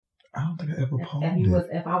I don't think I ever palmed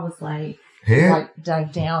If I was like head,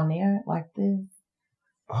 like down there like this.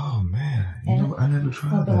 Oh man, you know I never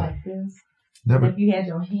tried something that. Like this. Never. And if you had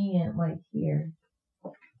your hand like here.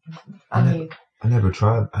 I never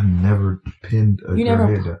tried. I never pinned a girl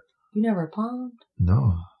head down. You never palmed?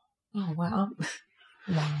 No. Oh wow.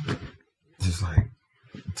 Wow. Just like,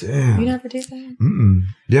 damn. You never did that? Mm-mm.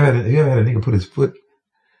 You ever had a nigga put his foot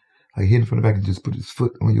like hidden from the back and just put his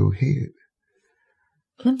foot on your head?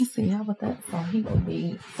 Let me see how would that so he would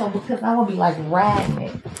be because I would be like riding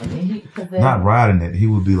it and then not riding it, he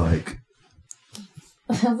would be like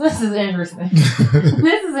this is interesting.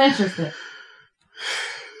 This is interesting.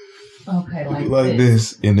 Okay, like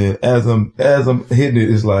this, and then as I'm hitting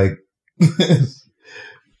it, it's like yes.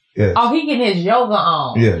 Oh, he getting his yoga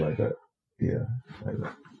on. Yeah, like that. Yeah, like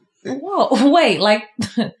that. Whoa, wait, like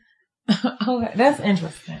okay, that's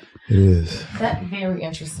interesting. It is. That's very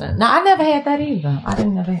interesting. Now, I never had that either. I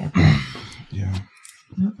didn't never have that. Yeah.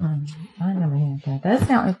 I never had that. That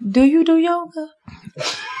sounds. Do you do yoga?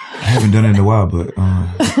 I haven't done it in a while, but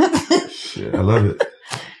shit, I love it.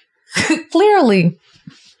 Clearly,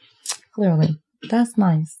 that's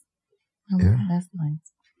nice. Yeah, that's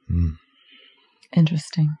nice. Mm.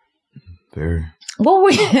 Interesting. Very. What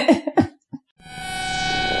we?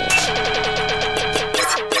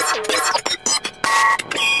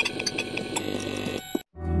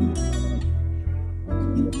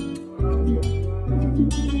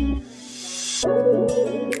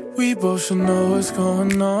 We both should know what's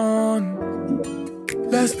going on.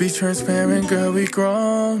 Let's be transparent, girl, we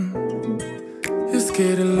grown. It's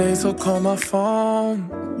getting late, so call my phone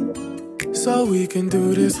so we can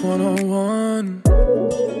do this one-on-one.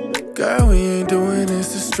 Girl, we ain't doing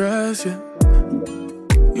this to stress you.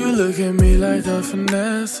 You look at me like the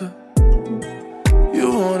finesse.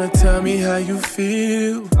 You wanna tell me how you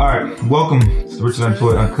feel. Alright, welcome to the Rich and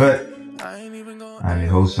Unemployed Uncut. I'm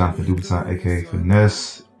your host, Jonathan Dubuton, aka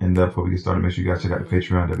Finesse. And before we get started, make sure you guys check out the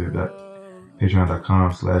Patreon,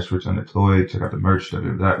 www.patreon.com/richunemployed. Check out the merch,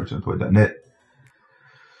 www.richunemployed.net.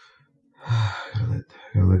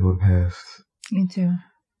 Gotta let go of the past. You too.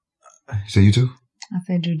 You say you too? I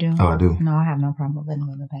said you do. Oh, I do. No, I have no problem letting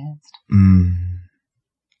go of the past.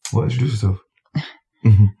 Well, introduce yourself.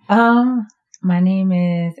 My name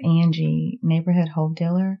is Angie, neighborhood hope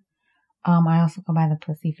dealer. I also go by the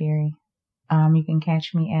Pussy Fairy. You can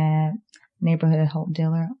catch me at neighborhood hope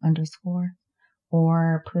dealer _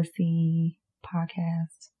 or Pussy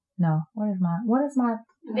podcast. No, what is my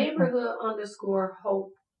neighborhood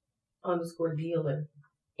 _hope _dealer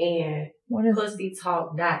and what is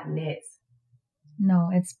pussytalk.net. No,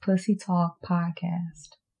 it's Pussy Talk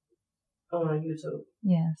podcast on YouTube.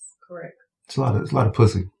 Yes, correct. It's a lot of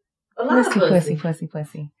pussy.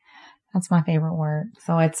 Pussy. That's my favorite word.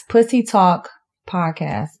 So it's Pussy Talk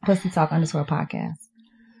podcast, Pussy Talk _ podcast.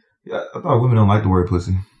 Yeah, I thought women don't like the word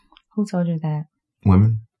pussy. Who told you that?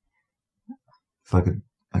 Women. It's like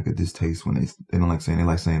a distaste when they don't like saying, they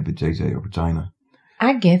like saying vajayjay or vagina.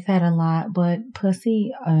 I get that a lot, but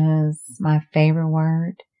pussy is my favorite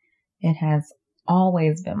word. It has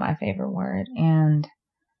always been my favorite word, and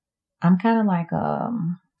I'm kind of like a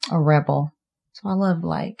rebel, so I love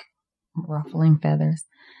like ruffling feathers.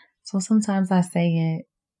 So sometimes I say it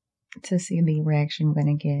to see the reaction I'm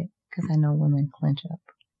gonna get because I know women clench up.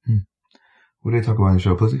 What do they talk about in the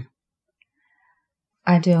show, pussy?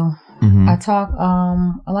 I do. Mm-hmm. I talk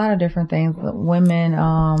a lot of different things. Women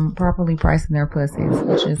properly pricing their pussies,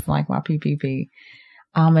 which is like my PPP.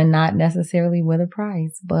 And not necessarily with a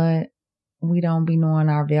price, but we don't be knowing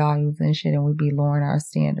our values and shit, and we be lowering our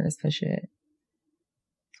standards for shit.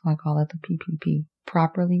 So I call it the PPP.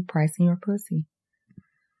 Properly pricing your pussy.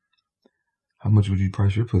 How much would you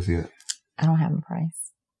price your pussy at? I don't have a price.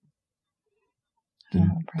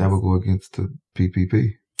 That would go against the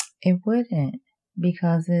PPP. It wouldn't,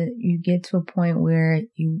 because you get to a point where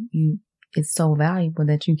you it's so valuable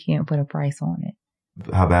that you can't put a price on it.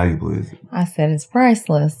 How valuable is it? I said it's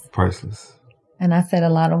priceless. Priceless. And I said a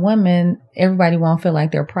lot of women, everybody won't feel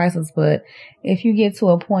like they're priceless, but if you get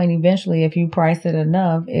to a point eventually, if you price it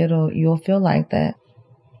enough, you'll feel like that.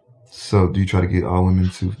 So do you try to get all women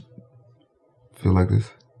to feel like this?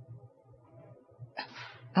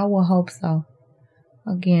 I will hope so.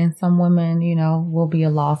 Again, some women, will be a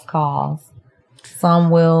lost cause. Some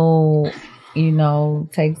will,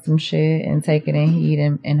 take some shit and take it in heat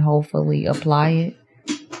and hopefully apply it.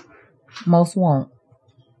 Most won't.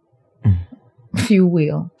 Few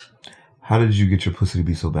will. How did you get your pussy to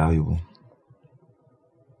be so valuable?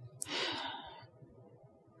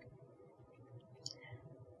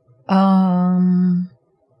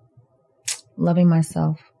 Loving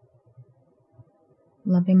myself.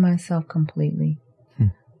 Loving myself completely.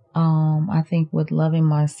 I think with loving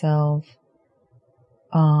myself,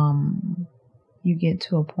 you get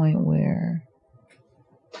to a point where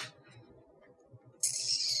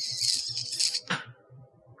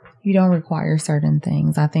you don't require certain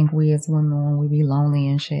things. I think we as women, when we be lonely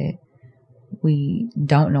and shit, we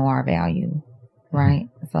don't know our value, right?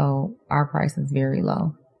 So our price is very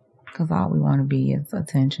low because all we want to be is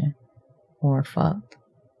attention or fucked.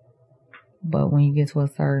 But when you get to a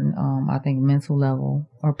certain, I think, mental level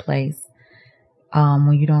or place,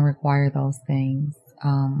 when you don't require those things,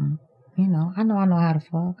 you know I know how to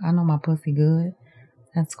fuck. I know my pussy good.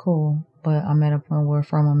 That's cool. But I'm at a point where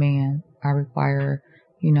from a man, I require,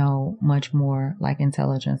 you know, much more like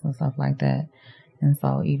intelligence and stuff like that. And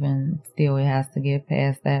so even still, it has to get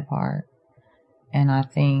past that part. And I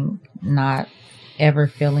think not ever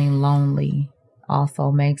feeling lonely also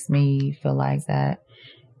makes me feel like that.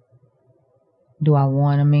 Do I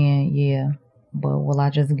want a man? Yeah. But will I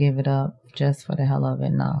just give it up just for the hell of it?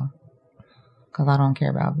 No. Because I don't care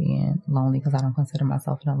about being lonely because I don't consider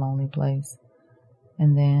myself in a lonely place.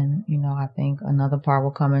 And then, you know, I think another part will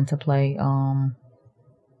come into play.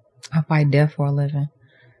 I fight death for a living.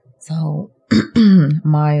 So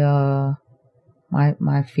my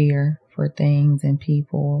fear for things and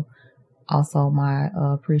people, also my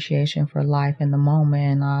appreciation for life in the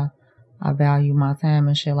moment, and I value my time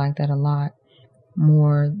and shit like that a lot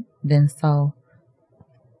more than so.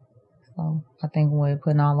 So I think when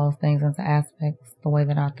putting all those things into aspects, the way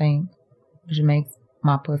that I think, which makes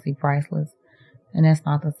my pussy priceless. And that's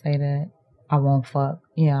not to say that I won't fuck.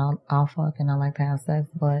 Yeah, I'll fuck and I like to have sex,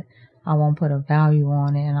 but I won't put a value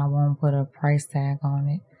on it and I won't put a price tag on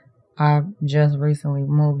it. I just recently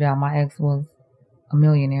moved out. My ex was a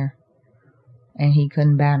millionaire and he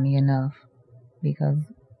couldn't buy me enough because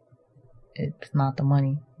it's not the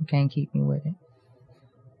money. You can't keep me with it.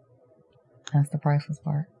 That's the priceless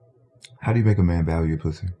part. How do you make a man value your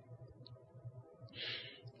pussy?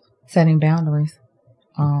 Setting boundaries.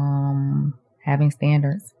 Having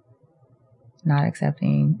standards. Not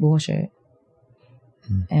accepting bullshit.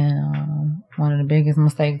 And one of the biggest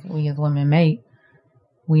mistakes we as women make,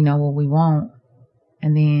 we know what we want,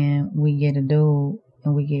 and then we get a dude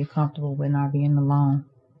and we get comfortable with not being alone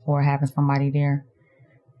or having somebody there.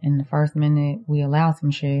 And the first minute we allow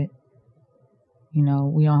some shit, you know,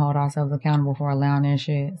 we don't hold ourselves accountable for allowing that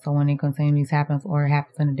shit. So when it continues happens or it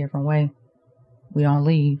happens in a different way, we don't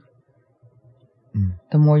leave.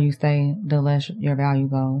 The more you stay, the less your value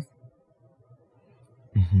goes.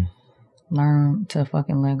 Learn to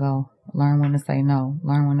fucking let go. Learn when to say no.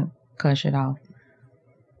 Learn when to cut shit off.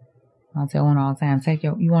 I tell one all the time,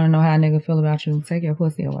 you want to know how a nigga feel about you? Take your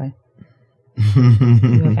pussy away.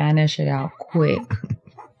 You'll find that shit out quick.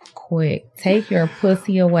 Take your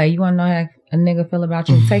pussy away. You want to know how a nigga feel about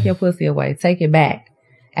you? Take your pussy away. Take it back.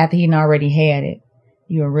 After he already had it,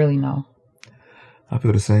 you'll really know. I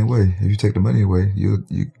feel the same way. If you take the money away, you'll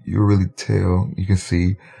really tell. You can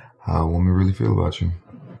see how a woman really feel about you.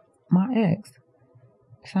 My ex,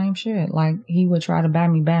 same shit. Like, he would try to buy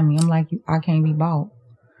me. I'm like, I can't be bought.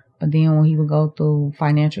 But then when he would go through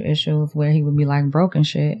financial issues where he would be like broken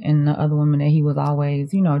shit, and the other women that he was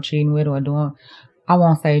always, you know, cheating with or doing, I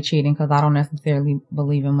won't say cheating because I don't necessarily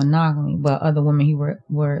believe in monogamy, but other women he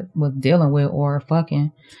was dealing with or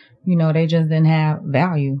fucking, you know, they just didn't have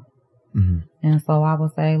value. And so I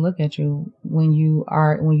would say, look at you. When you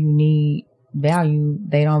need value,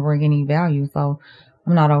 they don't bring any value. So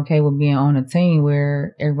I'm not okay with being on a team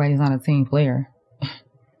where everybody's on a team player.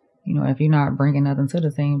 You know, if you're not bringing nothing to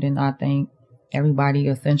the team, then I think everybody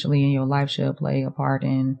essentially in your life should play a part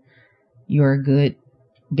in your good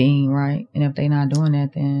being, right? And if they're not doing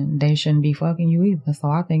that, then they shouldn't be fucking you either. So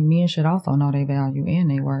I think men should also know their value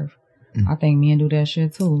and their worth. I think men do that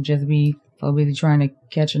shit too. Just be so busy trying to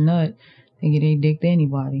catch a nut and get a dick to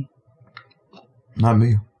anybody. Not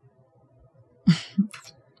me.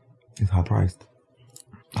 It's high priced.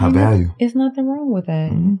 High value. It's nothing wrong with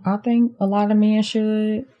that. I think a lot of men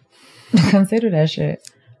should consider that shit.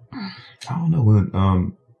 I don't know. When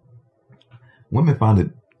women find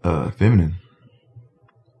it feminine.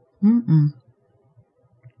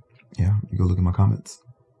 Yeah, you go look at my comments.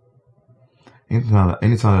 Anytime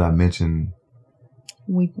that I mention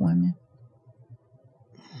weak women,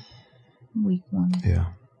 yeah,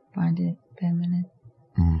 find it feminine.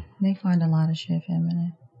 They find a lot of shit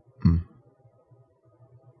feminine.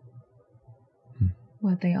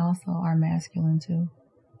 But they also are masculine too.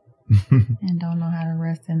 And don't know how to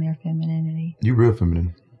rest in their femininity. You real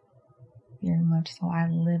feminine. Very much so. I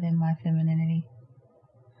live in my femininity.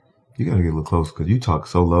 You gotta get a little close because you talk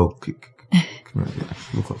so low. Come here,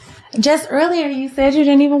 look close. Just earlier, you said you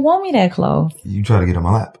didn't even want me that close. You try to get on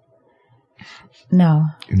my lap. No.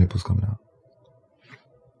 Your nipple's coming out.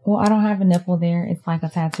 Well, I don't have a nipple there. It's like a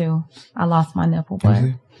tattoo. I lost my nipple, but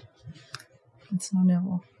it's no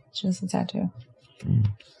nipple. It's just a tattoo.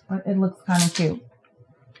 But it looks kind of cute.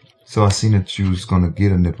 So I seen that you was going to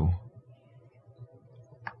get a nipple.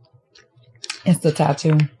 It's the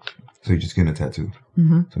tattoo. So you're just getting a tattoo?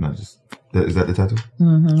 Mm-hmm. So not just... Is that the tattoo?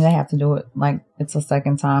 Mm-hmm. They have to do it like it's a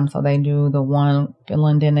second time. So they do the one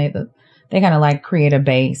filling, then they kind of like create a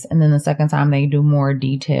base. And then the second time they do more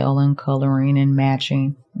detail and coloring and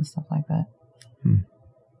matching and stuff like that.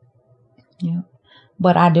 Yeah.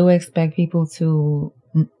 But I do expect people to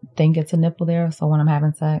think it's a nipple there. So when I'm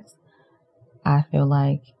having sex, I feel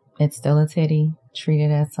like it's still a titty. Treat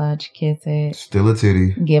it as such. Kiss it. Still a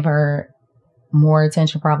titty. Give her more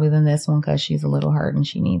attention probably than this one because she's a little hurt and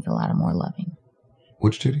she needs a lot of more loving.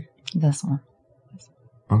 Which titty? This one.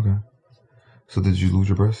 Okay. So did you lose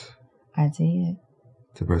your breast? I did.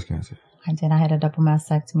 To breast cancer? I did. I had a double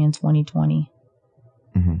mastectomy in 2020.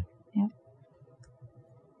 Mm-hmm. Yep.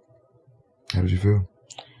 How did you feel?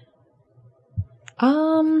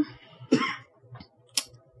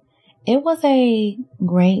 It was a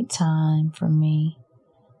great time for me.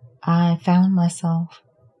 I found myself.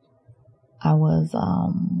 I was,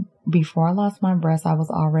 before I lost my breast, I was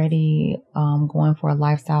already going for a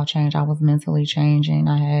lifestyle change. I was mentally changing.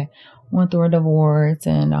 I had went through a divorce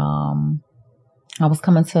and I was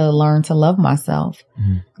coming to learn to love myself.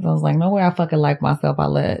 Mm-hmm. I was like, no way I fucking like myself. I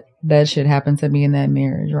let that shit happen to me in that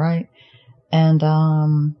marriage, right? And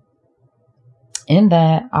in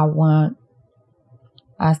that,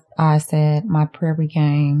 I said my prayer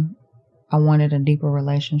became, I wanted a deeper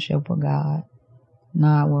relationship with God.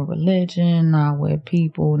 Not with religion, not with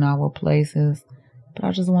people, not with places, but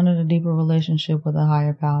I just wanted a deeper relationship with a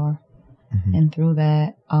higher power. Mm-hmm. And through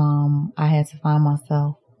that, I had to find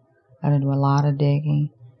myself. I had to do a lot of digging,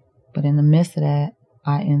 but in the midst of that,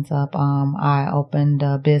 I opened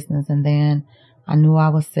a business, and then I knew I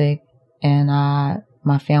was sick, and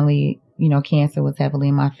my family, cancer was heavily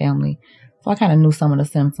in my family, so I kind of knew some of the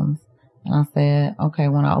symptoms, and I said, okay,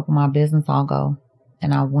 when I open my business, I'll go,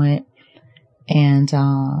 and I went. And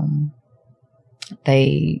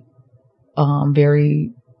it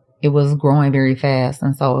was growing very fast.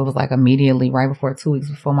 And so it was like immediately right before 2 weeks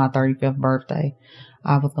before my 35th birthday,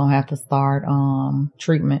 I was going to have to start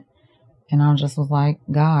treatment. And I just was like,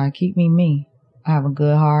 God, keep me. I have a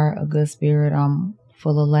good heart, a good spirit. I'm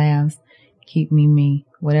full of laughs. Keep me.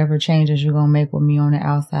 Whatever changes you're going to make with me on the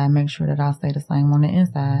outside, make sure that I stay the same on the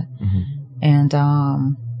inside. Mm-hmm. And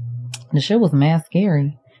the shit was mad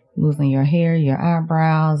scary. Losing your hair, your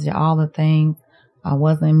eyebrows, all the things. I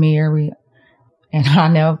wasn't married. And I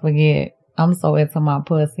never forget, I'm so into my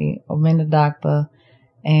pussy. I'm in the doctor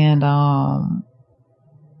and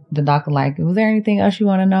the doctor like, was there anything else you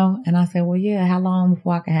want to know? And I said, well, yeah, how long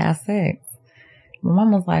before I can have sex? My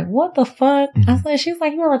mom was like, what the fuck? Mm-hmm. I said, she's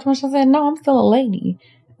like, you were a twin. She said, no, I'm still a lady.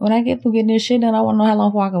 When I get through getting this shit done, I want to know how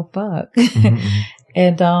long before I can fuck. Mm-hmm.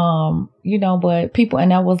 And, but people,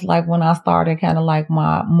 and that was like when I started kind of like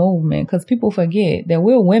my movement, because people forget that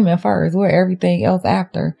we're women first. We're everything else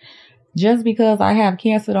after. Just because I have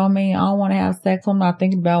cancer don't mean I don't want to have sex. I'm not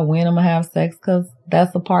thinking about when I'm going to have sex, because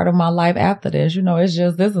that's a part of my life after this. It's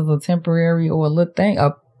just, this is a temporary or a little thing,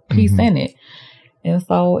 a piece in it. And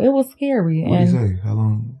so it was scary. What did he say? How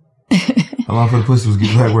long for the pussy was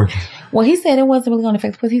getting back working? Well, he said it wasn't really going to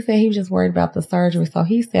affect the pussy. He said he was just worried about the surgery. So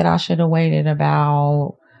he said I should have waited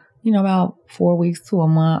about 4 weeks to a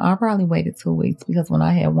month. I probably waited 2 weeks, because when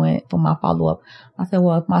I had went for my follow-up, I said,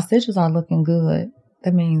 well, if my stitches are looking good,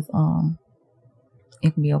 that means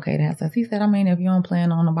it can be okay to have sex. He said, if you don't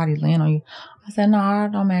plan on nobody laying on you. I said, no, I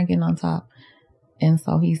don't mind getting on top. And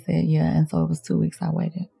so he said, yeah. And so it was 2 weeks I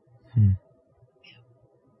waited. Yeah.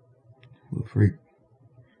 Little freak.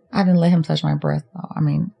 I didn't let him touch my breast, though. I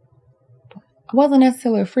wasn't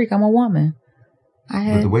necessarily a freak. I'm a woman.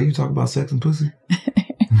 But the way you talk about sex and pussy,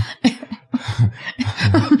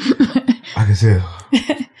 I can tell.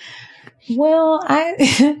 Well, I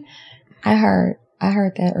heard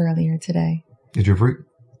that earlier today. Is you a freak?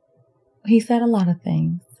 He said a lot of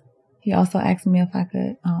things. He also asked me if I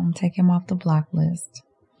could take him off the block list.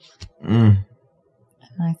 And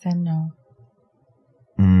I said no.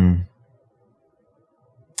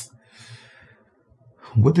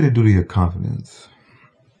 What did it do to your confidence?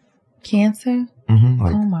 Cancer? Mm-hmm.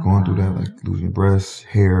 Like going through that, like losing your breasts,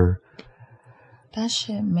 hair. That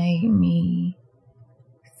shit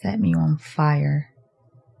set me on fire.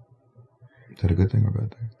 Is that a good thing or a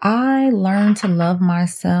bad thing? I learned to love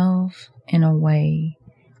myself in a way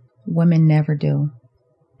women never do.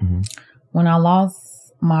 Mm-hmm. When I lost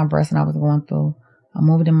my breast and I was going through, I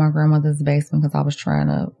moved in my grandmother's basement because I was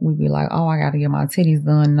we'd be like, oh, I got to get my titties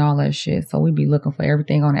done and all that shit. So we'd be looking for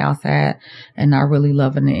everything on the outside and not really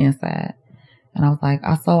loving the inside. And I was like,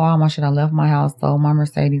 I sold all my shit. I left my house, sold my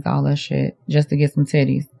Mercedes, all that shit just to get some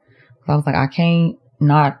titties. So I was like, I can't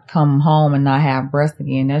not come home and not have breasts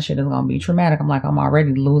again. That shit is going to be traumatic. I'm like, I'm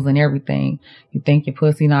already losing everything. You think your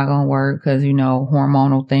pussy not going to work because,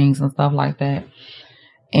 hormonal things and stuff like that.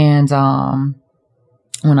 And,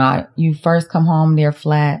 when you first come home, they're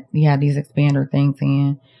flat. You have these expander things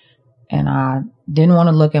in. And I didn't want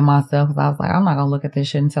to look at myself because I was like, I'm not going to look at this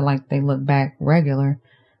shit until like they look back regular.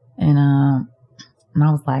 And I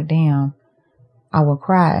was like, damn, I would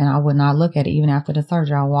cry and I would not look at it. Even after the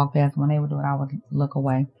surgery, I would walk past when they would do it, I would look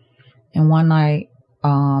away. And one night,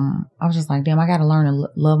 I was just like, damn, I got to learn to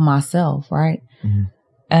love myself. Right. Mm-hmm.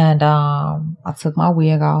 And, I took my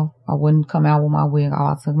wig off. I wouldn't come out with my wig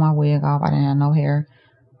off. I took my wig off. I didn't have no hair.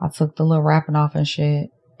 I took the little wrapping off and shit.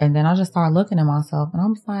 And then I just started looking at myself and I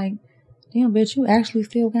was like, damn, bitch, you actually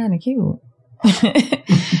still kind of cute.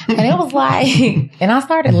 And it was like, and I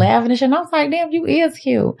started laughing and shit. And I was like, damn, you is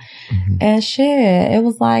cute. Mm-hmm. And shit, it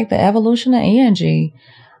was like the evolution of Angie.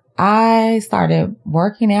 I started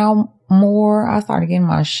working out more. I started getting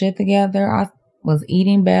my shit together. I was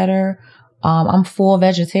eating better. I'm full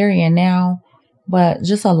vegetarian now. But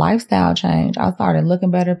just a lifestyle change. I started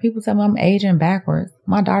looking better. People tell me I'm aging backwards.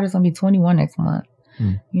 My daughter's going to be 21 next month.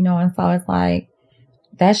 And so it's like,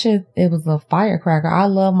 that shit, it was a firecracker. I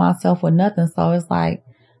love myself with nothing. So it's like,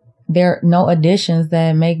 there are no additions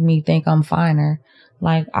that make me think I'm finer.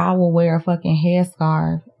 Like, I will wear a fucking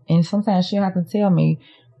headscarf. And sometimes she'll have to tell me,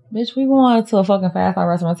 bitch, we going to a fucking fast food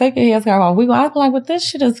restaurant. Take your headscarf off. I was like, but this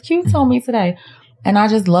shit is cute on me today. And I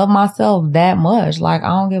just love myself that much. Like, I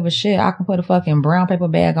don't give a shit. I can put a fucking brown paper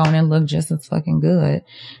bag on and look just as fucking good.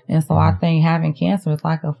 And so I think having cancer is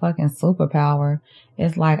like a fucking superpower.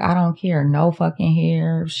 It's like, I don't care. No fucking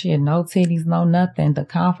hair, shit, no titties, no nothing. The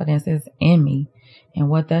confidence is in me. And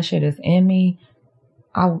what that shit is in me,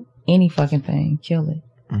 any fucking thing, kill it.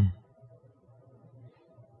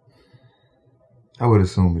 I would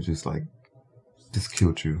assume it just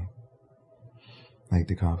killed you. Like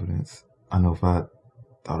the confidence. I know if I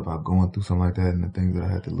thought about going through something like that and the things that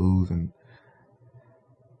I had to lose, and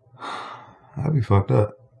I'd be fucked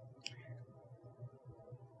up.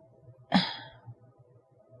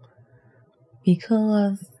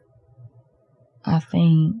 Because I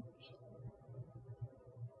think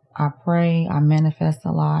I pray, I manifest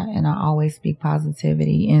a lot, and I always speak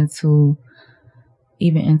positivity into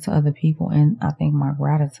other people, and I think my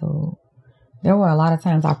gratitude. There were a lot of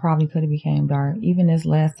times I probably could have became dark. Even this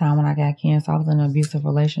last time when I got cancer, I was in an abusive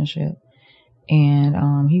relationship.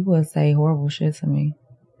 And he would say horrible shit to me.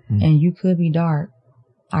 And you could be dark.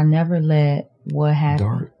 I never let what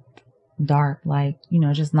happened. Dark. Like,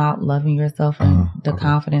 just not loving yourself and the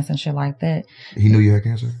confidence and shit like that. He knew you had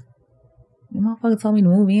cancer? The motherfucker told me to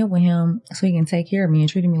move in with him so he can take care of me and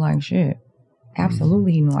treated me like shit.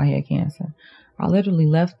 Absolutely, he knew I had cancer. I literally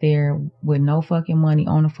left there with no fucking money,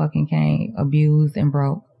 on a fucking cane, abused and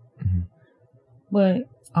broke. But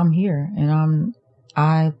I'm here, and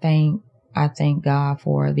I thank God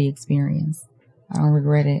for the experience. I don't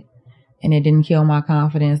regret it, and it didn't kill my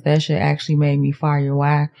confidence. That shit actually made me fire.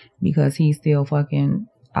 Why? Because he's still fucking.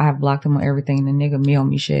 I have blocked him on everything. The nigga mailed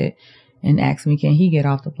me shit and asked me, can he get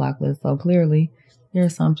off the block list? So clearly,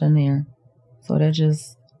 there's something there. So that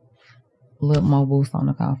just a little more boost on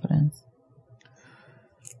the confidence.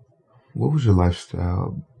 What was your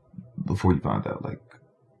lifestyle before you found out? Like,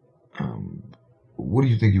 what do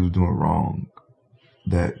you think you was doing wrong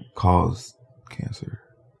that caused cancer?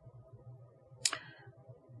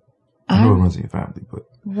 I know it runs in your family, but...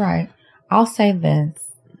 Right. I'll say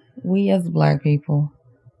this. We as Black people,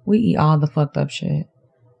 we eat all the fucked up shit.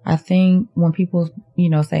 I think when people,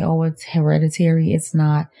 say, oh, it's hereditary, it's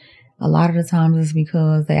not. A lot of the times it's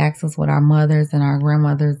because they ask us what our mothers and our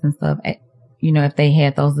grandmothers and stuff... if they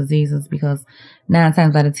had those diseases, because 9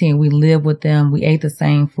 times out of 10, we lived with them. We ate the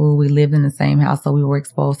same food. We lived in the same house. So we were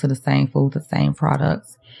exposed to the same food, the same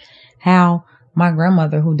products. How my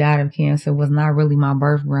grandmother, who died of cancer, was not really my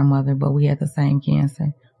birth grandmother, but we had the same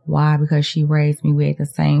cancer. Why? Because she raised me. We ate the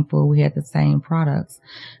same food. We had the same products.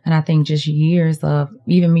 And I think just years of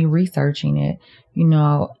even me researching it,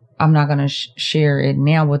 I'm not going to share it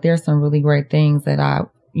now, but there's some really great things that I'm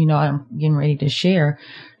getting ready to share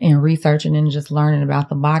and researching and just learning about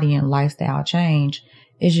the body and lifestyle change.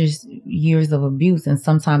 It's just years of abuse. And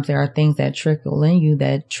sometimes there are things that trickle in you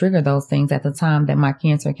that trigger those things. At the time that my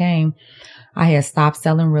cancer came, I had stopped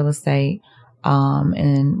selling real estate.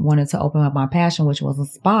 and wanted to open up my passion, which was a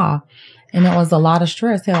spa. And it was a lot of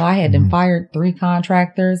stress. Hell, I had fired 3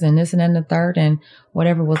 contractors and this and then the third, and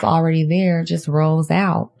whatever was already there just rolls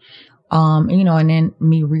out. And then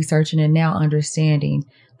me researching it now, understanding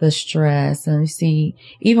the stress, and see,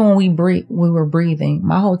 even when we were breathing,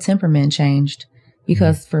 my whole temperament changed,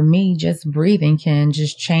 because for me, just breathing can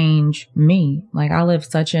just change me. Like, I live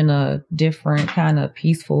such in a different kind of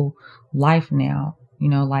peaceful life now,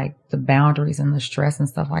 like the boundaries and the stress and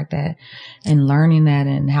stuff like that, and learning that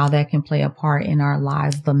and how that can play a part in our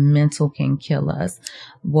lives. The mental can kill us,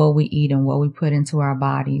 what we eat and what we put into our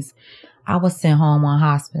bodies. I was sent home on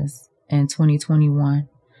hospice in 2021.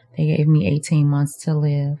 They gave me 18 months to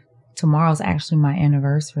live. Tomorrow's actually my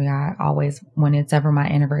anniversary. I always, when it's ever my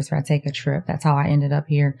anniversary, I take a trip. That's how I ended up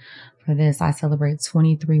here for this. I celebrate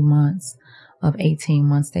 23 months of 18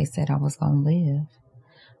 months they said I was going to live.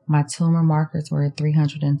 My tumor markers were at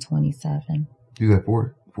 327. You had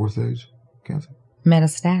four stage cancer?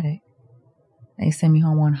 Metastatic. They sent me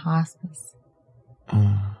home on hospice.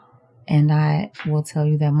 And I will tell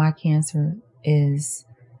you that my cancer is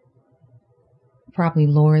probably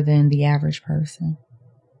lower than the average person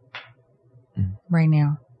right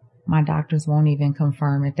now. My doctors won't even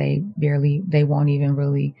confirm it. They won't even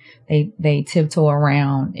really, they tiptoe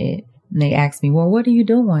around it. And they ask me, well, what are you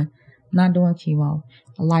doing? I'm not doing chemo.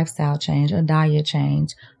 A lifestyle change, a diet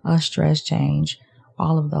change, a stress change,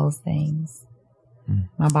 all of those things.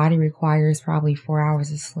 My body requires probably 4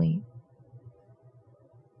 hours of sleep.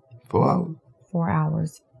 4 hours? 4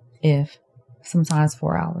 hours, sometimes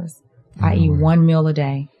 4 hours. I eat 1 meal a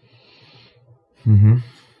day. What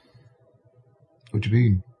you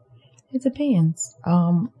eating? It depends.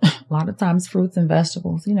 A lot of times fruits and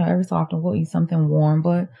vegetables. Every so often we'll eat something warm,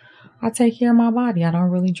 but I take care of my body. I don't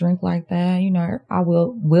really drink like that. I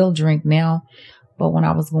will drink now, but when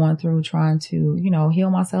I was going through trying to, heal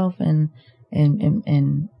myself and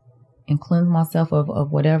cleanse myself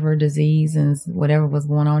of whatever disease and whatever was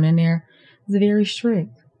going on in there, it was very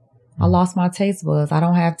strict. I lost my taste buds. I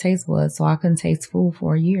don't have taste buds, so I couldn't taste food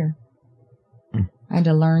for a year. I had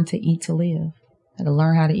to learn to eat to live. I had to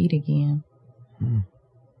learn how to eat again.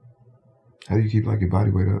 How do you keep your body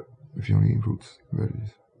weight up if you don't eat fruits and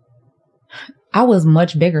veggies? I was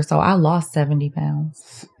much bigger, so I lost 70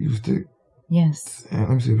 pounds. You was thick? Yes. Let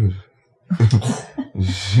me see this.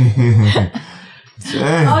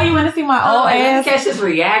 Oh, you want to see my old ass? Catch his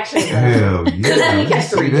reaction. Hell yeah. Let me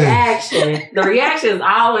catch the reaction. The reactions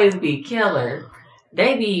always be killer.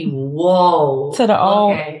 They be whoa. To the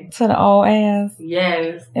old ass.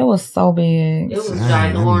 Yes. It was so big. It was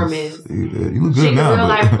ginormous. You look good she now. She real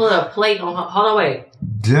life put a plate on her. Hold on, wait.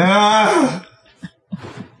 Damn.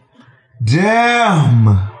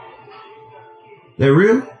 That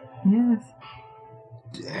real? Yes.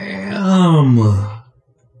 Damn.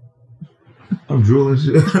 I'm drooling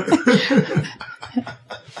shit.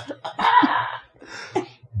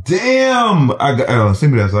 Damn.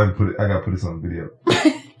 Send me that so I can put it. I gotta put this on video.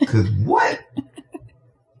 Cause what?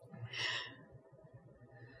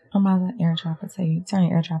 I'm about to airdrop it. So you turn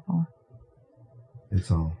your airdrop on.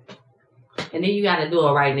 It's on. And then you gotta do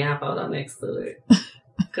a right now photo next to it.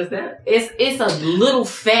 Cause it's a little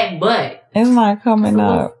fat butt. It's not coming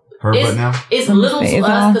up. Her butt now? It's little to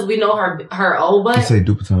us because we know her old butt. You say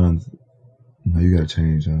Dupuytren's. No, you gotta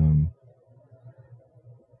change. How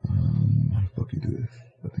the fuck you do this?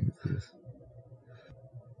 I think it's this.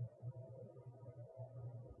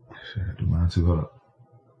 Shit, I do mine too. Hold up.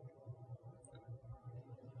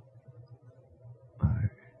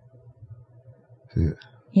 Alright. See it?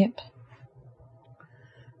 Yep.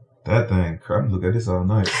 That thing, I'm look at this all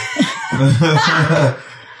night.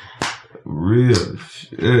 Real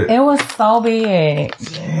shit. It was so big.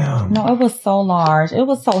 Damn. No, it was so large. It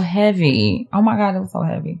was so heavy. Oh my God, it was so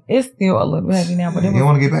heavy. It's still a little heavy now, but it was. You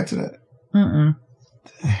want to get back to that? Damn.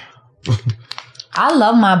 I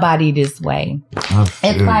love my body this way.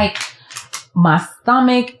 It's like my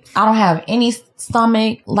stomach. I don't have any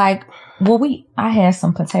stomach. I had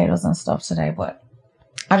some potatoes and stuff today, but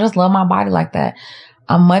I just love my body like that.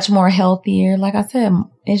 I'm much more healthier. Like I said,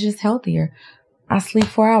 it's just healthier. I sleep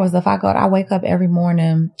 4 hours. I wake up every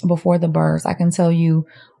morning before the birds. I can tell you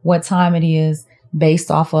what time it is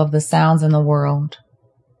based off of the sounds in the world.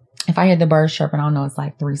 If I hear the birds chirping, I'll know it's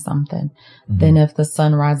 3-something. Mm-hmm. Then if the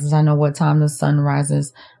sun rises, I know what time the sun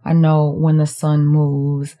rises. I know when the sun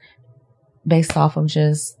moves based off of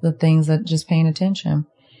just the things that just paying attention.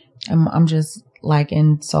 I'm just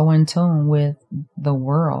so in tune with the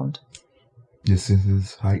world. Your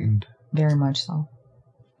senses heightened? Very much so.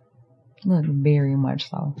 Look, very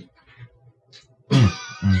much so.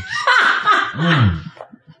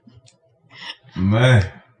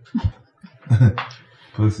 Man.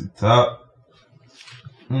 Pussy top.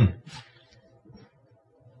 Can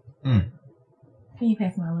you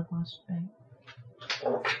pass my lip wash, babe?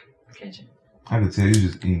 Catch it. I could tell you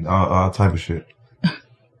just eating all type of shit.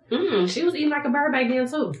 She was eating like a bird back then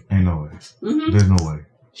too. Ain't no way. There's no way.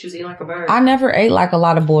 She was eating like a bird. I never ate like a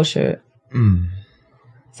lot of bullshit.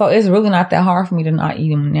 So it's really not that hard for me to not eat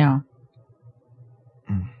them now.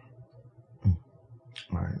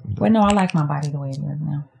 All right. But no, I like my body the way it is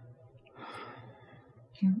now.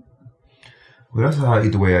 Well, that's how I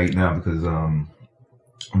eat the way I eat now because I'm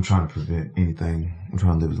trying to prevent anything. I'm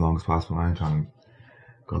trying to live as long as possible. I ain't trying to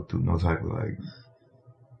go through no type of like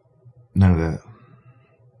none of that.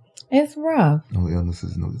 It's rough. No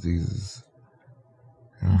illnesses, no diseases.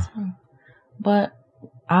 Yeah. It's rough. But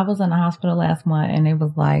I was in the hospital last month and it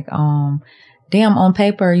was like, damn, on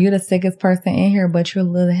paper, you're the sickest person in here, but you're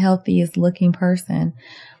the healthiest looking person.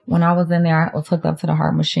 When I was in there, I was hooked up to the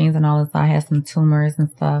heart machines and all this. I had some tumors and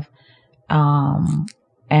stuff.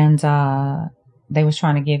 They was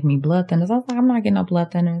trying to give me blood thinners. I was like, I'm not getting no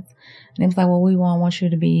blood thinners. And they was like, well, we want you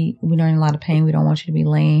to be, we're in a lot of pain. We don't want you to be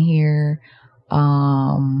laying here,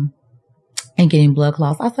 and getting blood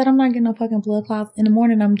clots. I said, I'm not getting no fucking blood clots. In the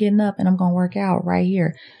morning, I'm getting up and I'm going to work out right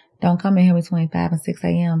here. Don't come in here between 5 and 6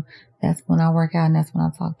 a.m. That's when I work out and that's when I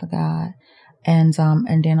talk to God. And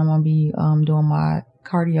then I'm going to be, doing my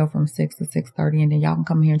cardio from 6 to 6:30. And then y'all can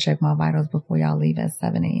come here and check my vitals before y'all leave at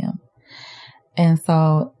 7 a.m. And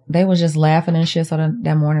so they was just laughing and shit. So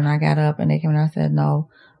that morning I got up and they came and I said, no,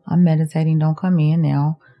 I'm meditating. Don't come in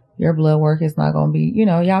now. Your blood work is not going to be,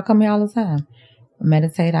 y'all come here all the time.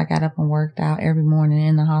 Meditate. I got up and worked out every morning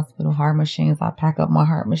in the hospital. Heart machines. I pack up my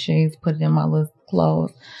heart machines, put it in my little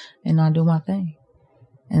clothes, and I do my thing.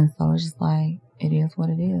 And so it's just like, it is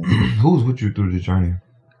what it is. Who's with you through the journey?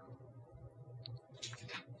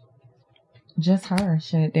 Just her.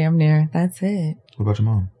 Shit, damn near. That's it. What about your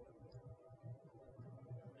mom?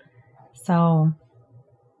 So,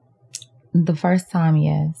 the first time,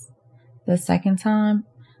 yes. The second time,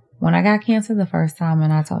 when I got cancer the first time,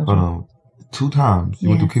 and I told you. Hold on. 2 times? You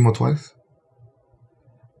went through chemo twice?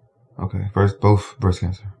 Okay. First, both breast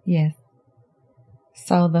cancer? Yes.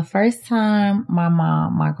 So the first time, my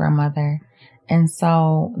mom, my grandmother, and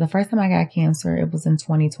so the first time I got cancer, it was in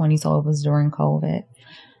 2020, so it was during COVID.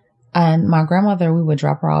 And my grandmother, we would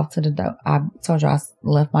drop her off to I told you I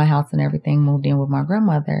left my house and everything, moved in with my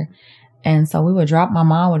grandmother. And so my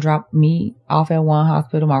mom would drop me off at one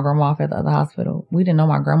hospital, my grandma off at the other hospital. We didn't know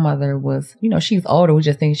my grandmother was, she's older. We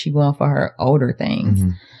just think she's going for her older things.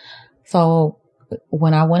 Mm-hmm. So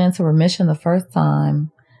when I went into remission the first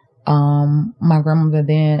time, my grandmother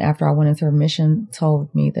then, after I went into remission,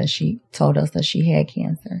 told us that she had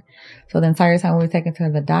cancer. So the entire time we were taking her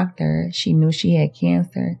to the doctor, she knew she had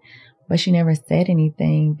cancer, but she never said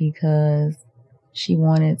anything because she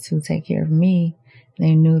wanted to take care of me.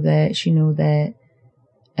 She knew that,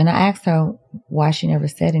 and I asked her why she never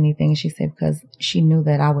said anything. And she said because she knew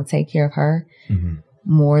that I would take care of her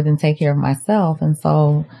more than take care of myself. And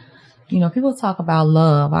so, people talk about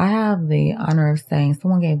love. I have the honor of saying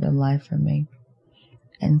someone gave their life for me.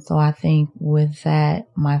 And so I think with that,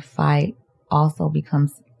 my fight also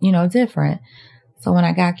becomes, different. So when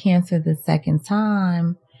I got cancer the second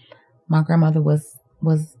time, my grandmother was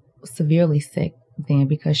severely sick then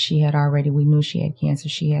because we knew she had cancer.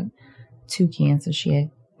 She had 2 cancers. She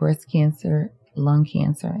had breast cancer, lung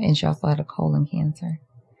cancer, and she also had a colon cancer.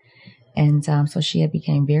 And so she had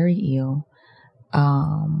became very ill.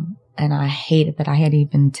 And I hated that I had to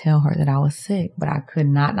even tell her that I was sick, but I could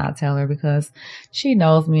not tell her because she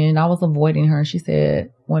knows me and I was avoiding her. She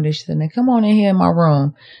said, one day she said, now come on in here in my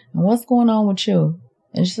room. And what's going on with you?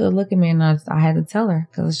 And she said, look at me. And I had to tell her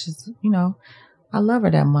because it's just, I love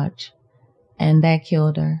her that much. And that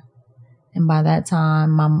killed her. And by that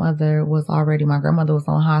time, my grandmother was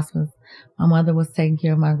on hospice. My mother was taking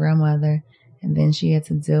care of my grandmother. And then she had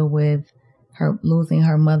to deal with her losing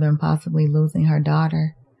her mother and possibly losing her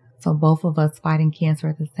daughter. So both of us fighting cancer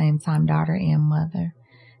at the same time, daughter and mother.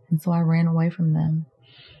 And so I ran away from them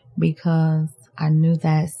because I knew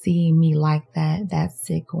that seeing me like that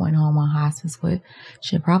sick, going home on hospice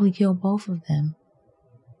should probably kill both of them.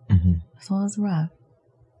 Mm-hmm. So it was rough.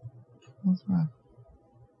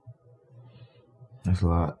 That's a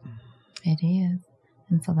lot. It is.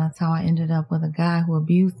 And so that's how I ended up with a guy who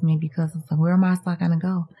abused me because it's like, where am I still going to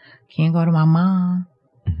go? Can't go to my mom.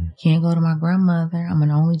 Mm-hmm. Can't go to my grandmother. I'm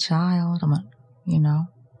an only child.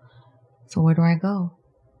 So where do I go?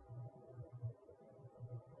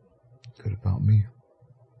 Good about me.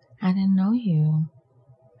 I didn't know you.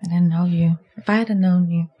 If I had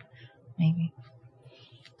known you, maybe.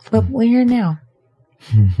 But we're here now.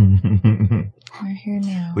 We're here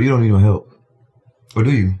now. But you don't need no help. Or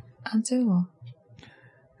do you? I do.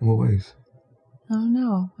 In what ways? I don't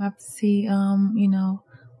know. I have to see, what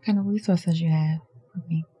kind of resources you have for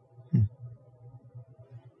me.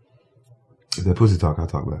 If that pussy talk, I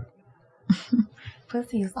talk back.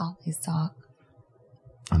 Pussy is always talk.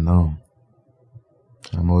 I know.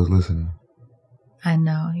 I'm always listening. I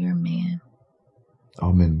know. You're a man.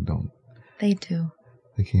 All men don't. They do.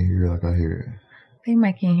 They can't hear it like I hear it. They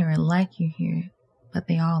might can't hear it like you hear it, but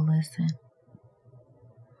they all listen.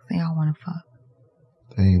 They all want to fuck.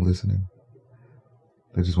 They ain't listening.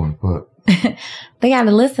 They just want to fuck. They got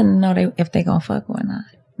to listen to know if they gonna fuck or not.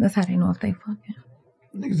 That's how they know if they fucking.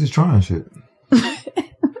 Niggas just trying shit.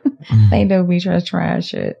 They do be just trying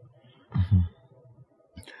shit. Mm-hmm.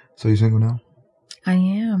 So you single now? I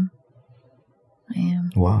am.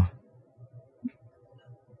 Why?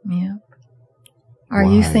 Yeah. Are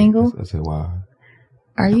you single? I said why.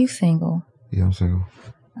 Are you single? Yeah, I'm single.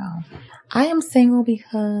 Oh. I am single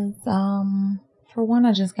because, for one,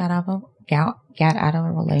 I just got out of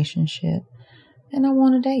a relationship and I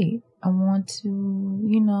want to date. I want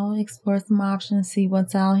to, explore some options, see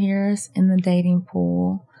what's out here in the dating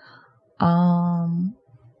pool. And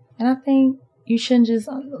I think you shouldn't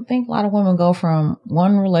I think a lot of women go from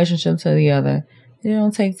one relationship to the other. They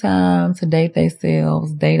don't take time to date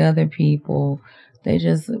themselves, date other people. They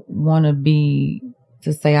just want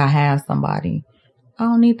to say I have somebody. I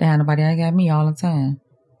don't need to have nobody. I got me all the time.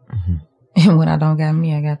 Mm-hmm. And when I don't got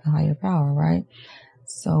me, I got the higher power, right?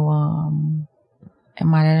 So,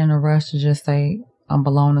 am I that in a rush to just say I'm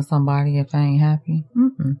belong to somebody if I ain't happy?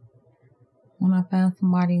 Mm-mm. When I find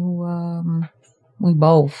somebody who, we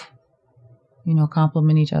both,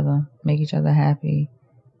 compliment each other, make each other happy,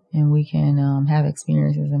 and we can, have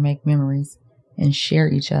experiences and make memories and share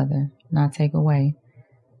each other, not take away,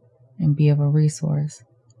 and be of a resource,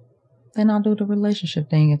 then I'll do the relationship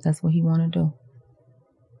thing if that's what he want to do.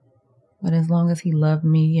 But as long as he love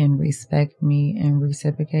me and respect me and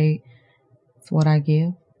reciprocate, it's what I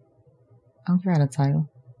give. I don't care about a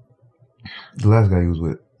title. The last guy you was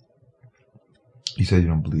with, you said you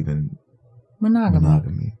don't believe in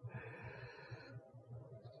monogamy.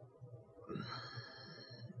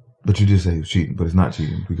 But you did say he was cheating, but it's not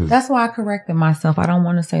cheating because that's why I corrected myself. I don't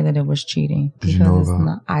want to say that it was cheating. Did you know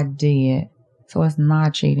about it? I did. So it's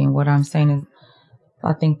not cheating. What I'm saying is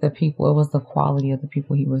I think it was the quality of the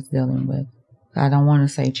people he was dealing with. I don't want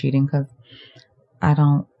to say cheating because I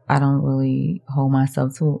don't really hold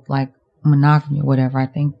myself to like monogamy or whatever. I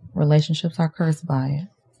think relationships are cursed by it.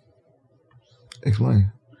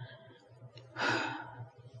 Explain.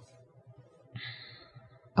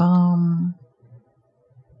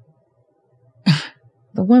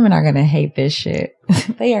 The women are gonna hate this shit.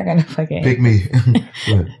 They are gonna fucking pick me.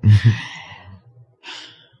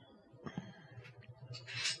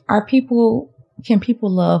 Can people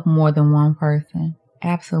love more than one person?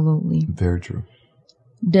 Absolutely. Very true.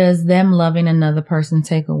 Does them loving another person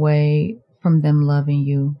take away from them loving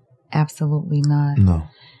you? Absolutely not. No.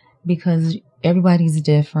 Because everybody's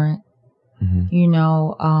different.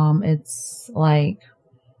 Mm-hmm. It's like,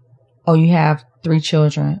 oh, you have 3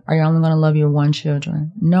 children. Are you only going to love your 1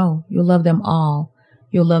 children? No, you'll love them all.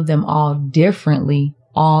 You'll love them all differently,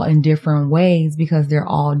 all in different ways because they're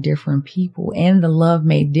all different people. And the love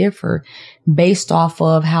may differ based off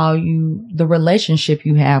of the relationship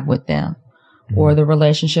you have with them or the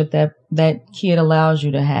relationship that kid allows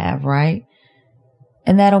you to have, right?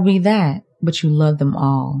 And that'll be that. But you love them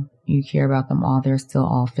all. You care about them all. They're still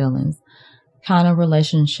all feelings. Kind of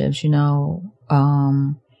relationships,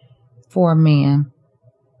 for a man,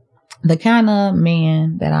 the kind of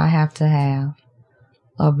man that I have to have,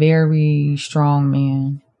 a very strong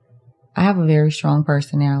man. I have a very strong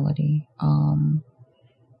personality.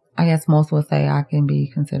 I guess most would say I can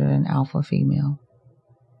be considered an alpha female,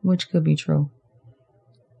 which could be true.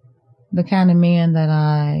 The kind of man that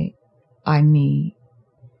I need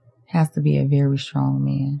has to be a very strong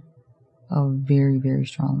man, a very, very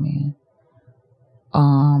strong man.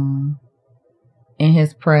 In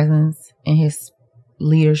his presence, in his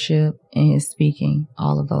leadership, in his speaking,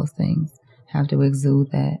 all of those things have to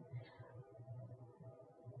exude that.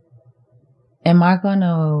 Am I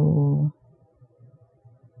gonna,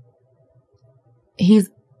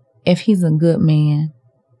 if he's a good man,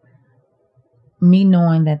 me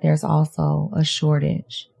knowing that there's also a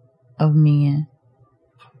shortage of men,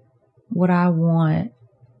 would I want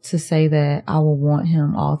to say that I will want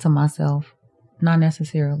him all to myself? Not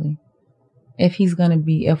necessarily. If he's going to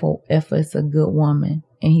be, if it's a good woman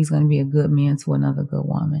and he's going to be a good man to another good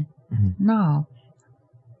woman. Mm-hmm. No.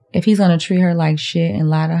 if he's going to treat her like shit and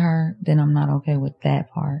lie to her, then I'm not okay with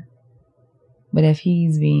that part. But if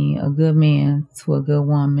he's being a good man to a good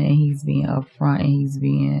woman, and he's being upfront, and he's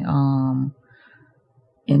being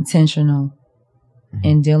intentional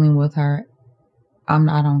in dealing with her, I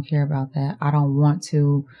don't care about that. I don't want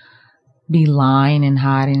to be lying and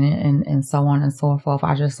hiding and so on and so forth.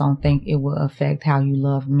 I just don't think it will affect how you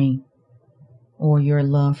love me or your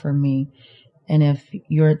love for me. And if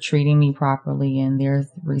you're treating me properly and there's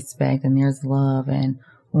respect and there's love, and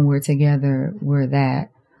when we're together, we're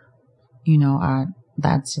that,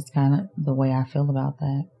 that's just kind of the way I feel about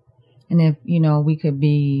that. And if, we could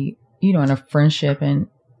be, in a friendship, and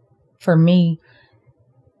for me,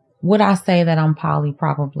 would I say that I'm poly?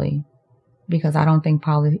 Probably. Because I don't think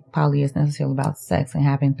poly is necessarily about sex and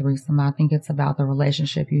having threesome. I think it's about the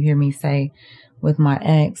relationship. You hear me say with my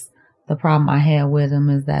ex, the problem I had with him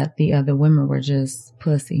is that the other women were just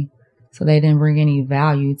pussy. So they didn't bring any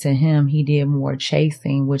value to him. He did more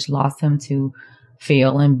chasing, which lost him to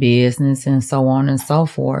feel in business and so on and so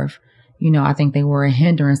forth. I think they were a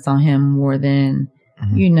hindrance on him more than,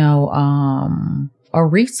 a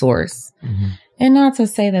resource. Mm-hmm. And not to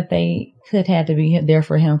say that they could have to be there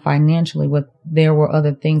for him financially, but there were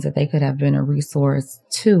other things that they could have been a resource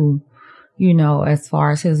to, as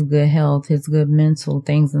far as his good health, his good mental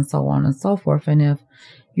things and so on and so forth. And if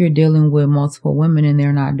you're dealing with multiple women and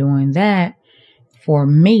they're not doing that, for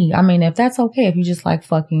me, I mean, if that's okay, if you just like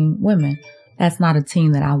fucking women, that's not a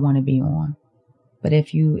team that I want to be on. But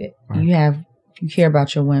if you care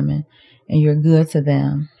about your women and you're good to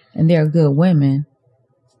them and they're good women,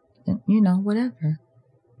 whatever.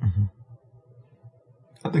 Mm-hmm.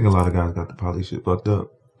 I think a lot of guys got the poly shit fucked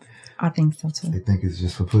up. I think so too. They think it's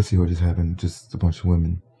just for pussy or just having just a bunch of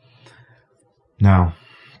women. Now,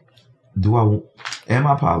 am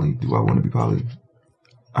I poly? Do I want to be poly?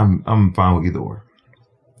 I'm fine with either or.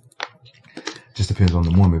 Just depends on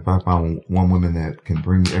the woman. If I find one woman that can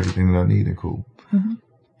bring me everything that I need, then cool. Mm-hmm.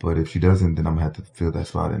 But if she doesn't, then I'm gonna have to fill that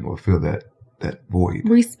spot in or fill that void.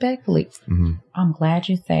 Respectfully. Mm-hmm. I'm glad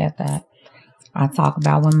you said that. I talk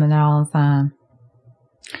about women all the time.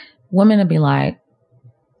 Women will be like,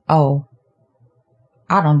 oh,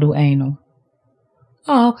 I don't do anal.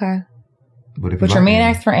 Oh, okay. But your man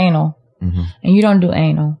asked for anal, mm-hmm. and you don't do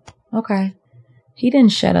anal. Okay. He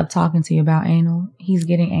didn't shut up talking to you about anal. He's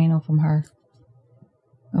getting anal from her.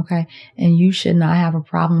 Okay. And you should not have a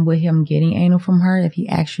problem with him getting anal from her if he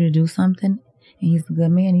asks you to do something and he's a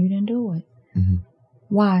good man and you didn't do it. Mm-hmm.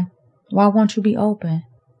 Why? Why won't you be open?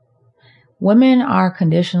 Women are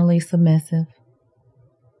conditionally submissive.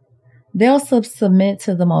 They'll submit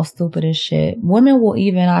to the most stupidest shit. Women will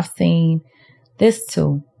even, I've seen this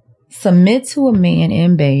too, submit to a man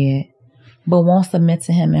in bed, but won't submit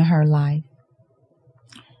to him in her life.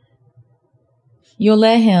 You'll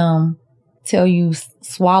let him tell you,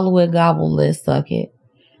 swallow it, gobble it, suck it.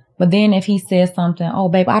 But then if he says something, oh,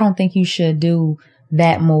 babe, I don't think you should do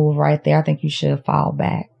that move right there. I think you should fall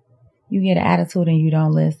back. You get an attitude and you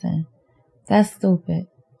don't listen. That's stupid.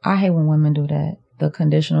 I hate when women do that. The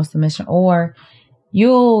conditional submission. Or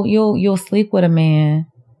you'll sleep with a man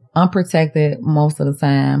unprotected most of the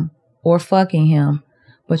time or fucking him,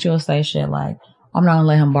 but you'll say shit like, I'm not gonna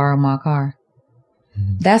let him borrow my car.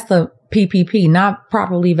 Mm-hmm. That's the PPP, not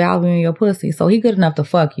properly valuing your pussy. So he good enough to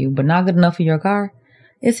fuck you, but not good enough for your car.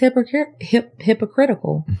 It's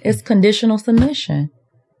hypocritical. Mm-hmm. It's conditional submission.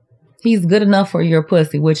 He's good enough for your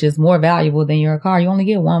pussy, which is more valuable than your car. You only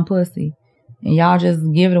get one pussy. And y'all just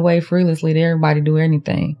give it away freelessly to everybody do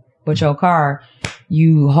anything. But your car,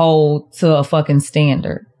 you hold to a fucking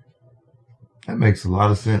standard. That makes a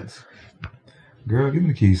lot of sense. Girl, give me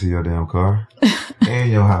the keys to your damn car.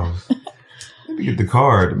 And your house. Let me get the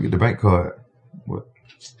card. Let me get the bank card. What?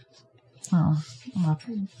 Oh,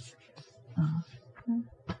 okay. Oh.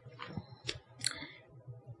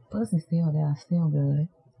 Pussy still there, still good.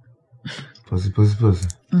 Pussy.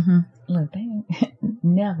 Mm-hmm. Look, they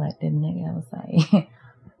never did nigga ever say.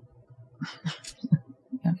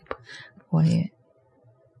 Go ahead.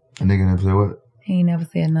 A nigga never said what? He ain't never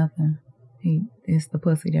said nothing. It's the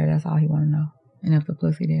pussy there. That's all he want to know. And if the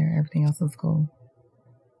pussy there, everything else is cool.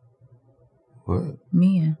 What?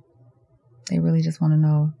 Men. They really just want to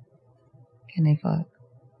know, can they fuck?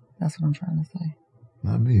 That's what I'm trying to say.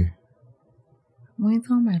 Not me. We ain't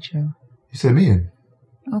talking about you. You said men.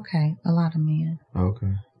 Okay, a lot of men.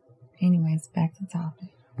 Okay. Anyways, back to topic.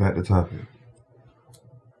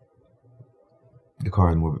 The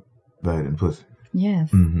car is more bad than pussy.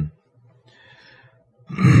 Yes. Mm-hmm.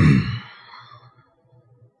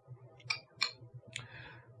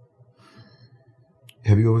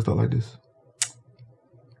 Have you always thought like this?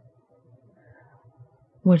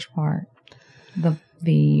 Which part?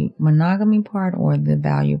 The monogamy part or the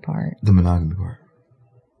value part? The monogamy part.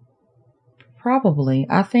 Probably.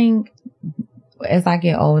 I think as I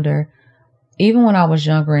get older, even when I was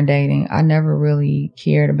younger and dating, I never really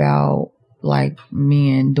cared about like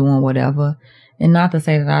men doing whatever. And not to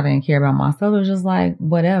say that I didn't care about myself. It was just like,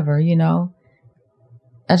 whatever, you know.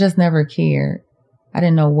 I just never cared. I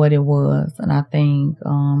didn't know what it was. And I think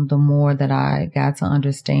the more that I got to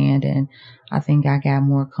understand, and I think I got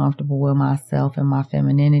more comfortable with myself and my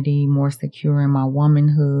femininity, more secure in my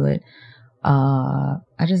womanhood,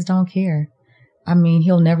 I just don't care. I mean,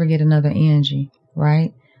 he'll never get another Angie,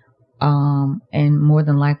 right? And more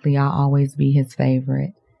than likely, I'll always be his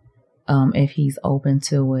favorite. If he's open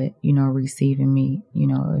to it, you know, receiving me, you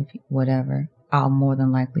know, if whatever, I'll more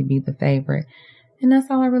than likely be the favorite. And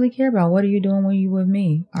that's all I really care about. What are you doing when you with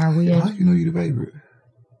me? Are we? How do you know you're the favorite?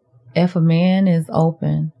 If a man is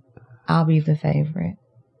open, I'll be the favorite.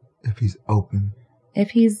 If he's open.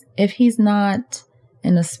 If he's not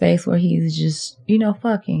in a space where he's just, you know,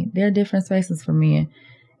 fucking. There are different spaces for men.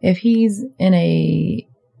 If he's in a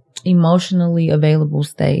emotionally available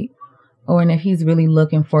state, or and if he's really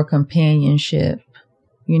looking for companionship,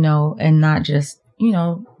 you know, and not just, you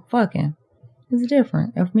know, fucking. It's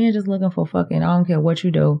different. If men just looking for fucking, I don't care what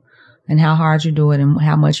you do and how hard you do it and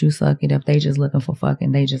how much you suck it. If they just looking for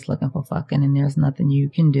fucking, they just looking for fucking, and there's nothing you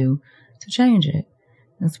can do to change it.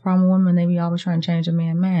 That's the problem with women. They be always trying to change a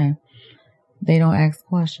man. They don't ask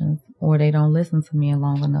questions, or they don't listen to men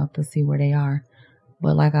long enough to see where they are.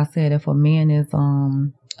 But like I said, if a man is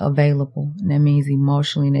available, and that means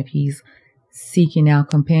emotionally, and if he's seeking out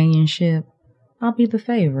companionship, I'll be the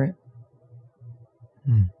favorite.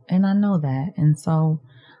 And I know that. And so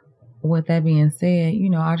with that being said, you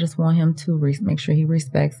know, I just want him to make sure he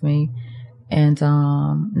respects me, and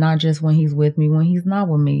not just when he's with me, when he's not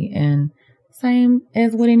with me. And same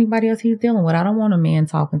as with anybody else he's dealing with. I don't want a man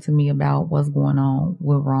talking to me about what's going on,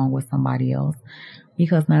 what's wrong with somebody else,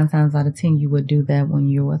 because 9 times out of 10, you would do that when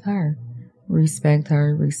you're with her. Respect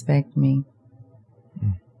her, respect me.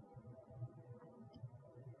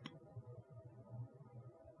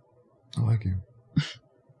 I like you.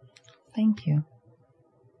 Thank you.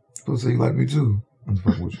 Supposed to say you like me too. I'm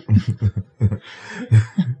fucking with you.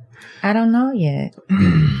 I don't know yet.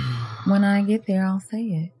 When I get there, I'll say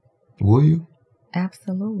it. Will you?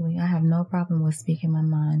 Absolutely. I have no problem with speaking my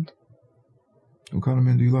mind. What kind of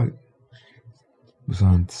men do you like?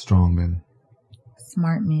 Besides strong men.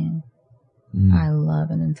 Smart men. I love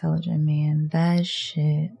an intelligent man. That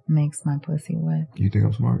shit makes my pussy wet. You think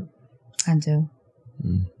I'm smart? I do.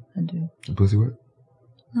 I do. Your pussy wet?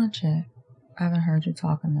 Not yet. I haven't heard you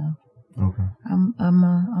talk enough. Okay.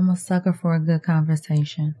 I'm a sucker for a good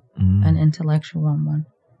conversation, an intellectual one.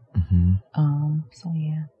 So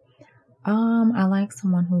yeah. I like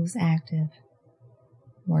someone who's active,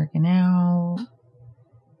 working out,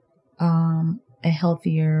 a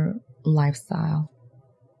healthier lifestyle.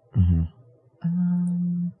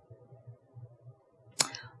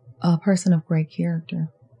 A person of great character.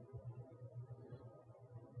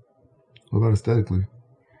 What about aesthetically?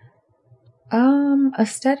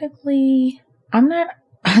 Aesthetically, I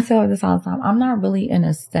tell her this all the time, I'm not really an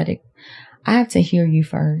aesthetic. I have to hear you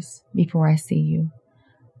first before I see you.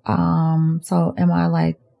 So am I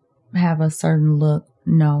like, have a certain look?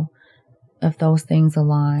 No. If those things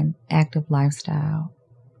align, active lifestyle,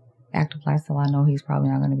 I know he's probably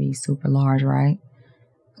not going to be super large, right?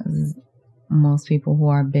 'Cause most people who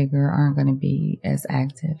are bigger aren't going to be as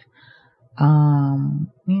active. You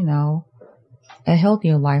know, a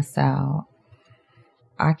healthier lifestyle.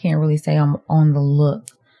 I can't really say I'm on the look.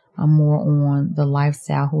 I'm more on the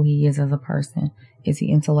lifestyle, who he is as a person. Is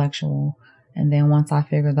he intellectual? And then once I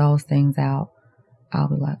figure those things out, I'll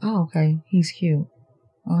be like, oh, okay, he's cute.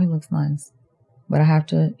 Oh, he looks nice. But I have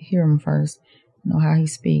to hear him first, know how he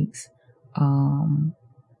speaks.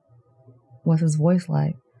 What's his voice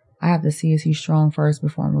like? I have to see, is he strong first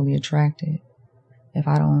before I'm really attracted. If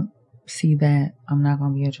I don't see that, I'm not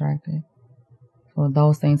going to be attracted. So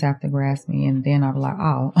those things have to grasp me, and then I'll be like,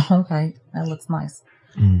 oh, okay, that looks nice.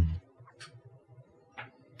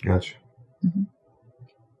 Gotcha.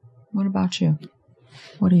 What about you?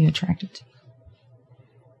 What are you attracted to?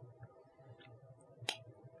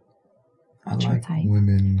 What's I like type?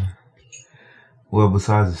 women, well,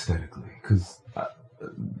 besides aesthetically, because I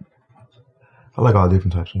like all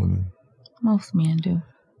different types of women. Most men do.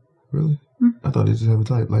 Really? I thought they just have a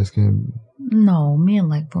type, light skin. No, men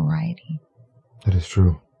like variety. That is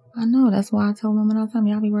true. I know. That's why I tell women all the time,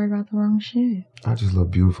 y'all be worried about the wrong shit. I just love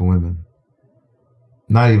beautiful women.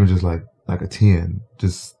 Not even just like a 10,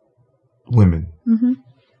 just women.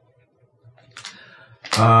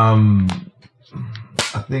 I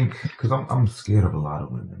think because I'm scared of a lot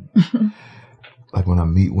of women. Like when I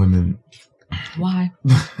meet women. Why?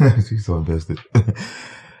 She's so invested.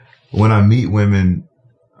 When I meet women,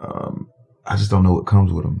 I just don't know what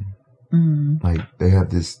comes with them. Like they have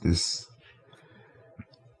this,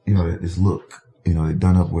 you know, this look. You know, they're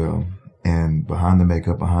done up well, and behind the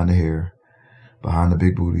makeup, behind the hair, behind the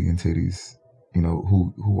big booty and titties, you know,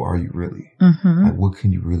 who are you really? Like, what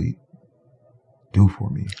can you really do for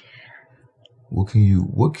me? What can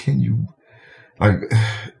you, like,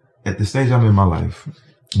 at the stage I'm in my life,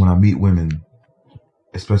 when I meet women,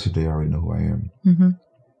 especially if they already know who I am,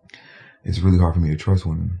 it's really hard for me to trust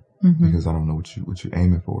women because I don't know what you're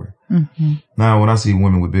aiming for. Now, when I see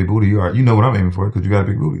women with big booty, you know what I'm aiming for because you got a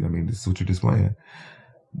big booty. I mean, this is what you're displaying.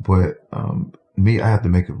 But me, I have to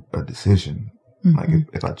make a decision. Like,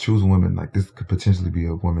 if I choose a woman, like, this could potentially be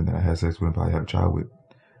a woman that I had sex with and probably have a child with.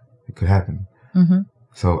 It could happen.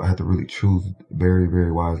 So I have to really choose very,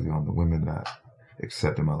 very wisely on the women that I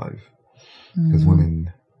accept in my life. Because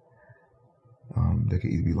women, they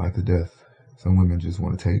can either be life or death. Some women just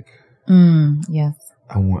want to take. Yes.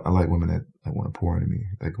 I like women that want to pour into me.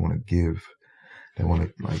 That want to give. That want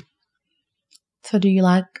to, like. So do you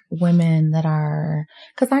like women that are,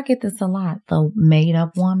 because I get this a lot, the made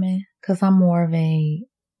up woman, because I'm more of a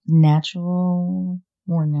more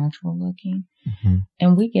natural looking.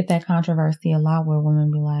 And we get that controversy a lot where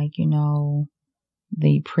women be like, you know,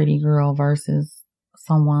 the pretty girl versus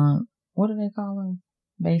someone, what do they call them?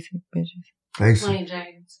 Basic bitches. Plain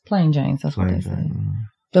Janes. Plain Janes, that's what they say.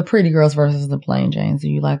 The pretty girls versus the plain Janes. Do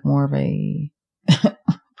you like more of a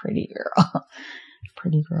pretty girl?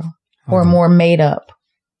 Pretty girl. Or more made up?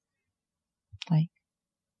 Like,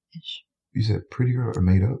 ish. You said pretty girl or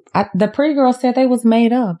made up? The pretty girl said they was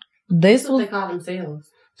made up. That's what they call themselves.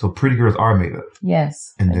 So pretty girls are made up?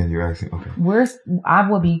 Yes. And then you're asking, okay. I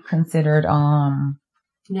would be considered,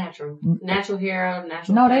 natural hair,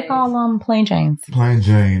 natural No, face. they call them plain Janes. Plain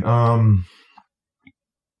Jane.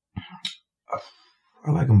 I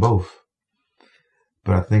like them both.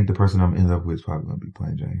 But I think the person I'm ended up with is probably going to be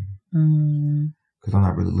plain Jane. Because I'm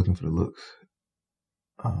not really looking for the looks.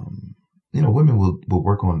 You know, women will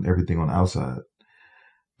work on everything on the outside,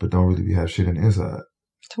 but don't really have shit on the inside.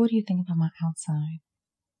 So what do you think about my outside?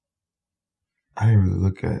 I didn't really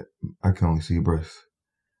look at, I can only see your breasts.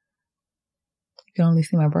 You can only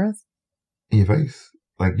see my breasts? In your face.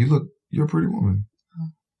 Like, you're a pretty woman.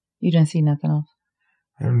 Oh. You didn't see nothing else?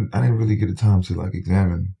 I didn't really get the time to, like,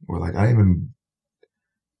 examine, or, like, I didn't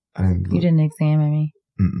look. You didn't examine me?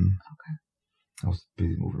 Okay. I was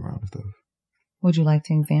busy moving around and stuff. Would you like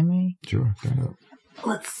to examine me? Sure, stand up.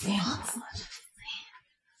 Let's see.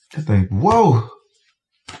 That thing, whoa!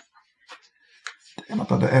 Damn, I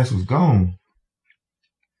thought the ass was gone.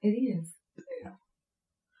 It is.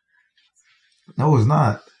 No, it's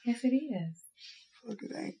not. Yes, it is. Look,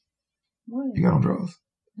 it ain't. What? You got on drawers?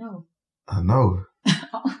 No. I know.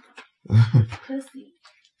 Pussy.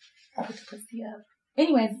 Put the pussy up.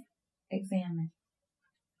 Anyways, examine.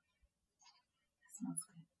 That smells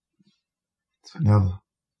good. It's vanilla.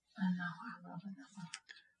 I know. I love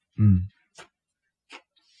vanilla.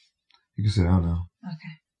 You can sit down now.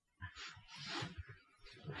 Okay.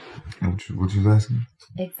 And what you was asking?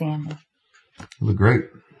 Examine. You look great.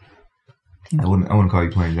 I wouldn't call you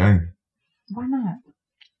plain Jane. Why not?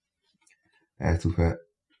 Ass too fat.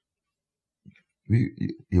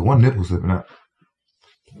 Your one nipple slipping out.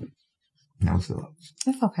 Now it's still up.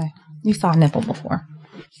 It's okay. You saw a nipple before.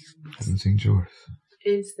 I haven't seen yours.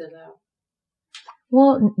 It's still out.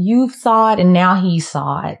 Well, you saw it and now he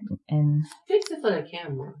saw it. And Fix it for the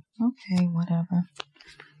camera. okay, whatever.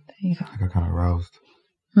 There you go. I got kind of aroused.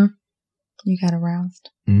 You got aroused?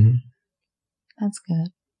 That's good.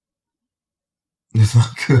 It's not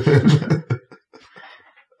good.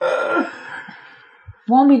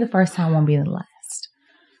 Won't be the first time, won't be the last.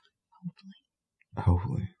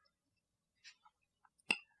 Hopefully.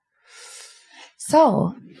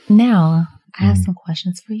 So, now I have some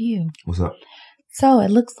questions for you. What's up? So, it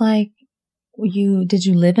looks like did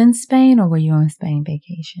you live in Spain or were you on Spain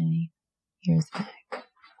vacationing years back?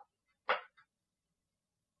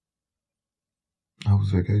 I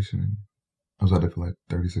was vacationing. I was out there for like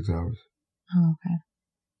 36 hours. Oh, okay.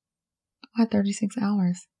 Why 36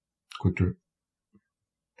 hours? Quick trip.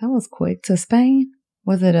 That was quick. To Spain?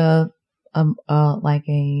 Was it like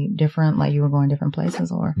a different, like you were going different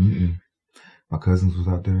places or? My cousins was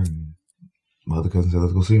out there and my other cousin said,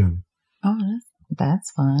 let's go see them. Oh,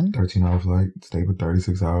 that's fun. 13-hour flight, stayed for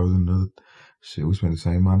 36 hours and another shit. We spent the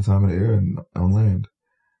same amount of time in the air and on land.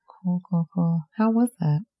 Cool. How was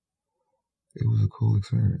that? It was a cool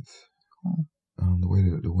experience. Cool. the way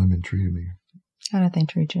that the women treated me. How did they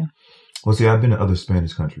treat you? Well, see, I've been to other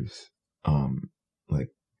Spanish countries, like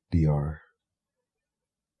DR.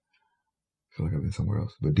 I feel like I've been somewhere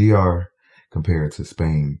else. But DR, compared to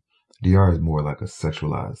Spain, DR is more like a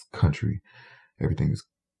sexualized country. Everything is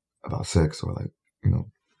about sex or like,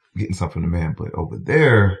 getting something from the man. But over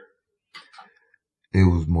there, it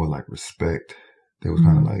was more like respect. They was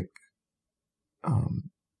kind of like,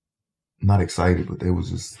 not excited, but they was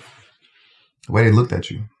just, the way they looked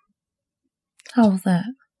at you. How was that?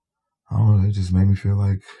 I don't know. It just made me feel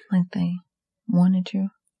like they wanted you?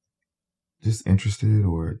 Just interested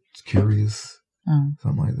or curious.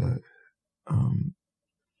 Something like that.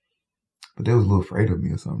 But they was a little afraid of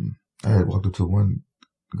me or something. I had walked up to one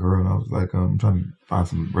girl and I was like, I'm trying to find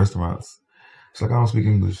some restaurants. She's like, I don't speak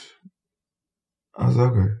English. I was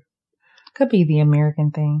like, okay. Could be the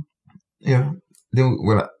American thing. Yeah. Then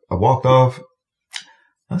when I walked off,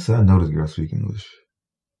 I said, I know this girl speak English.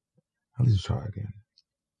 I'll just try again.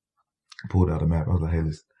 I pulled out a map. I was like, hey,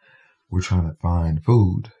 listen, we're trying to find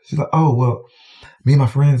food. She's like, oh, well, me and my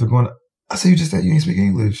friends are going to, I said, you just said you ain't speak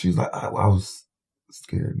English. She was like, I was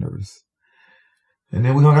scared, nervous. And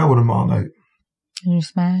then we hung out with them all night. Did you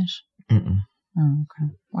smash? Mm-mm. Oh,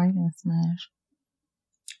 okay. Why you didn't smash?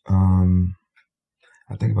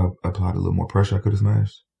 I think if I applied a little more pressure, I could have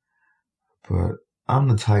smashed. But I'm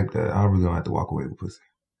the type that I really don't have to walk away with pussy.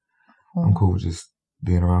 Cool. I'm cool with just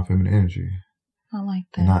being around feminine energy. I like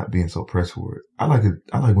that. And not being so pressed for it. I like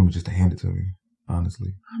women just to hand it to me,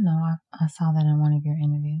 honestly. I know. I saw that in one of your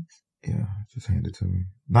interviews. Yeah, just hand it to me.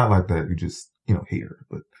 Not like that. You just, hear,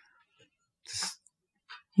 but just.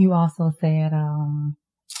 You also said,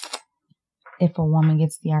 if a woman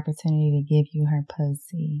gets the opportunity to give you her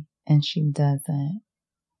pussy and she doesn't,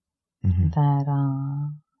 that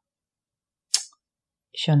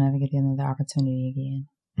she'll never get another opportunity again.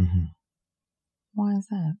 Mm-hmm. Why is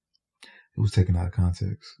that? It was taken out of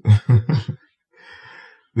context.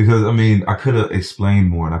 Because, I could have explained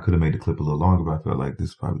more and I could have made the clip a little longer, but I felt like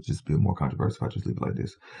this probably just be more controversial if I just leave it like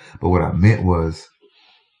this. But what I meant was,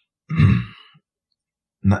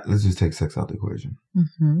 let's just take sex out the equation.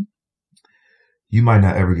 Mm-hmm. You might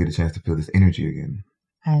not ever get a chance to feel this energy again.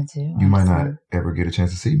 I do. You might not ever get a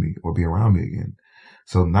chance to see me or be around me again.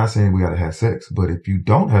 So I'm not saying we got to have sex, but if you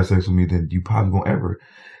don't have sex with me, then you probably won't ever.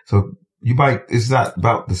 So it's not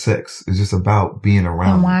about the sex. It's just about being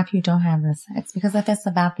around. And why if you don't have the sex? Because if it's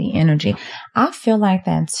about the energy, I feel like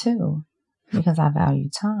that too, because I value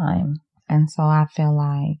time. And so I feel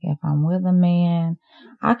like if I'm with a man,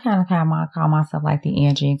 I kind of call myself like the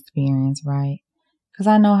energy experience, right? Because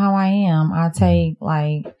I know how I am. I take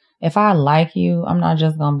if I like you, I'm not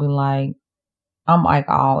just going to be like, I'm like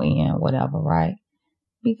all in, whatever, right?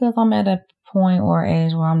 Because I'm at a point or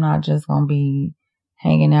age where I'm not just going to be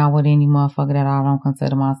hanging out with any motherfucker that I don't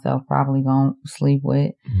consider myself probably going to sleep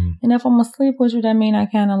with. Mm-hmm. And if I'm going to sleep with you, that means I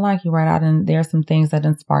kind of like you, right? There's some things that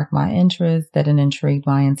didn't spark my interest, that didn't intrigue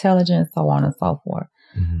my intelligence, so on and so forth.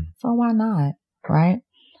 Mm-hmm. So why not, right?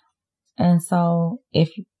 And so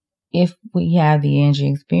if we have the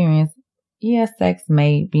energy experience, yes, sex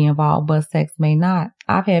may be involved, but sex may not.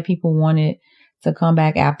 I've had people wanted to come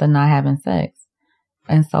back after not having sex.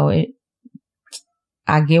 And so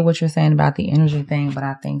I get what you're saying about the energy thing, but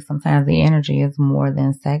I think sometimes the energy is more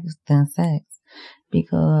than sex,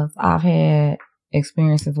 because I've had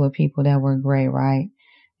experiences with people that were great, right?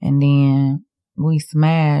 And then we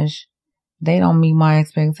smash. They don't meet my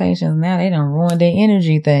expectations. Now they done ruined their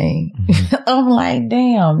energy thing. Mm-hmm. I'm like,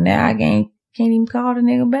 damn, now I can't even call the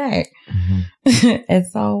nigga back. Mm-hmm. And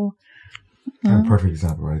so. I have a perfect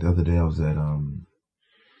example, right? The other day I was at, a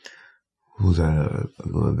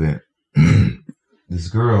little event. This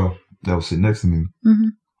girl that was sitting next to me, mm-hmm.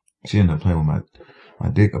 she ended up playing with my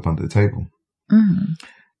dick up under the table. Mm-hmm.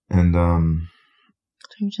 And,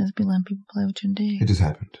 so you just be letting people play with your dick? It just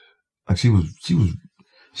happened. Like she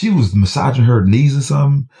was massaging her knees or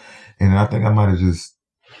something, and I think I might have just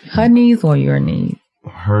her knees or your knees.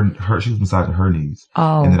 She was massaging her knees.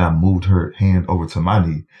 Oh, and then I moved her hand over to my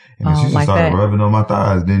knee, and then she just started rubbing on my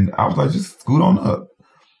thighs. Then I was like, just scoot on up,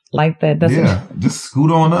 like that. Just scoot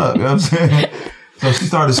on up. You know what I'm saying? So she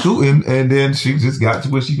started scooting, and then she just got to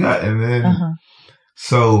what she got, and then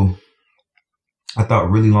so I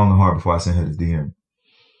thought really long and hard before I sent her this DM.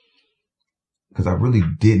 Because I really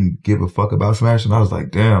didn't give a fuck about smashing. I was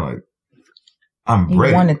like, damn, like, I'm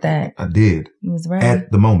ready. You wanted that. I did. You was ready. At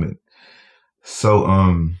the moment. So, I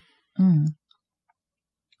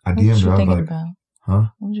DM'd her. I was like, about? Huh?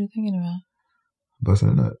 What was you thinking about? Busting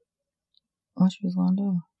a nut. What you was going to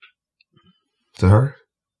do? To her?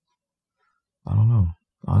 I don't know,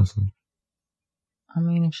 honestly. I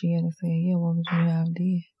mean, if she had to say, yeah, what would you have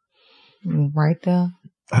did? You was right there.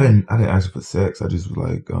 I didn't ask her for sex. I just was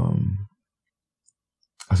like,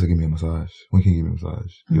 I said, give me a massage. When can you give me a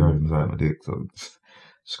massage? You already massaged my dick, so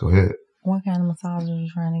just go ahead. What kind of massage are you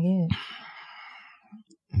trying to get?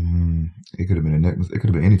 It could have been a neck. It could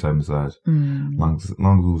have been any type of massage, long as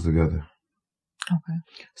we was together. Okay.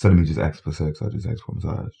 Instead of me just asking for sex, I just asked for a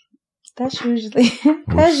massage. That's usually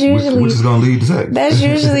which is gonna lead to sex. That's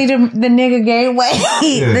usually the nigga gay way.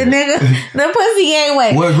 Yeah. The pussy gay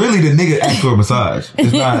way. Well, really, the nigga asked for a massage.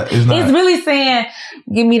 It's not. It's really saying,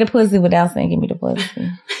 "Give me the pussy" without saying, "Give me the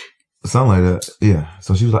pussy." Something like that. Yeah.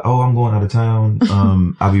 So she was like, "Oh, I'm going out of town.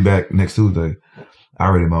 I'll be back next Tuesday." I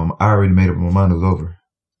already made up my mind it was over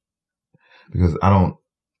because I don't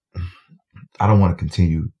want to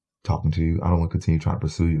continue talking to you. I don't want to continue trying to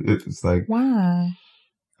pursue you. It's like, why?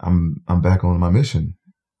 I'm back on my mission.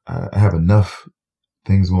 I have enough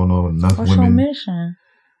things going on. Enough What's women. What's your mission?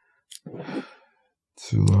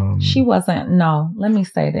 To She wasn't. No. Let me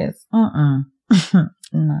say this. No.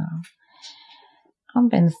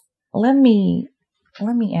 Let me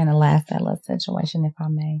analyze that little situation, if I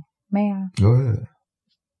may. May I? Go ahead.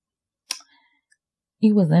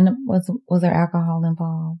 You was there alcohol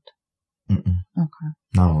involved? Mm-mm. Okay.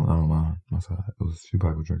 No, I don't mind my side. She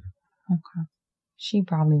probably was drinking. Okay. She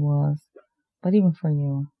probably was. But even for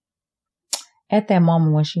you, at that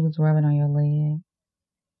moment when she was rubbing on your leg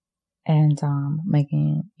and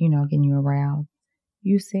getting you aroused,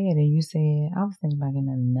 you said it. You said, I was thinking about getting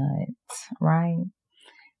a nut, right?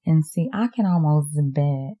 And see, I can almost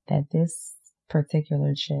bet that this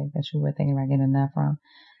particular chick that you were thinking about getting a nut from,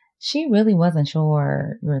 she really wasn't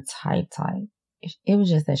your type. It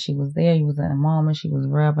was just that she was there. You was in a moment. She was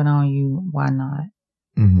rubbing on you. Why not?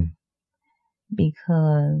 Mm-hmm.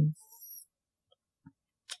 Because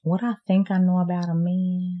what I think I know about a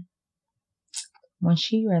man, when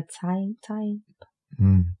she your type,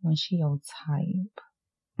 when she your type,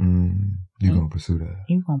 you gonna pursue that.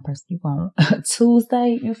 You gonna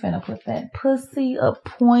Tuesday, you finna put that pussy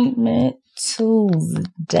appointment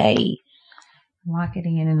Tuesday. Lock it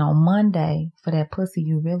in, and on Monday, for that pussy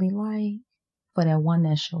you really like, for that one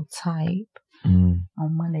that's your type, on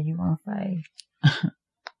Monday you gonna say,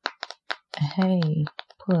 hey,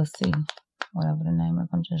 pussy, whatever the name is,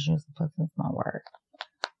 I'm just using pussy as my word.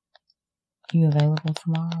 You available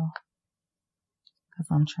tomorrow? Cause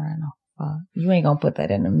I'm trying to fuck. You ain't gonna put that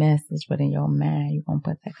in the message, but in your mind, you gonna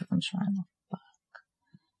put that cause I'm trying to fuck.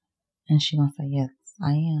 And she gonna say, yes,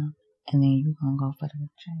 I am. And then you gonna go for the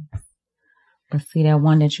chase. But see that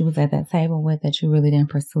one that you was at that table with that you really didn't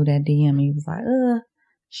pursue that DM and you was like,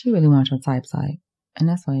 she really wants your type. And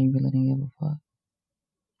that's why you really didn't give a fuck.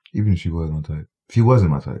 Even if she was my type. She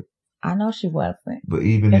wasn't my type. I know she wasn't. But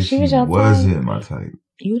even if she wasn't my type.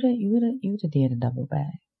 You'd have did a double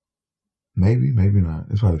back. Maybe not.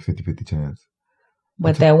 It's probably a 50-50 chance.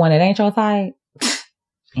 But that one that ain't your type,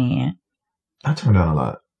 and I turn down a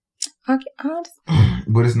lot.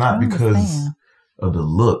 But it's not because of the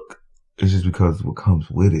look. It's just because of what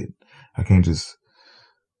comes with it. I can't just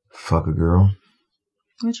fuck a girl.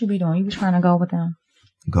 What you be doing? You be trying to go with them?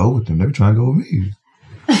 Go with them. They be trying to go with me.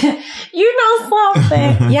 You know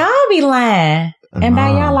something? Y'all be lying. And by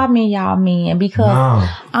y'all, I mean y'all mean. Because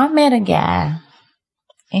I met a guy.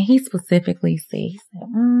 And he specifically said,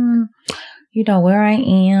 you know where I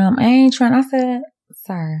am. I said,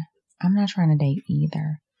 sir, I'm not trying to date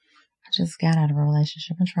either. I just got out of a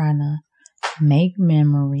relationship. I'm trying to make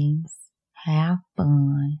memories, have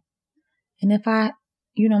fun. And if I,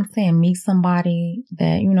 meet somebody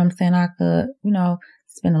that, I could,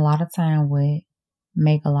 spend a lot of time with,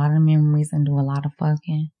 make a lot of memories and do a lot of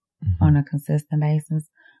fucking on a consistent basis,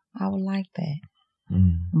 I would like that.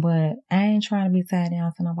 But I ain't trying to be tied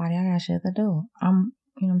down to nobody. I got shit to do. I'm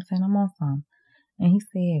on something. And he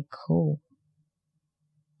said, cool.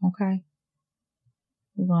 Okay.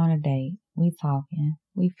 We go on a date. We talking.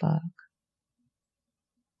 We fuck.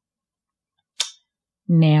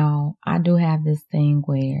 Now, I do have this thing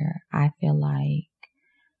where I feel like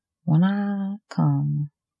when I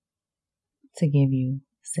come to give you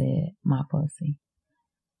my pussy,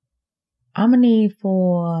 I'm going to need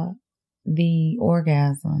for the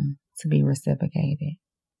orgasm to be reciprocated.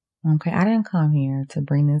 Okay, I didn't come here to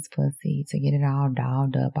bring this pussy to get it all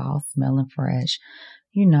dolled up, all smelling fresh,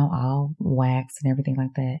 all waxed and everything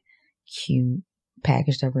like that. Cute,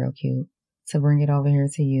 packaged up real cute. To bring it over here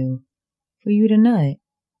to you, for you to nut,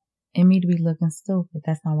 and me to be looking stupid.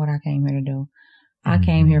 That's not what I came here to do. I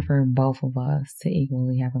came here for both of us to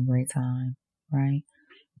equally have a great time, right?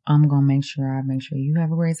 I'm gonna make sure you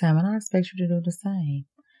have a great time, and I expect you to do the same.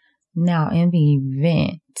 Now, in the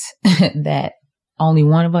event that only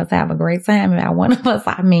one of us have a great time. And by one of us,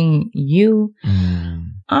 I mean you.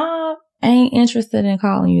 I ain't interested in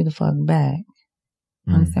calling you the fuck back.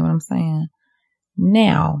 Understand what I'm saying?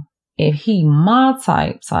 Now, if he my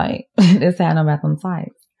type, this had no about them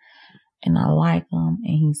types, and I like him,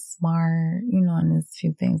 and he's smart, you know, and there's a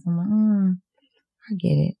few things, I'm like, I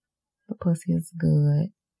get it. The pussy is good.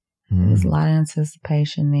 There's a lot of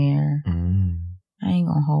anticipation there. I ain't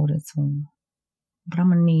gonna hold it to him. But I'm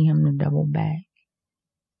gonna need him to double back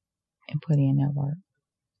and put in that work.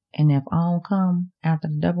 And if I don't come after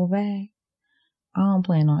the double back, I don't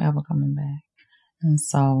plan on ever coming back. And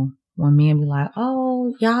so when men be like,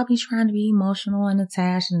 oh, y'all be trying to be emotional and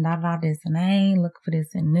attached and this, and I ain't looking for this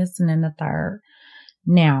and this and then the third.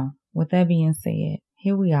 Now, with that being said,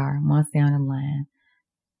 here we are, months down the line.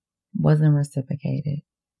 Wasn't reciprocated,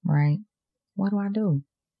 right? What do?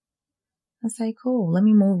 I say, cool, let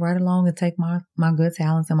me move right along and take my good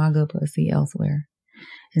talents and my good pussy elsewhere.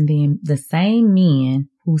 And then the same men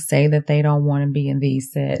who say that they don't want to be in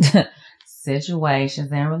these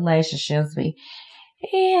situations and relationships be,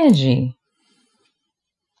 Angie,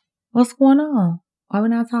 what's going on? Why we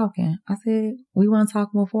not talking? I said, we weren't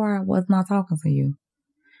talking before. I was not talking to you.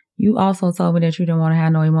 You also told me that you didn't want to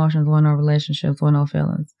have no emotions or no relationships or no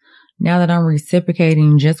feelings. Now that I'm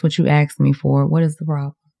reciprocating just what you asked me for, what is the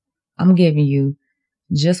problem? I'm giving you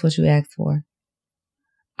just what you asked for.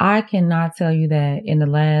 I cannot tell you that in the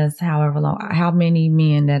last however long, how many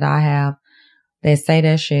men that I have that say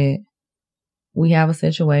that shit, we have a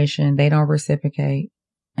situation, they don't reciprocate,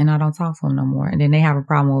 and I don't talk to them no more. And then they have a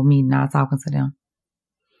problem with me not talking to them.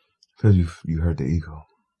 Because you hurt the ego.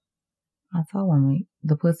 I told them,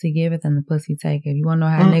 the pussy give it and the pussy take it. If you want to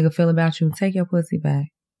know how a nigga feel about you, take your pussy back.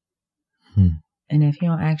 And if he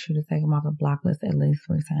don't ask you to take him off the block list at least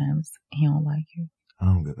 3 times, he don't like you. I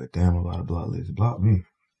don't give a damn about a block list. Block me.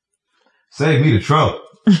 Save me the trouble.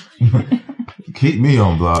 Keep me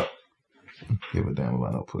on block. Give a damn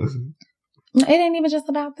about no pussy. It ain't even just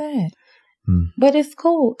about that. But it's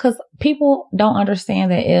cool because people don't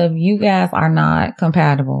understand that if you guys are not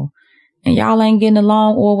compatible and y'all ain't getting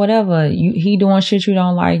along or whatever, he doing shit you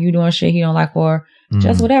don't like, you doing shit he don't like, or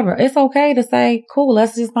just whatever. It's okay to say, cool,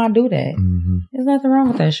 let's just not do that. There's nothing wrong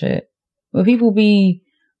with that shit. But people be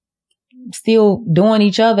still doing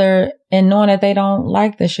each other and knowing that they don't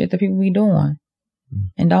like the shit that people be doing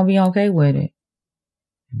and don't be okay with it.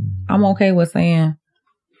 I'm okay with saying,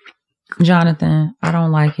 Jonathan, I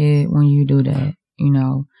don't like it when you do that, you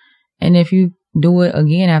know. And if you do it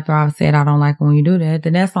again after I've said I don't like it when you do that,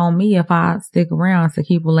 then that's on me if I stick around to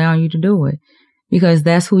keep allowing you to do it. Because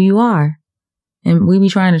that's who you are. And we be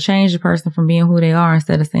trying to change the person from being who they are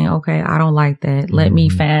instead of saying, okay, I don't like that. Let me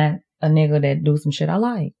find a nigga that do some shit I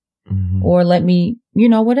like. Or let me, you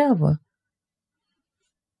know, whatever.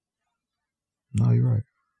 No, you're right.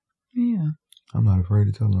 Yeah. I'm not afraid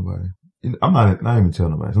to tell nobody. I'm not even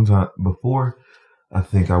telling nobody. Sometimes before, I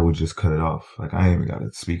think I would just cut it off. Like, I ain't even got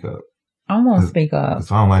to speak up. I'm going to speak up.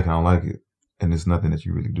 If I don't like it, I don't like it. And it's nothing that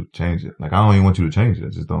you really do to change it. Like, I don't even want you to change it. I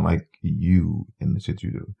just don't like you and the shit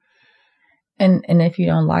you do. And if you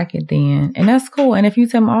don't like it, then, and that's cool. And if you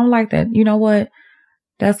tell me I don't like that, you know what?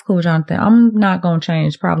 That's cool, Jonathan. I'm not going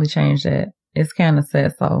to probably change that. It's kind of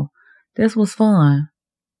sad. So this was fun.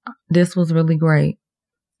 This was really great.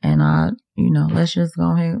 And let's just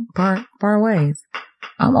go ahead and part ways.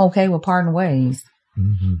 I'm okay with parting ways.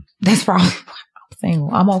 That's probably why I'm single.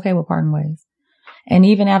 I'm okay with parting ways. And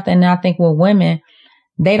even after, and I think with women,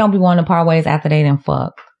 they don't be wanting to part ways after they done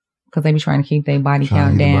fuck. Because they be trying to keep their body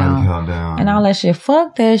count down. And all that shit.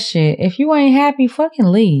 Fuck that shit. If you ain't happy, fucking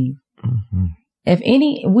leave.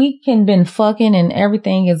 We can been fucking and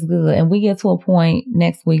everything is good. And we get to a point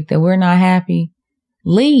next week that we're not happy,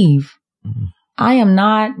 leave. I am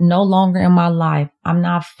no longer in my life. I'm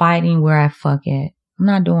not fighting where I fuck at. I'm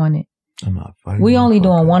not doing it. I'm not fighting. We only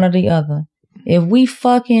doing one or the other. If we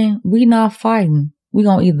fucking, we not fighting. We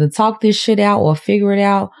gonna either talk this shit out or figure it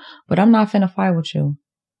out. But I'm not finna fight with you.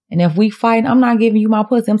 And if we fight, I'm not giving you my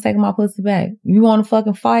pussy. I'm taking my pussy back. You want to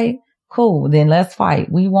fucking fight? Cool. Then let's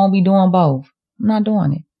fight. We won't be doing both. I'm not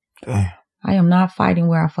doing it. Damn. I am not fighting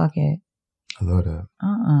where I fuck at. I love that.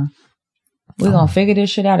 We're going to figure this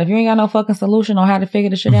shit out. If you ain't got no fucking solution on how to figure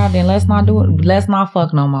this shit out, then let's not do it. Let's not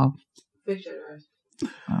fuck no more.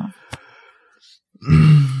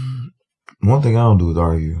 One thing I don't do is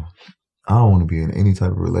argue. I don't want to be in any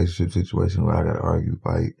type of relationship situation where I got to argue,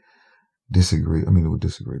 fight, disagree. I mean, we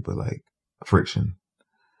disagree, but like friction.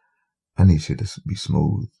 I need shit to be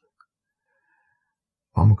smooth.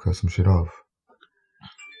 I'm going to cut some shit off.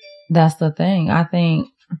 That's the thing. I think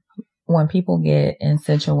when people get in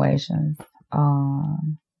situations,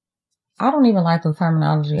 I don't even like the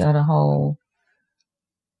terminology of the whole.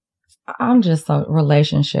 I'm just a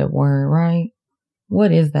relationship word, right?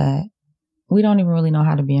 What is that? We don't even really know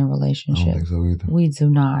how to be in relationships. I don't think so either. We do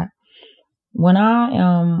not. When I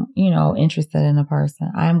am, interested in a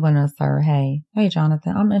person, I am going to assert, hey,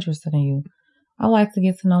 Jonathan, I'm interested in you. I like to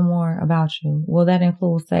get to know more about you. Will that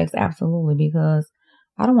include sex? Absolutely, because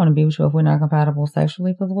I don't want to be with you if we're not compatible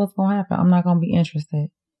sexually, because what's going to happen? I'm not going to be interested.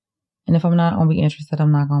 And if I'm not going to be interested,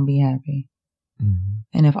 I'm not going to be happy. Mm-hmm.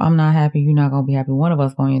 And if I'm not happy, you're not going to be happy. One of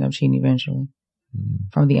us going to end up cheating eventually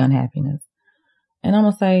from the unhappiness. And I'm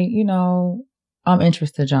going to say, I'm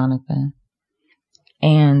interested, Jonathan.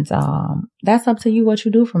 And that's up to you what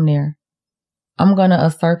you do from there. I'm going to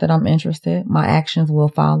assert that I'm interested. My actions will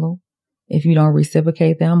follow. If you don't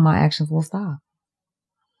reciprocate them, my actions will stop.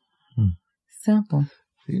 Simple.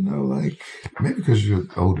 Like, maybe because you're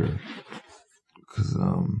older. Because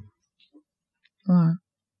what?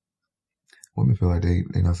 Women feel like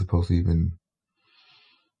they're not supposed to even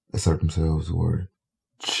assert themselves or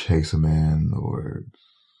chase a man or...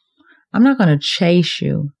 I'm not going to chase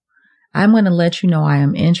you. I'm going to let you know I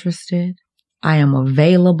am interested. I am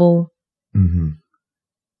available. Mm-hmm.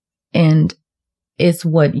 And it's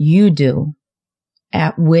what you do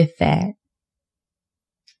with that.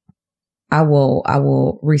 I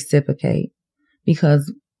will reciprocate,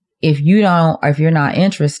 because if you're not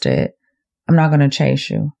interested, I'm not going to chase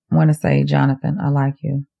you. I'm going to say, Jonathan, I like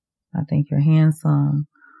you. I think you're handsome.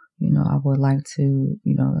 I would like to,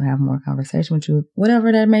 have more conversation with you,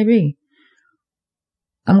 whatever that may be.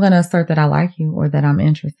 I'm going to assert that I like you or that I'm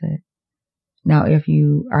interested. Now, if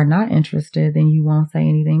you are not interested, then you won't say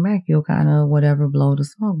anything back. You'll kind of whatever blow the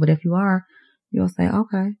smoke. But if you are, you'll say,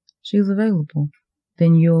 okay, she's available.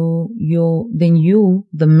 Then you,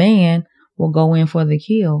 the man, will go in for the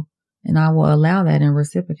kill, and I will allow that and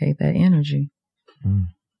reciprocate that energy.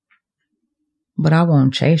 But I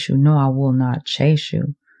won't chase you. No, I will not chase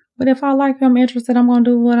you. But if I like you, I'm interested, I'm going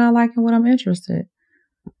to do what I like and what I'm interested.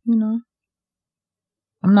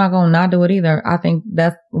 I'm not going to not do it either. I think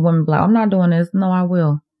that's women like, I'm not doing this. No, I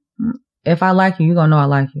will. If I like you, you're going to know I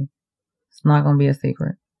like you. It's not going to be a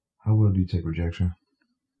secret. How well do you take rejection?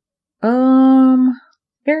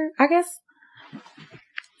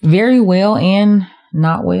 Very well and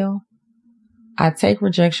not well. I take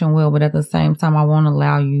rejection well, but at the same time, I won't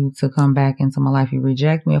allow you to come back into my life. You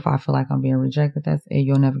reject me. If I feel like I'm being rejected, that's it.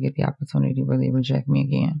 You'll never get the opportunity to really reject me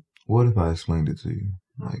again. What if I explained it to you?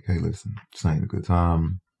 Like, hey, listen, this ain't a good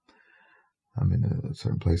time. I'm in a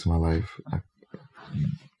certain place in my life.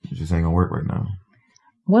 It just ain't gonna work right now.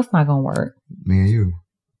 What's not gonna work? Me and you.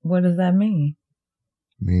 What does that mean?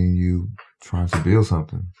 Me and you trying to build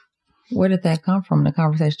something. Where did that come from? The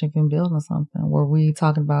conversation of been building something. Were we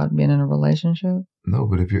talking about being in a relationship? No,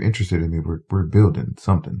 but if you're interested in me, we're building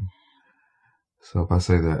something. So if I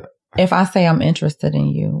say that... If I say I'm interested in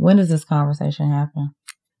you, when does this conversation happen?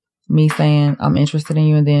 Me saying I'm interested in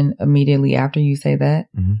you, and then immediately after you say that?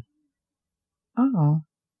 Mm-hmm. Oh,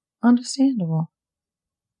 understandable.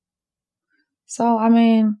 So,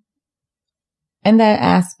 in that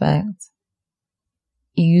aspect,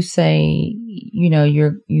 you say,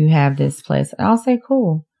 you have this place. I'll say,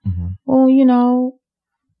 cool. Mm-hmm. Well,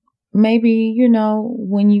 maybe,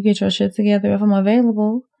 when you get your shit together, if I'm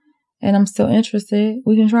available and I'm still interested,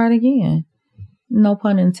 we can try it again. No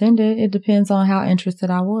pun intended. It depends on how interested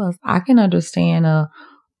I was. I can understand a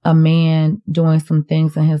man doing some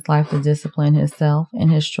things in his life to discipline himself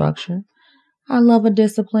and his structure. I love a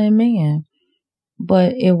disciplined man.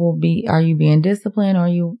 But it will be, are you being disciplined, or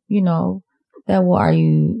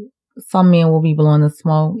some men will be blowing the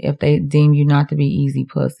smoke if they deem you not to be easy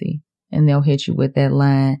pussy. And they'll hit you with that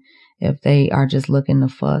line if they are just looking to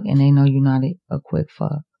fuck and they know you're not a quick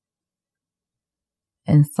fuck.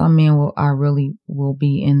 And some men will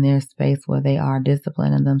be in their space where they are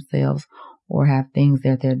disciplining themselves or have things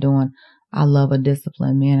that they're doing. I love a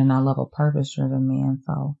disciplined man, and I love a purpose-driven man.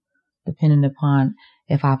 So depending upon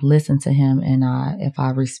if I've listened to him and if I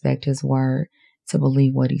respect his word to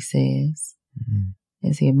believe what he says,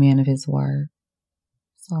 is he a man of his word?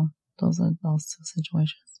 So those are those two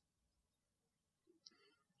situations.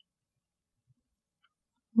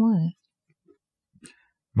 What?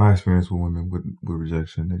 My experience with women with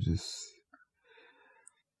rejection,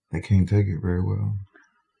 they can't take it very well.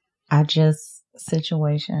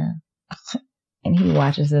 Situation, and he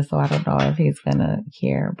watches this, so I don't know if he's gonna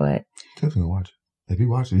care, but definitely watch it. If he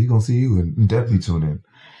watches it, he's gonna see you and definitely tune in.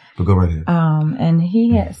 But go right ahead. And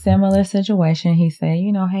he had similar situation. He said,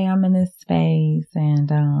 hey, I'm in this space, and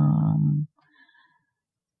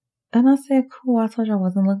I said, cool. I told you I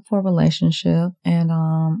wasn't looking for a relationship, and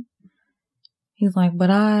He's like, but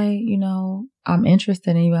I'm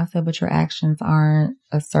interested in you. I said, but your actions aren't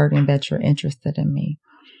asserting that you're interested in me.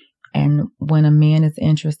 And when a man is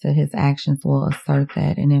interested, his actions will assert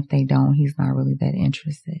that. And if they don't, he's not really that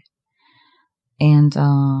interested. And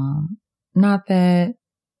not that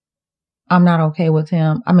I'm not okay with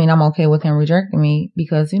him. I mean, I'm okay with him rejecting me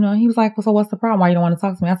because, he was like, well, so what's the problem? Why you don't want to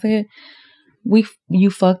talk to me? I said, you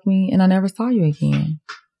fucked me and I never saw you again.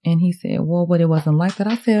 And he said, well, but it wasn't like that.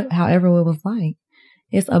 I said, however it was like,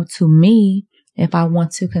 it's up to me if I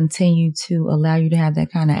want to continue to allow you to have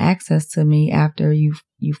that kind of access to me after you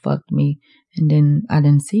fucked me and then I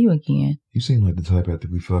didn't see you again. You seem like the type after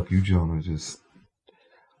we fuck you, Jonah, just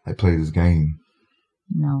like play this game.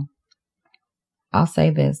 No. I'll say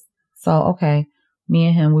this. So, okay, me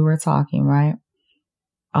and him, we were talking, right?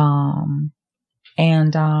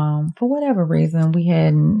 And for whatever reason, we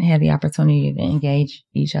hadn't had the opportunity to engage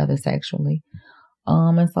each other sexually.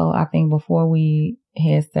 And so I think before we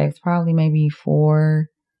had sex, probably maybe 4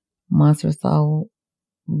 months or so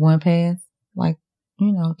went past, like,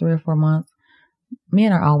 3 or 4 months.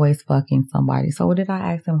 Men are always fucking somebody. So did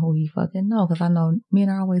I ask him who he fucking? No, because I know men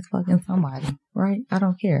are always fucking somebody, right? I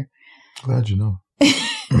don't care. Glad you know.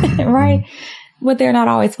 Right? But they're not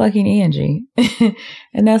always fucking Angie.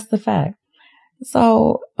 And that's the fact.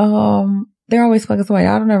 So, they're always fucking somebody.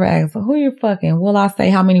 I don't ever ask, who you fucking? Will I say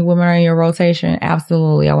how many women are in your rotation?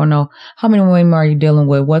 Absolutely. I want to know how many women are you dealing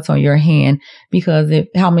with? What's on your hand? Because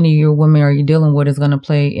how many of your women are you dealing with is going to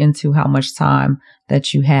play into how much time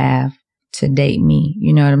that you have to date me.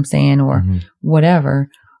 You know what I'm saying? Or whatever.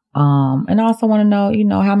 And I also want to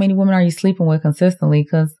know, how many women are you sleeping with consistently?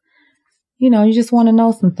 Because, you just want to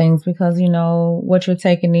know some things because, what you're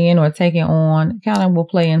taking in or taking on kind of will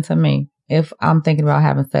play into me if I'm thinking about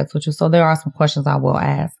having sex with you. So there are some questions I will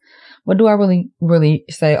ask. But do I really, really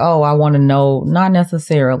say, oh, I want to know? Not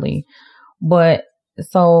necessarily. But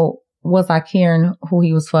so was I caring who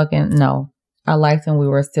he was fucking? No. I liked him. We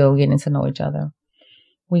were still getting to know each other.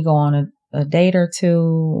 We go on a date or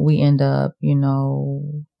two. We end up,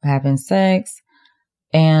 having sex.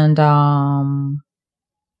 And,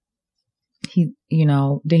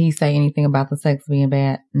 did he say anything about the sex being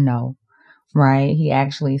bad? No. Right. He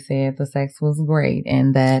actually said the sex was great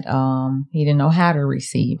and that, he didn't know how to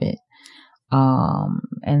receive it.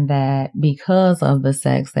 And that because of the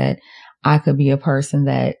sex that I could be a person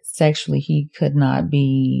that sexually he could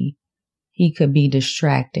be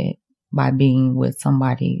distracted by being with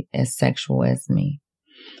somebody as sexual as me.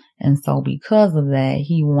 And so because of that,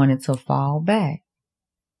 he wanted to fall back,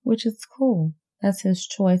 which is cool. That's his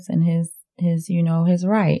choice and his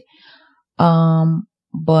right.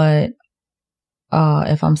 But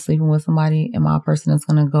if I'm sleeping with somebody, am I a person that's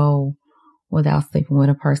going to go without sleeping with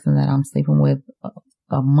a person that I'm sleeping with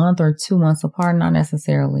a month or 2 months apart? Not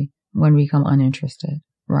necessarily. I'm going to become uninterested,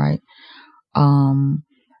 right?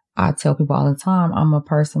 I tell people all the time, I'm a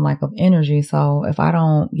person of energy. So if I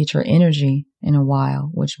don't get your energy in a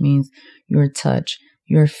while, which means your touch,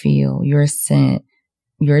 your feel, your scent,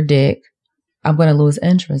 your dick, I'm going to lose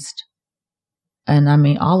interest. And I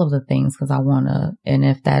mean, all of the things because I want to, and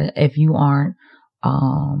if you aren't,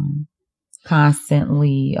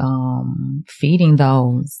 constantly, feeding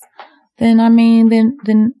those, then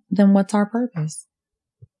what's our purpose?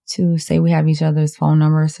 To say we have each other's phone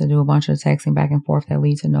numbers to do a bunch of texting back and forth that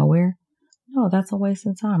lead to nowhere? No, that's a waste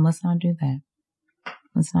of time. Let's not do that.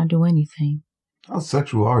 Let's not do anything. How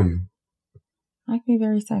sexual are you? I can be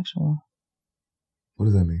very sexual. What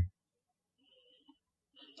does that mean?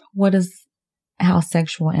 How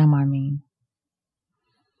sexual am I mean?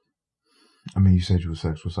 I mean, you said you were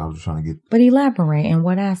sexual, so I was just trying to get... But elaborate. In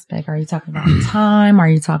what aspect? Are you talking about time? Are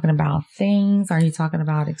you talking about things? Are you talking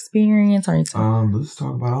about experience? Are you talking... Let's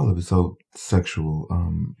talk about all of it. So, sexual.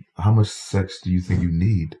 How much sex do you think you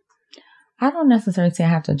need? I don't necessarily say I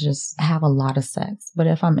have to just have a lot of sex. But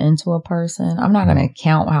if I'm into a person, I'm not going to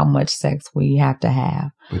count how much sex we have to have.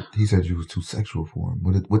 But he said you was too sexual for him.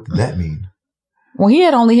 What did that mean? Well, he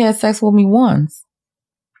had only had sex with me once.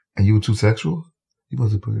 And you were too sexual? You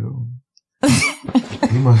must have put it on.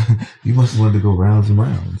 You must have wanted to go rounds and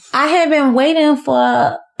rounds. I had been waiting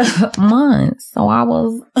for months. So I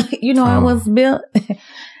was, I was built,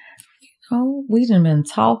 we done been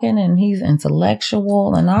talking and he's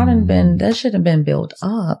intellectual and I done been, that should have been built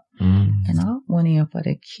up. And I went in for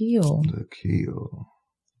the kill. The kill.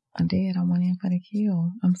 I did. I went in for the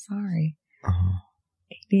kill. I'm sorry.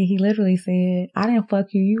 He literally said, I didn't fuck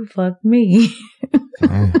you, you fucked me.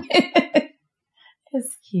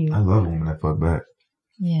 It's cute. I love women that fuck back.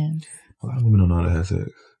 Yes. A lot of women don't know how to have sex.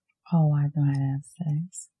 Oh, I know how to have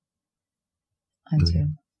sex. I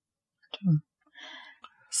do.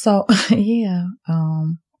 So, yeah.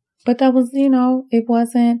 But that was, we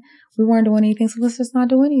weren't doing anything. So let's just not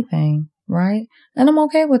do anything. Right. And I'm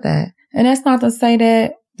okay with that. And that's not to say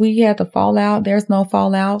that we had to fall out. There's no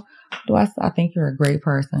fallout. I think you're a great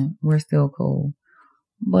person. We're still cool.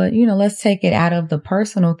 But, let's take it out of the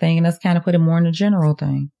personal thing and let's kind of put it more in the general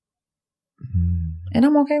thing. Mm. And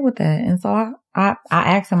I'm okay with that. And so I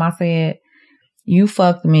asked him, I said, you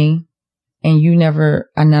fucked me and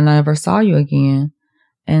I never saw you again.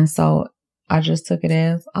 And so I just took it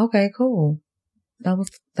as, okay, cool. That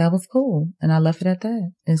was cool. And I left it at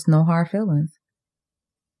that. It's no hard feelings.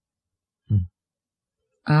 Mm.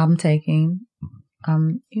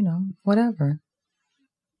 Whatever.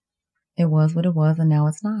 It was what it was, and now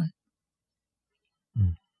it's not.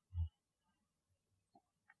 Mm.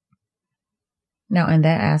 Now, in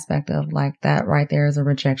that aspect of like that right there is a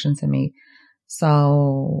rejection to me.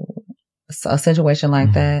 So a situation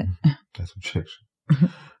like that. That's rejection.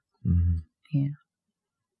 Mm-hmm. Yeah.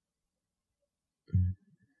 Mm.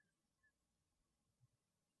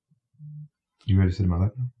 You ready to sit in my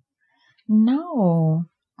lap now? No.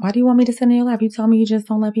 Why do you want me to sit in your lap? You told me you just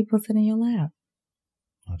don't let people sit in your lap.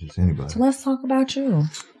 Not just anybody. So let's talk about you.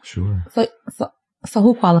 Sure. So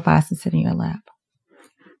who qualifies to sit in your lap?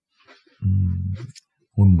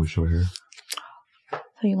 Women with short hair. So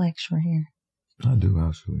you like short hair? I do,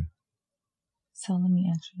 actually. So let me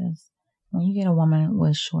ask you this. When you get a woman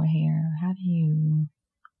with short hair, how do you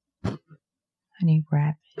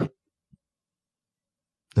grab it?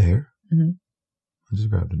 The hair? Mm-hmm. I just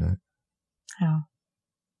grab the neck. How?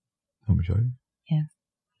 Let me show you. Yeah.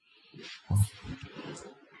 Well,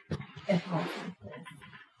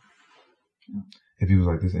 if he was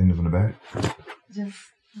like this, ending from the back, just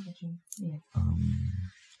look at you. Yeah.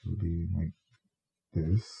 It would be like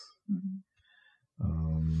this.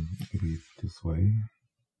 Mm-hmm. It could be this way.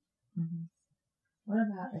 Mm-hmm. What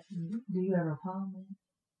about do you ever palm it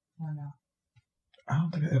or no? I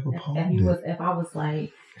don't think I ever palmed it. If I was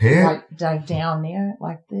like hair, like down there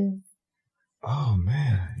like this. Oh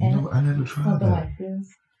man, I never tried something that. Like this.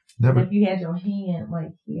 Never. If you had your hand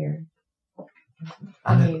like here.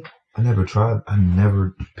 I never tried. I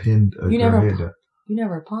never pinned a girl head down. You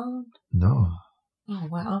never palmed? No. Oh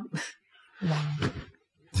wow. Wow.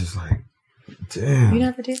 Just like, damn. You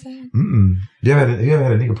never did that? Mm-mm. You ever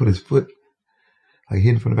had a nigga put his foot like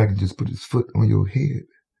hidden from the back and just put his foot on your head?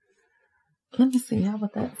 Let me see. How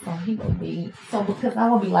about that? So he would be because I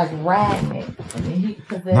would be like riding it, and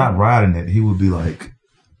then not riding it. He would be like.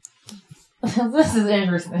 This is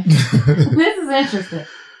interesting. This is interesting.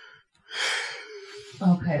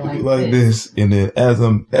 Okay, like this, and then as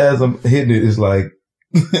I'm hitting it, it's like.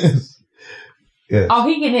 Yeah. Oh,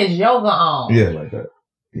 he getting his yoga on. Yeah, like that.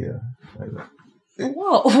 Yeah, like that.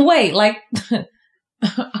 Whoa, wait, like.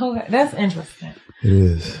 Okay, that's interesting. It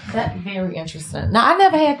is. That's very interesting. Now, I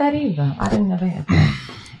never had that either. I didn't never have that.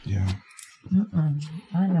 Yeah.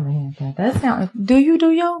 I never had that. That sounds. Do you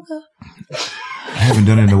do yoga? I haven't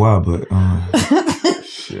done it in a while, but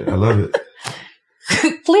shit, I love it.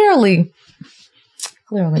 Clearly,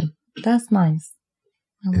 that's nice.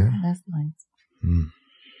 Yeah, that's nice. Mm.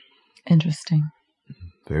 Interesting.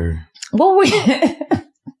 Very. Well,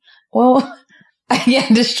 I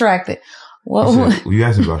get distracted. Well, you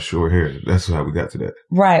asked me about short hair. That's how we got to that.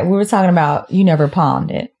 Right. We were talking about you never palmed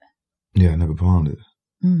it. Yeah, I never palmed it.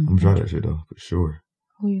 I'm gonna try that shit though, for sure.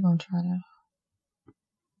 Who you gonna try that?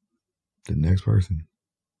 The next person.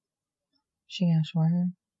 She got short hair?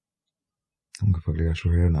 I don't give a fuck if they got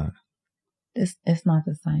short hair or not. It's not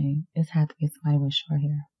the same. It's had to be somebody with short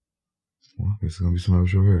hair. Well, I guess it's gonna be somebody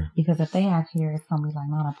with short hair. Because if they have hair, it's gonna be like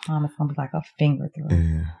not a palm, it's gonna be like a finger through it.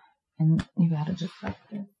 Yeah. And you gotta just like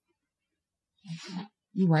this. Like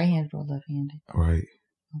you right-handed or left-handed? Right.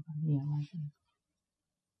 Okay, yeah, like that.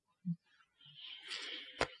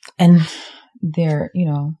 And they're,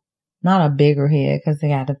 not a bigger head because they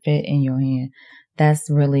got to fit in your hand. That's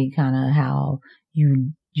really kind of how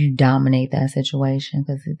you dominate that situation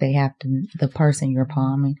because the person you're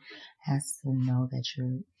palming has to know that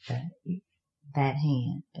that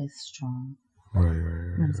hand is strong. Right.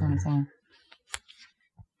 You know what I'm saying?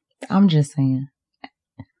 I'm just saying.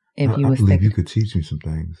 I believe you could teach me some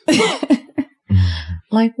things.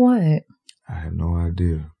 Like what? I have no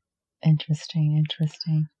idea. Interesting.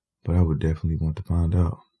 But I would definitely want to find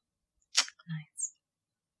out. Nice.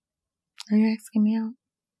 Are you asking me out?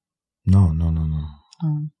 No.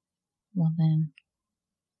 Oh, well then,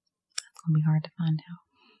 it's gonna be hard to find out.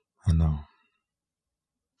 I know.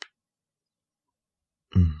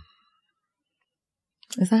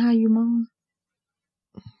 Is that how you move?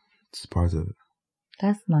 It's part of it.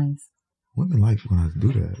 That's nice. Women like when I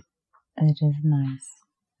do that. It is nice.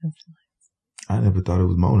 I never thought it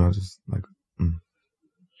was Mona. I just like.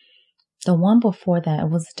 The one before that, it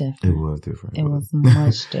was different. It was different. It was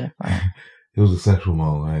much different. It was a sexual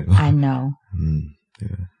Mona. I know.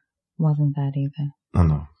 Yeah. Wasn't that either? I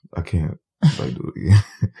know. I can't like do it again.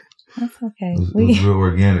 That's okay. It was real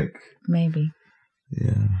organic. Maybe.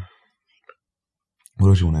 Yeah. What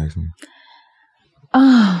else you want to ask me?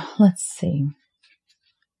 Oh, let's see.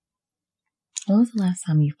 When was the last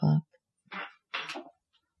time you fucked?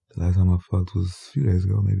 The last time I fucked was a few days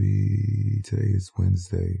ago. Maybe today is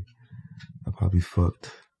Wednesday. I probably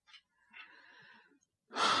fucked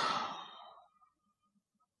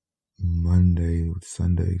Monday,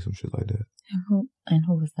 Sunday, some shit like that. And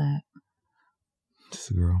who was that?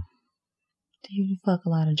 Just a girl. Do you fuck a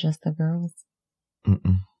lot of just the girls?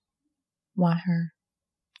 Why her?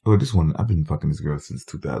 Well, this one, I've been fucking this girl since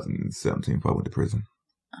 2017 before I went to prison.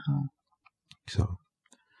 Oh. So,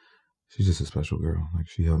 she's just a special girl. Like,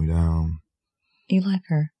 she held me down. You like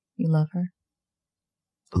her? You love her?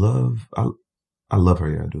 Love? I love her,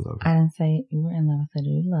 yeah, I do love her. I didn't say you were in love. I said, do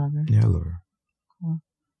you love her? Yeah, I love her. Cool.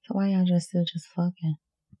 So why y'all still just fucking?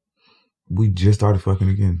 We just started fucking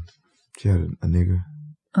again. She had a nigga.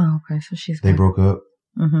 Oh, okay, so They broke up.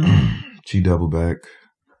 Mm-hmm. She doubled back.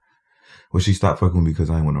 Well, she stopped fucking because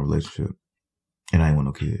I ain't want no relationship. And I ain't want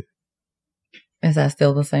no kid. Is that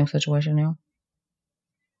still the same situation now?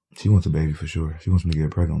 She wants a baby for sure. She wants me to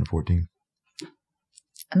get pregnant on the 14th.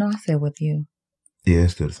 No, I said with you. Yeah,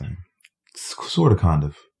 it's still the same. Sort of, kind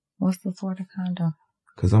of. What's the sort of condom?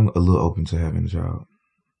 Because I'm a little open to having a child.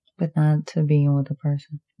 But not to being with a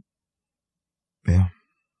person. Yeah.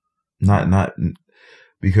 Not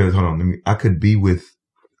because, hold on, I could be with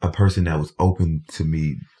a person that was open to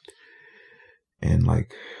me and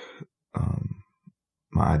like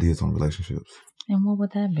my ideas on relationships. And what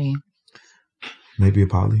would that be? Maybe a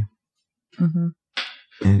poly. Mm-hmm.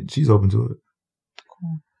 And she's open to it.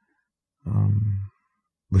 Cool.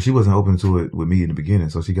 But she wasn't open to it with me in the beginning.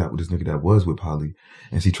 So she got with this nigga that was with poly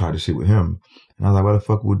and she tried to shit with him. And I was like, why the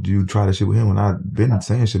fuck would you try to shit with him when I've been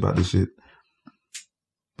saying shit about this shit?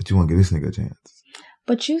 But you want to give this nigga a chance.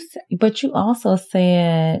 But you also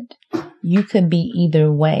said you could be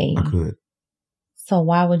either way. I could. So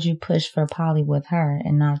why would you push for poly with her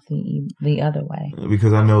and not the other way?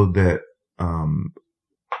 Because I know that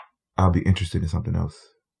I'll be interested in something else.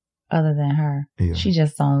 Other than her. Yeah. She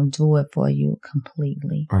just don't do it for you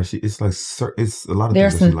completely. Right. It's like, it's a lot of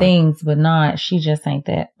There's things. some things, but not, she just ain't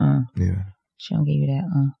that. Yeah. She don't give you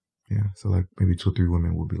that. Yeah. So like maybe 2 or 3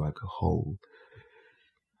 women would be like a whole.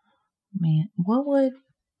 Man, what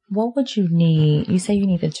would you need? You say you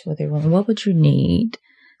need the 2 or 3 women. What would you need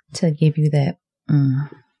to give you that?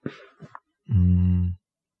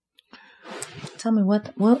 Tell me what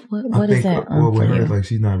is that? Well, with her, like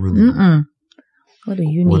she's not really. What do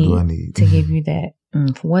you need? What do I need to give you that?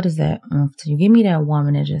 What is that? So you give me that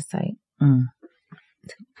woman and just say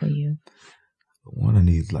for you. One, I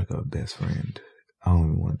need like a best friend. I don't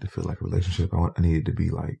even want it to feel like a relationship. I need it to be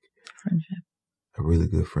like friendship. A really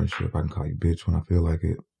good friendship. I can call you bitch when I feel like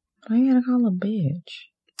it. Why you gotta call her bitch?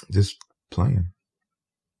 Just playing.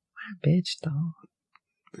 Why bitch though?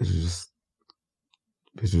 It's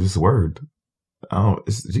just a word.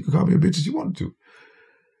 You can call me a bitch if you wanted to.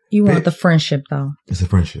 You want the friendship though. It's a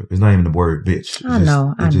friendship. It's not even the word bitch. I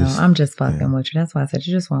know. I'm just fucking with you. That's why I said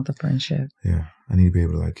you just want the friendship. Yeah. I need to be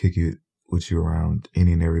able to like kick it with you around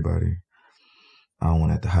any and everybody. I don't want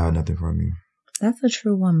to have to hide nothing from you. That's a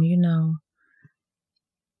true woman. You know,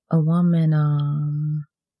 a woman,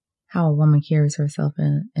 how a woman carries herself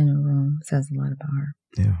in a room says a lot about her.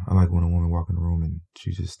 Yeah. I like when a woman walks in the room and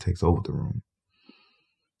she just takes over the room.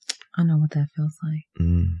 I know what that feels like.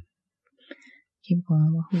 Keep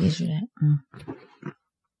going. Well, who gives you that?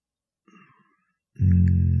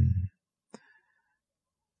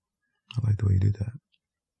 I like the way you did that.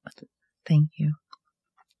 Thank you.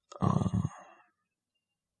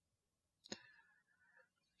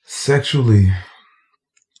 Sexually,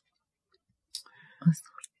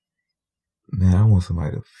 man, I want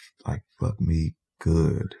somebody to like fuck me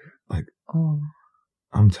good. Like,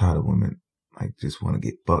 I'm tired of women like just want to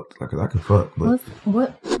get fucked. Like, 'cause I can fuck, but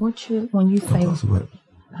when you say, closer, but,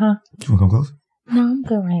 huh? You want to come closer? No, I'm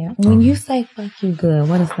good right here. When you say fuck you good,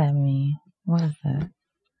 what does that mean? What is that?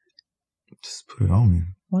 Just put it on me.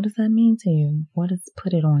 What does that mean to you? What does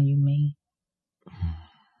put it on you mean?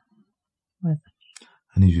 What does that mean?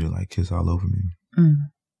 I need you to like kiss all over me.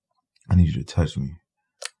 I need you to touch me.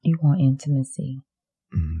 You want intimacy.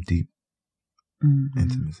 Deep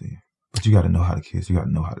intimacy. But you got to know how to kiss. You got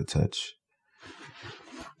to know how to touch.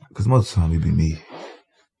 Because most of the time it be me.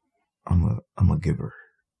 I'm a giver.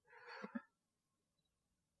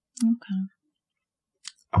 Okay.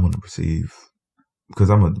 I want to receive because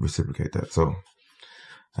I'm gonna reciprocate that. So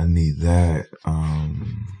I need that.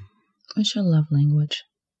 What's your love language?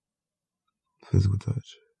 Physical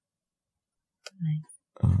touch. Nice.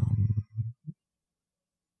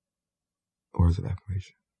 Words of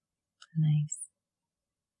affirmation. Nice.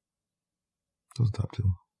 Those are top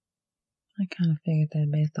two. I kind of figured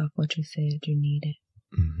that based off what you said you needed.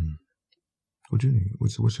 Mm-hmm. What you need?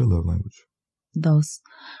 What's your love language?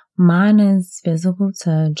 Mine is physical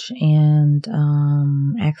touch and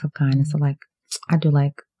acts of kindness. So like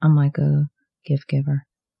I'm like a gift giver.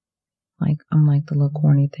 Like I'm like the little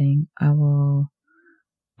corny thing. I'll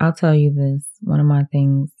tell you this. One of my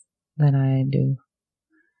things that I do.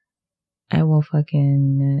 I will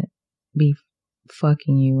fucking be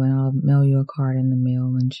fucking you and I'll mail you a card in the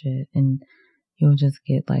mail and shit. And you'll just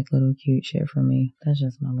get like little cute shit from me. That's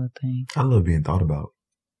just my little thing. I love being thought about.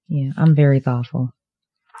 Yeah, I'm very thoughtful.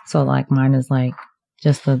 So like mine is like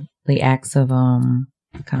just the acts of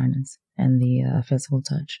kindness and the physical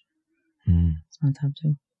touch. It's my top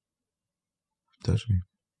two. Touch me.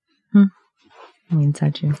 I mean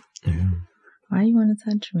touch you. Yeah. Why you want to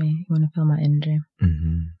touch me? You want to feel my energy?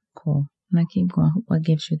 Mm-hmm. Cool. And I keep going. What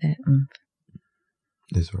gives you that?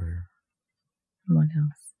 This right here. What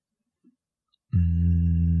else?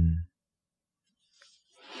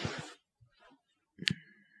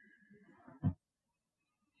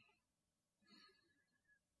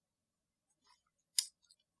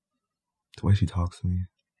 The way she talks to me.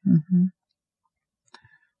 Mm-hmm.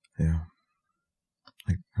 Yeah.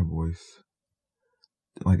 Like her voice.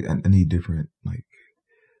 Like I need different, like,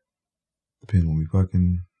 depending on we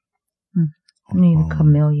fucking. I need a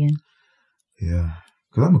chameleon. Yeah.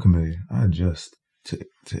 Because I'm a chameleon. I adjust to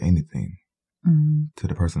anything. To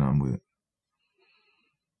the person I'm with.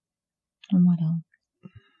 And what else?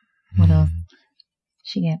 What else?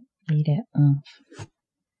 She got me that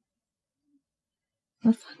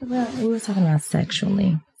Let's talk about, we were talking about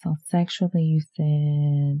sexually. So sexually you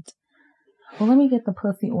said, well, let me get the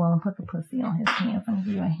pussy oil and put the pussy on his hands. I'm going to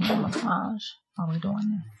give you a hand massage while we're doing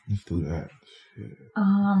this. Let's do that. Shit.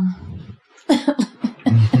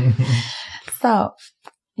 So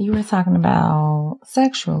you were talking about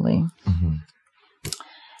sexually. Mm-hmm.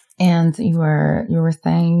 And you were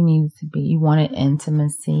saying you wanted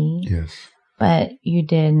intimacy. Yes. But you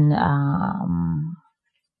didn't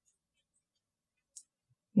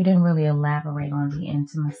really elaborate on the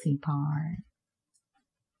intimacy part.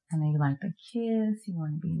 I know you like to kiss, you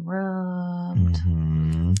want to be rubbed.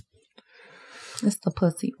 Mm-hmm. It's the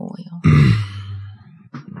pussy oil.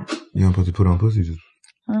 You don't supposed to put on pussy? Just,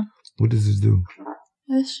 what does this do?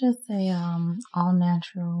 It's just a all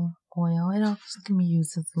natural oil. It also can be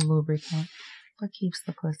used as a lubricant, but keeps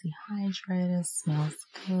the pussy hydrated, smells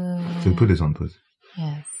good. So you put this on pussy?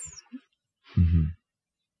 Yes. Mm-hmm.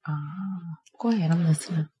 Go ahead, I'm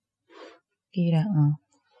listening. Give you that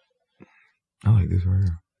I like this right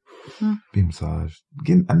here. Be massaged.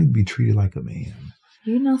 I need to be treated like a man.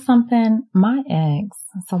 You know something? My ex,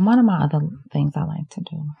 so one of my other things I like to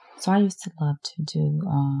do. So I used to love to do,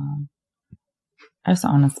 I used to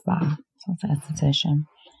own a spa. So it's an esthetician.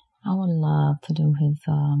 I would love to do his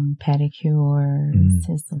pedicures,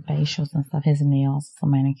 his facials and stuff, his nails,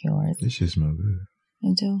 some manicures. This shit smell good.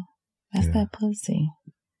 You do? That's that pussy.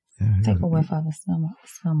 Yeah, take a whiff of it,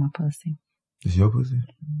 smell my pussy. It's your pussy?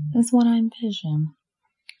 That's what I envision.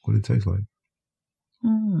 What it tastes like?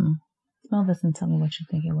 Smell this and tell me what you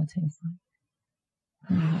think it would taste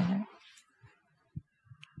like.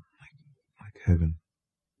 Like heaven.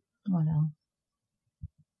 What else?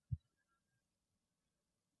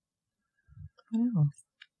 What else?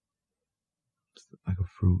 It's like a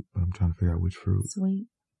fruit, but I'm trying to figure out which fruit. Sweet.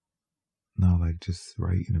 No, like just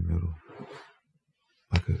right in the middle.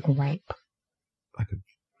 Like a grape. Like a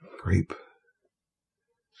grape.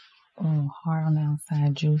 Oh, hard on the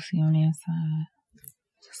outside, juicy on the inside.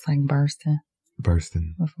 Just like bursting.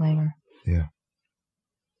 Bursting. With flavor. Yeah.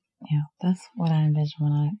 Yeah, that's what I envision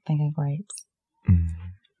when I think of grapes.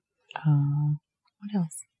 What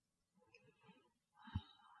else?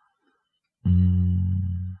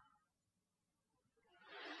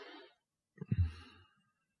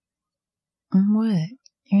 What?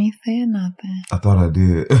 You ain't saying nothing. I thought I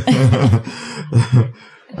did.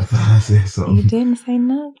 I thought I said something. You didn't say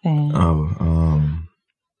nothing.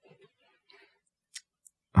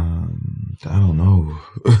 I don't know.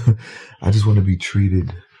 I just want to be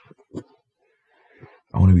treated.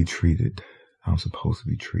 I want to be treated how I'm supposed to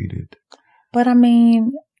be treated. But I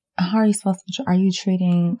mean, how are you supposed to? Are you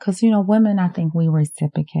treating? Because women, I think we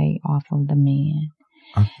reciprocate off of the men.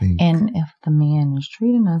 I think, and if the man is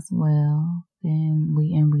treating us well, then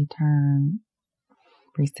we in return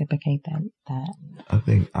reciprocate that. I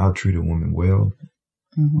think I'll treat a woman well,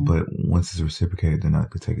 Mm-hmm. but once it's reciprocated, then I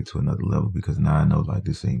could take it to another level because now I know like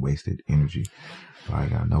this ain't wasted energy.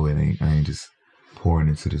 Like I know I ain't just pouring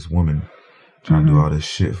into this woman trying to do all this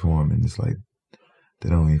shit for him, and it's like they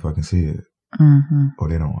don't even fucking see it, or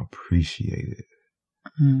they don't appreciate it.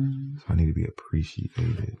 So I need to be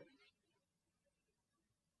appreciated.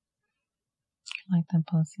 Like that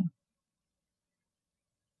pussy.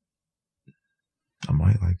 I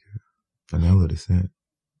might like it. I know the scent.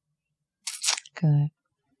 Good.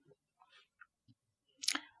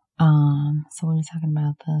 So we were talking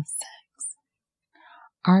about the sex.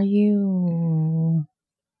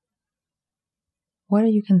 What do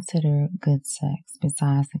you consider good sex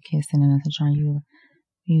besides the kissing and such? Are you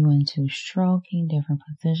into stroking, different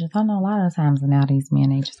positions? I know a lot of times now these men,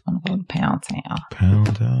 they just want to go to Pound Town.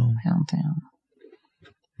 Pound Town? Pound Town.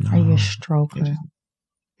 No, are you a stroker?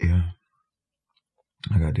 Yeah.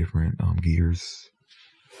 I got different gears.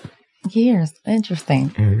 Gears?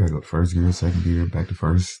 Interesting. Yeah, you gotta go first gear, second gear, back to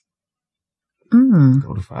first.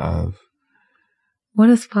 Go to 5. What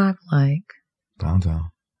is 5 like? Pound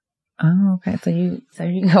Town. Oh, okay. So you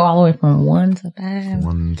go all the way from 1 to 5?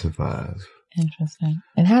 1 to 5. Interesting.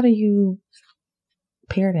 And how do you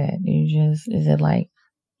pair that? Is it like,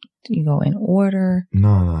 do you go in order? No,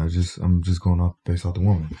 I'm just going off based off the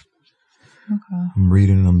woman. Okay. I'm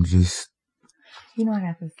reading, I'm just... I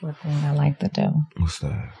got this little thing I like to do. What's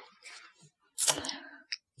that?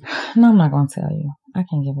 No, I'm not going to tell you. I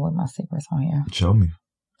can't give away my secrets on here. Show me.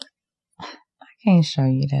 I can't show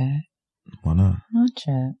you that. Why not? Not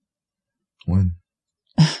yet. When?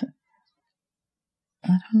 I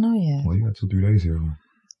don't know yet. Well, you got 2-3 days here.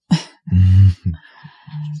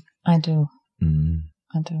 I do. Mm-hmm.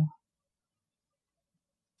 I do.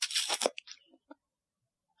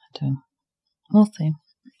 We'll see.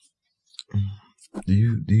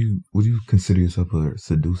 Would you consider yourself a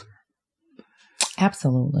seducer?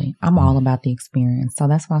 Absolutely. I'm all about the experience. So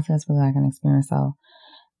that's why I said it's really like an experience. So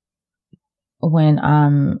when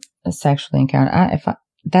I'm sexually encountered,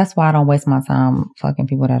 that's why I don't waste my time fucking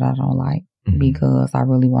people that I don't like, because I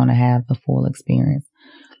really want to have the full experience.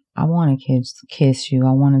 I want to kiss you.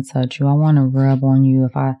 I want to touch you. I want to rub on you.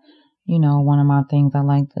 If one of my things I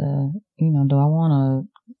like to, do I want to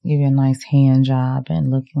give you a nice hand job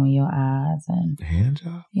and look you in your eyes and hand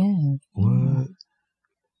job? Yes. What?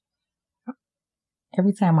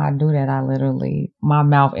 Every time I do that, I literally, my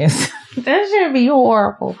mouth is, that should be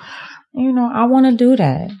horrible. I want to do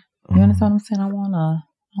that. You understand what I'm saying? I want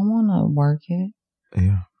to work it.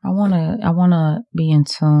 Yeah. I want to be in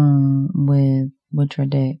tune with your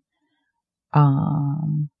dick. I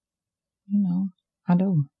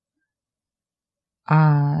do.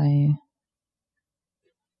 I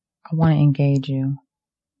want to engage you.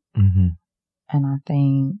 Mm-hmm. And I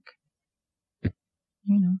think,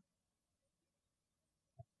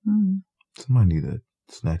 somebody need to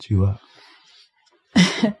snatch you up.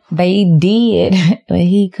 They did, but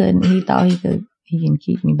he couldn't. He thought he can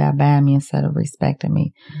keep me by buying me instead of respecting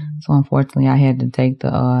me. So unfortunately, I had to take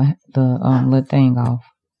the little thing off.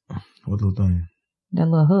 What little thing? That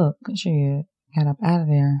little hook. Shit, got up out of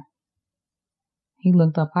there. He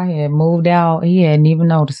looked up. I had moved out. He hadn't even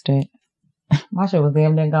noticed it. My shit was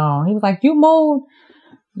damn near gone. He was like, "You moved?"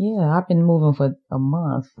 Yeah, I've been moving for a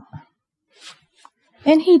month.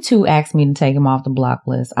 And he too asked me to take him off the block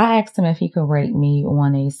list. I asked him if he could rate me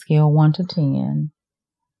on a scale 1 to 10.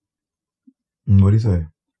 What'd he say?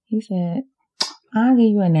 He said, "I'll give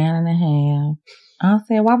you a 9.5. I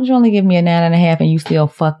said, "Why would you only give me a 9.5 and you still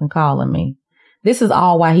fucking calling me?" This is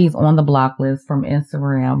all why he's on the block list from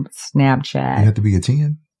Instagram, Snapchat. You have to be a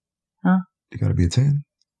 10? Huh? You gotta be a 10?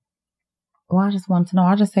 Well, I just wanted to know.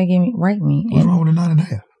 I just said, rate me. What's wrong with a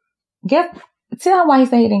 9.5? Tell him why he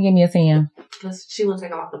said he didn't give me a 10. Because she wouldn't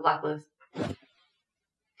take him off the block list.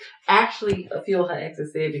 Actually, a few of her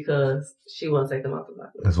exes said because she wouldn't take them off the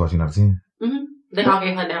block list. That's why she's not a 10? Mm-hmm. They all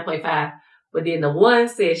gave her 9.5. But then the one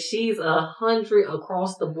said she's 100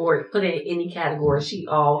 across the board. Put it in any category. She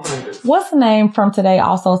all 100s. What's the name from today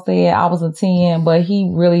also said I was a 10, but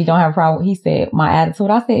he really don't have a problem. He said my attitude.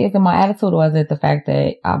 I said, is it my attitude or is it the fact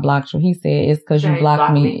that I blocked you? He said, it's because you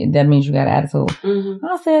blocked me. That means you got an attitude. Mm-hmm.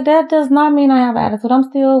 I said, that does not mean I have an attitude.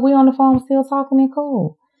 We on the phone still talking and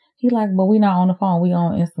cool. He like, but we not on the phone. We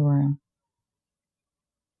on Instagram.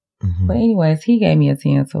 Mm-hmm. But anyways, he gave me a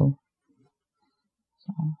 10 too.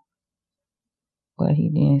 So. But he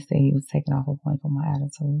didn't say he was taking off a point for my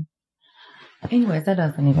attitude. Anyways, that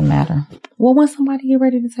doesn't even matter. Well, when somebody get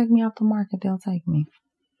ready to take me off the market, they'll take me.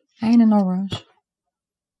 I ain't in no rush.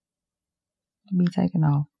 to be taken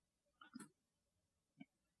off.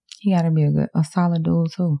 He got to be a solid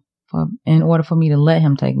dude too, in order for me to let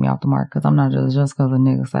him take me off the market. Because I'm not just because a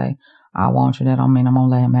nigga say I want you, that don't mean I'm gonna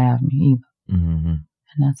let him have me either. Mm-hmm. And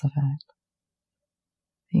that's a fact.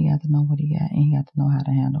 He got to know what he got, and he got to know how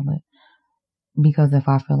to handle it. Because if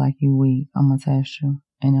I feel like you weak, I'm gonna test you,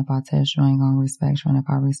 and if I test you, I ain't gonna respect you, and if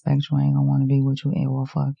I respect you, I ain't gonna want to be with you, and will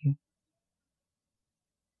fuck you.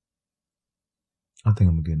 I think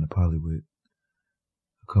I'm gonna get in a poly with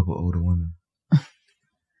a couple older women.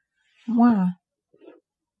 Why?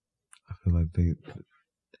 I feel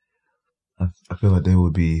like they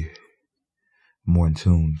would be more in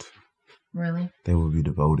tune. Really? They would be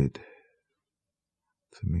devoted to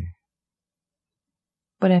me.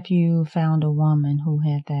 But if you found a woman who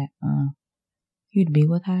had that, you'd be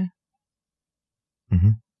with her?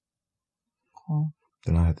 Mm-hmm. Cool.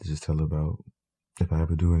 Then I have to just tell her about if I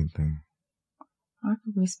ever do anything. I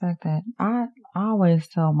could respect that. I always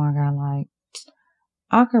tell my guy, like,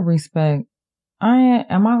 I could respect.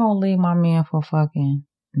 Am I gonna leave my man for fucking?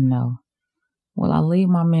 No. Will I leave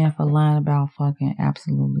my man for lying about fucking?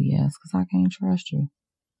 Absolutely yes, because I can't trust you.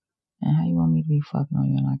 And how you want me to be fucking on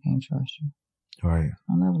you and I can't trust you? Right.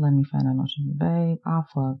 Don't never let me find out no shit. Babe, I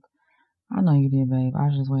fucked. I know you did, babe. I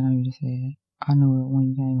was just waiting on you to say it. I knew it when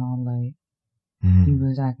you came home late. Mm-hmm. You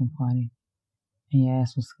was acting funny. And your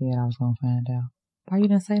ass was scared I was gonna find out. Why you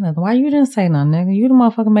didn't say nothing? Why you didn't say nothing, nigga? You the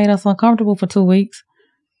motherfucker made us uncomfortable for 2 weeks.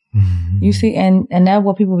 Mm-hmm. You see, and that's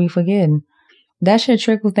what people be forgetting. That shit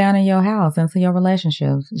trickles down in your house, into your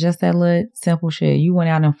relationships. Just that little simple shit. You went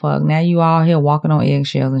out and fucked. Now you all here walking on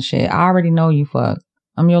eggshells and shit. I already know you fucked.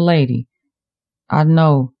 I'm your lady. I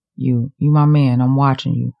know you. You my man. I'm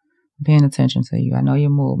watching you. I'm paying attention to you. I know your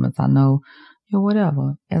movements. I know your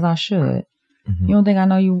whatever, as I should. Mm-hmm. You don't think I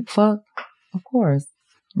know you fucked? Of course.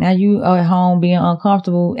 Now you are at home being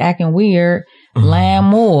uncomfortable, acting weird, lying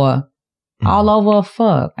more. All over a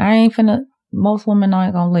fuck. I ain't finna. Most women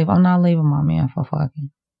ain't gonna leave. I'm not leaving my man for fucking.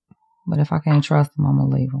 But if I can't trust him, I'm gonna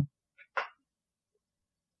leave him.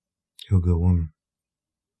 You're a good woman.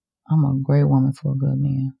 I'm a great woman to a good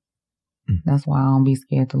man. That's why I don't be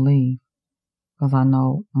scared to leave. Because I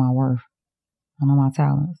know my worth. I know my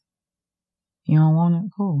talents. You don't want it?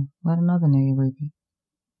 Cool. Let another nigga reap it.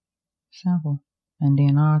 Simple. And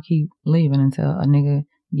then I'll keep leaving until a nigga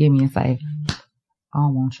give me and say, I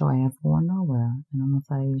don't want your ass going nowhere. And I'm going to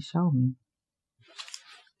say, show me.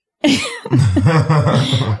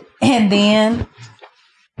 And then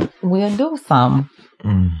we'll do something.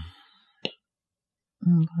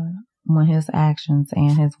 But when his actions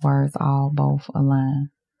and his words all both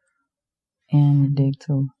align. And the dick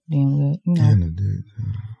too. Then we'll, you know. And the dick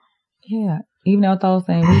too. Yeah. Even though those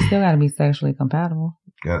things, we still got to be sexually compatible.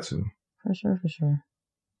 Got to. For sure, for sure.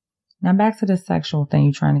 Now back to the sexual thing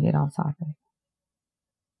you're trying to get off topic.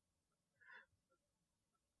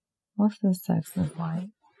 What's this sex look like?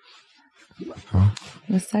 Huh?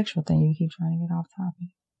 The sexual thing you keep trying to get off topic.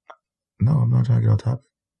 No, I'm not trying to get off topic.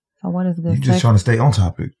 So what is good You're sex? just trying to stay on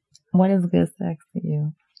topic. What is good sex to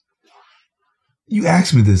you? You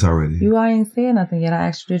asked me this already. You ain't said nothing yet. I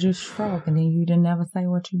asked you, did you stroke? And then you didn't ever say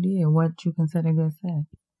what you did. What you consider good sex?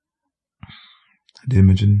 I did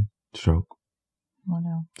mention stroke. What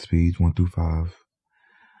else? Speeds 1 through 5.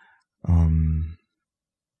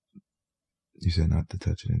 You said not to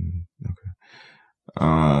touch it. Okay.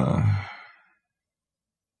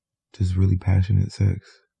 Just really passionate sex.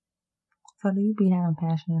 So do you be having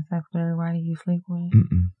passionate sex with everybody you sleep with?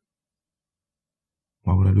 Mm-mm.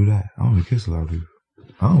 Why would I do that? I don't even kiss a lot of people.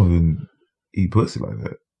 I don't even eat pussy like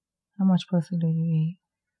that. How much pussy do you eat?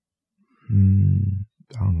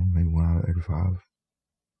 I don't know, maybe 1 out of every 5.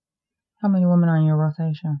 How many women are in your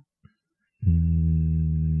rotation?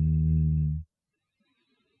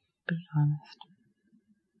 Be honest.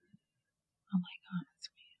 I like honest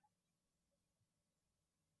men.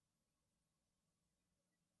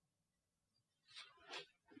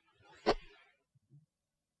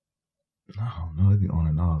 I don't know, it'd be on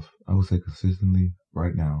and off. I would say consistently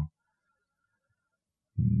right now.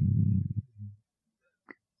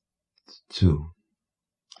 2.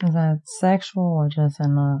 Is that sexual or just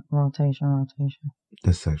in the rotation?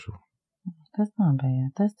 That's sexual. That's not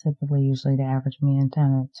bad. That's typically usually the average man,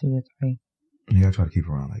 10 to 2 to 3. Yeah, I try to keep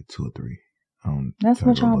around like 2 or 3. That's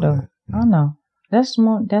what y'all do. Yeah. I know. That's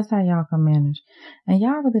how y'all can manage. And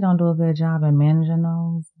y'all really don't do a good job at managing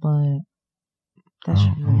those, but that's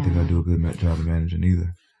I don't think I do a good job of managing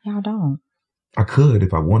either. Y'all don't. I could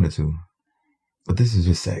if I wanted to. But this is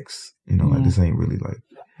just sex. You know, like this ain't really like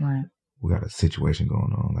right. We got a situation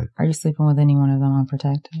going on. Like, are you sleeping with any one of them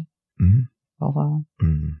unprotected? Mm-hmm. Both of them?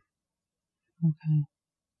 Mm-hmm. Okay.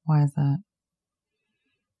 Why is that?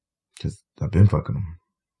 Because I've been fucking them.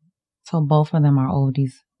 So both of them are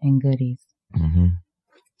oldies and goodies. Mm-hmm.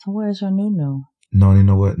 So where's your new? No, you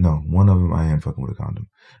know what? No, one of them I am fucking with a condom.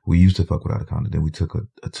 We used to fuck without a condom. Then we took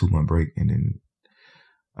a 2-month break, and then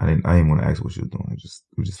I didn't want to ask what she was doing.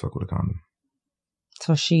 We just fuck with a condom.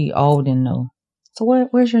 So she old and new. So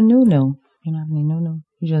where's your new? You don't have any new.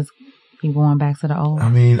 You just keep going back to the old. I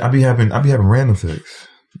mean, I be having random sex.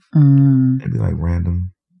 It'd be like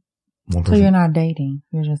random. One person. So you're not dating.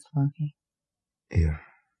 You're just fucking. Yeah.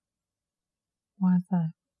 Why is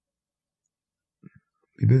that?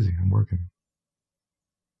 Be busy. I'm working.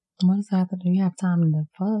 What does that have to do? You have time to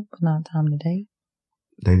fuck, but not time to date.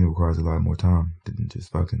 Dating requires a lot more time than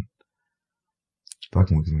just fucking.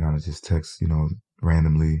 Fucking, we can kind of just text,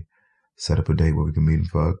 randomly, set up a date where we can meet and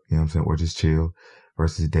fuck, you know what I'm saying? Or just chill.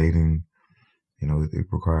 Versus dating, it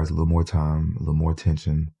requires a little more time, a little more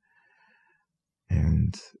attention.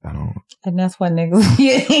 And I don't. And that's what niggas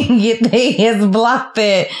get their ass blocked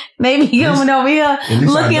at. They be coming over here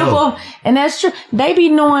looking for, and that's true. They be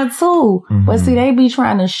knowing too. Mm-hmm. But see, they be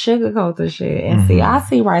trying to sugarcoat the shit. And see, I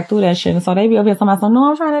see right through that shit. And so they be over here somebody say, no,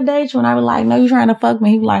 I'm trying to date you. And I be like, no, you trying to fuck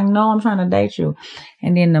me. He be like, no, I'm trying to date you.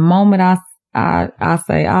 And then the moment I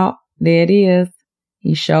say, oh, there it is.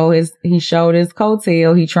 He showed his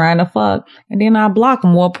coattail. He trying to fuck. And then I block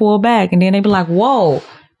him or pull back. And then they be like, whoa.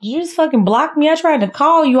 Did you just fucking block me? I tried to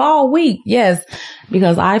call you all week. Yes,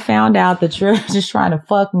 because I found out that you're just trying to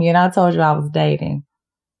fuck me and I told you I was dating.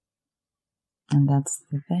 And that's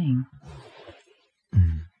the thing. Do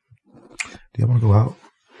y'all want to go out?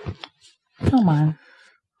 I don't mind.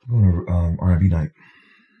 We're going to R&B night.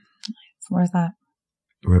 Nice. Where's that?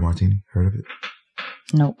 Red Martini. Heard of it?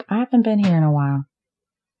 Nope. I haven't been here in a while.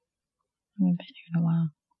 Well,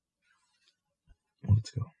 let's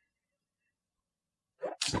go.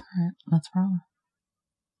 All right, let's roll.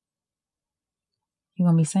 You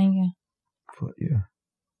gonna be singing? Yeah.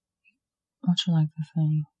 What you like to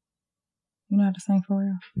sing? You know how to sing for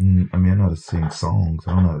real? I mean, I know how to sing songs.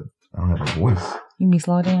 I don't have a voice. You be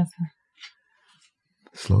slow dancing?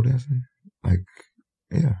 Slow dancing? Like,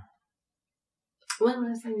 yeah. When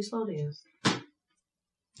last time you slow dance? I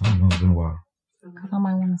don't know. It's been a while. Because I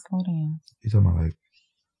might want to slow dance. You talking about like?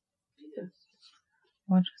 Yeah.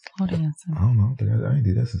 What you slow dancing? I don't know. I ain't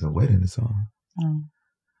did that since a wedding or something.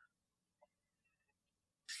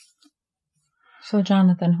 So,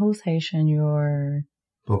 Jonathan, who's Haitian? Your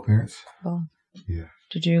both parents? Both. Yeah.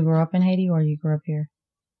 Did you grow up in Haiti or you grew up here?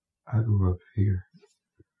 I grew up here.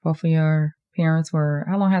 Both of your parents were.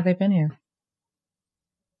 How long have they been here?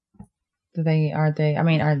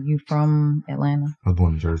 Are you from Atlanta? I was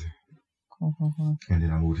born in Jersey. Cool. And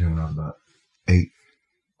then I moved here when I was about 8.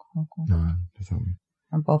 Cool. 9 or something.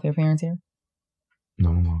 Are both your parents here?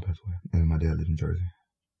 No, my mom passed away. And my dad lived in Jersey.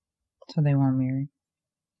 So they weren't married?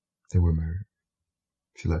 They were married.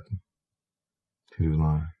 She left him. She was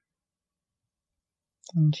lying.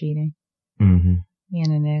 And cheating? Mm-hmm.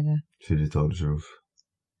 Being a nigga? She just told the truth.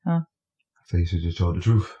 Huh? I say she just told the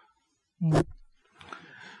truth. Yeah.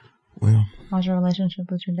 Well. How's your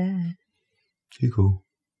relationship with your dad? He cool.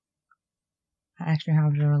 I asked you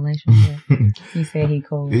how's your relationship. He said he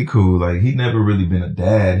cool. He cool. Like, he never really been a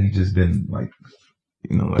dad. He just been like,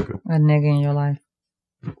 like a nigga in your life.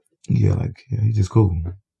 Yeah, he's just cool.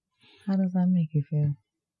 How does that make you feel?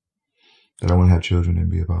 That I want to have children and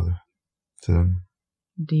be a father to them.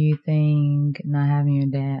 Do you think not having your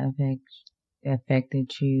dad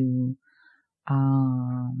affected you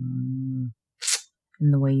in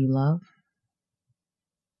the way you love?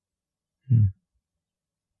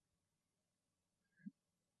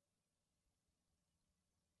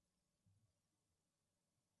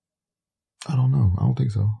 I don't know. I don't think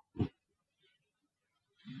so.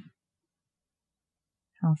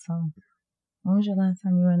 How so? When was your last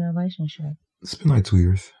time you were in a relationship? It's been like 2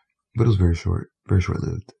 years, but it was very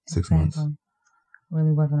short-lived. 6 months.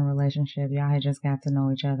 Really wasn't a relationship. Y'all had just got to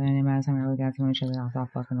know each other, and by the time y'all really got to know each other, y'all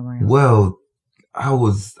stopped fucking around. Well, I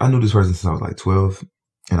knew this person since I was like 12,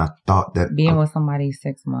 and I thought that being with somebody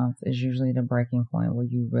 6 months is usually the breaking point where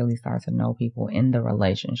you really start to know people in the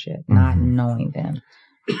relationship, not knowing them.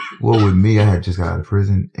 Well, with me, I had just got out of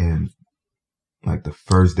prison, and like the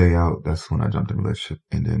first day out, that's when I jumped in a relationship,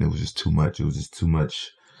 and then it was just too much. It was just too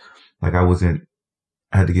much. Like I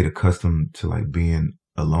had to get accustomed to like being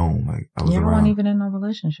alone. Like I was around. You weren't even in a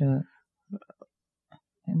relationship.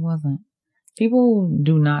 It wasn't. People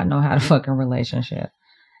do not know how to fucking relationship.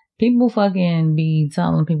 People fucking be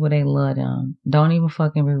telling people they love them. Don't even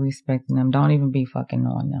fucking be respecting them. Don't even be fucking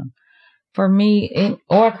knowing them. For me,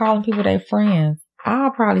 or calling people their friends.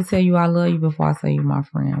 I'll probably tell you I love you before I say you my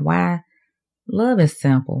friend. Why? Love is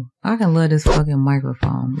simple. I can love this fucking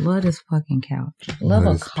microphone. Love this fucking couch. Love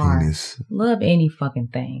a car. Penis. Love any fucking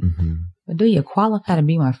thing. Mm-hmm. But do you qualify to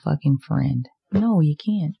be my fucking friend? No, you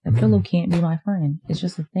can't. The pillow can't be my friend. It's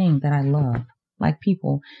just a thing that I love. Like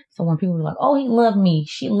people. So when people are like, oh, he loved me.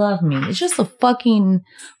 She loved me. It's just a fucking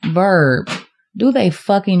verb. Do they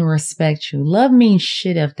fucking respect you? Love means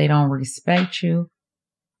shit if they don't respect you.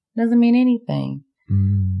 Doesn't mean anything.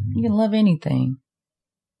 You can love anything.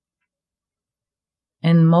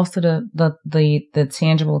 And most of the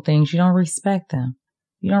tangible things, you don't respect them.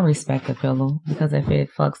 You don't respect the pillow because if it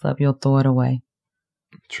fucks up, you'll throw it away.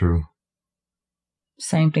 True.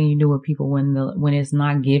 Same thing you do with people when it's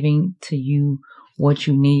not giving to you what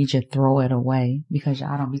you need, you throw it away because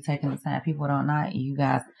y'all don't be taking the time. People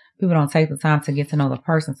don't take the time to get to know the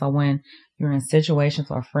person. So when you're in situations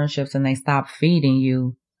or friendships and they stop feeding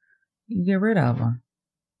you, you get rid of them.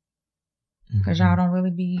 Because y'all don't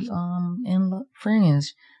really be in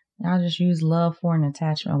friends. Y'all just use love for an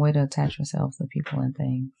attachment, a way to attach yourselves to people and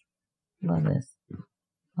things. Love this.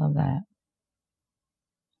 Love that.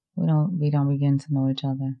 We don't begin to know each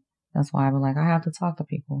other. That's why I be like, I have to talk to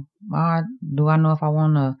people. Do I know if I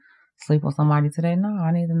want to sleep with somebody today? No,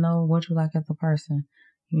 I need to know what you like as a person.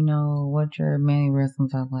 You know, what your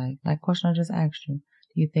mannerisms are like. Like question I just asked you.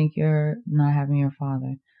 Do you think you're not having your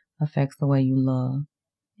father affects the way you love?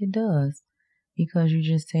 It does. Because you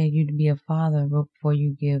just said you'd be a father before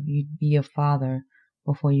you'd be a father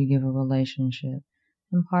before you give a relationship.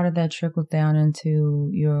 And part of that trickles down into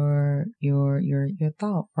your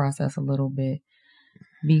thought process a little bit.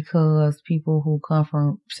 Because people who come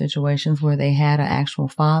from situations where they had an actual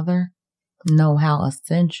father know how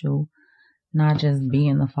essential not just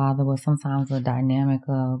being the father, but sometimes the dynamic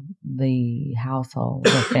of the household, the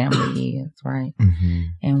family is, right? Mm-hmm.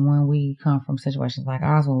 And when we come from situations like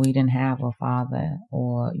ours where we didn't have a father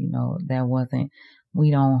or,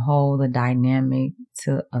 we don't hold the dynamic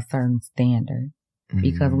to a certain standard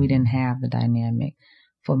because we didn't have the dynamic.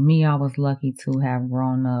 For me, I was lucky to have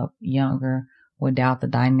grown up younger without the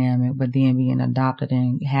dynamic, but then being adopted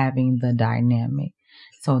and having the dynamic.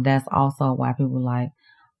 So that's also why people like,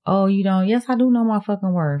 oh, you don't? Yes, I do know my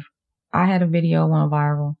fucking worth. I had a video went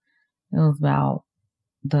viral. It was about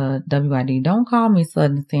the WID. Don't call me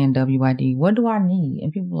suddenly saying WID. What do I need?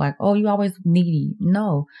 And people are like, oh, you always needy.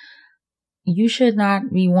 No, you should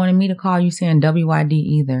not be wanting me to call you saying WID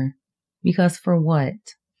either. Because for what?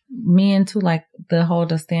 Men too, like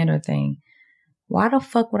the standard thing. Why the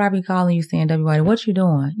fuck would I be calling you saying WID? What you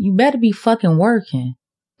doing? You better be fucking working.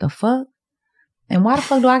 The fuck? And why the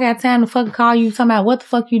fuck do I got time to fucking call you talking about what the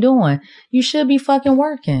fuck you doing? You should be fucking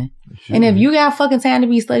working. And if you got fucking time to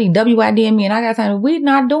be studying WID and me and I got time, we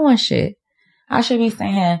not doing shit. I should be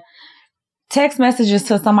saying text messages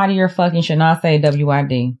to somebody you're fucking should not say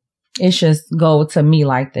WID. It should go to me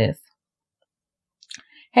like this.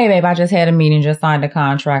 Hey babe, I just had a meeting, just signed a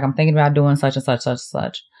contract. I'm thinking about doing such and such, such and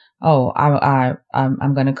such. Oh,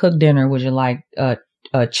 I'm going to cook dinner. Would you like a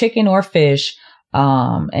chicken or fish?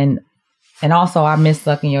 And also, I miss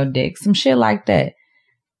sucking your dick. Some shit like that.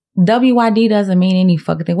 WID doesn't mean any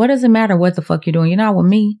fucking thing. What does it matter what the fuck you're doing? You're not with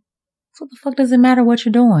me. So what the fuck does it matter what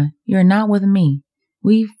you're doing? You're not with me.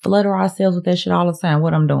 We flutter ourselves with that shit all the time.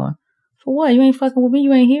 What I'm doing. For what? You ain't fucking with me?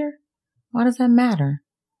 You ain't here? Why does that matter?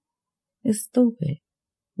 It's stupid.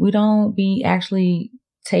 We don't be actually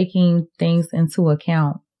taking things into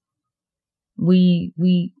account.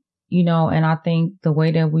 And I think the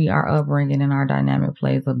way that we are upbringing and our dynamic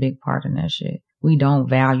plays a big part in that shit. We don't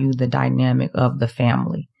value the dynamic of the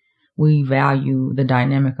family. We value the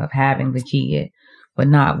dynamic of having the kid, but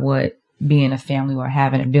not what being a family or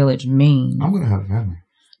having a village means. I'm going to have a family.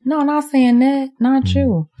 No, not saying that. Not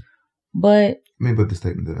you. But but the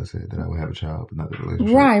statement that I said that I would have a child, but not the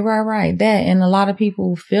relationship. Right. That, and a lot of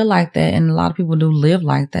people feel like that, and a lot of people do live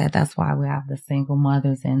like that. That's why we have the single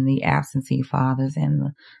mothers and the absentee fathers and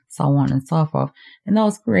the so on and so forth. And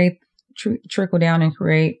those trickle down and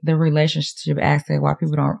create the relationship aspect why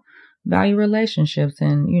people don't value relationships,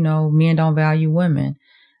 and men don't value women.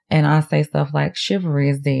 And I say stuff like chivalry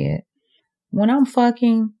is dead. When I'm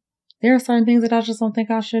fucking, there are certain things that I just don't think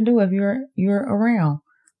I should do if you're around.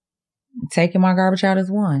 Taking my garbage out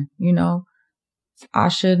is one, I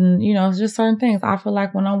shouldn't, it's just certain things. I feel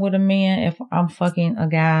like when I'm with a man, if I'm fucking a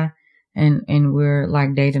guy and we're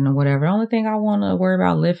like dating or whatever, the only thing I want to worry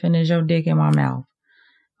about lifting is your dick in my mouth.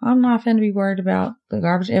 I'm not finna be worried about the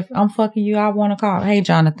garbage. If I'm fucking you, I want to call, hey,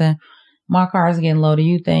 Jonathan, my car is getting low. Do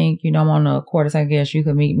you think, I'm on a quarter tank gas, you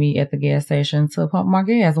could meet me at the gas station to pump my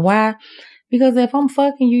gas? Why? Because if I'm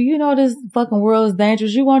fucking you, this fucking world is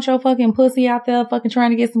dangerous. You want your fucking pussy out there fucking trying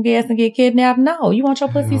to get some gas and get kidnapped? No, you want your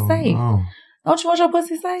pussy safe. No. Don't you want your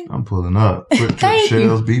pussy safe? I'm pulling up. Quick Trip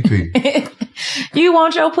Shells BP. You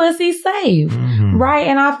want your pussy safe, right?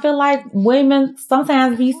 And I feel like women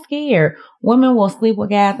sometimes be scared. Women will sleep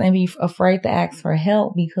with guys and be afraid to ask for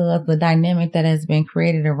help because the dynamic that has been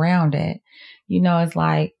created around it. You know, it's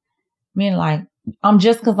like, men like, I'm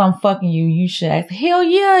just because I'm fucking you, you should ask. Hell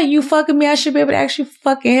yeah, you fucking me. I should be able to ask you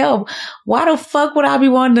fucking help. Why the fuck would I be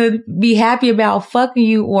wanting to be happy about fucking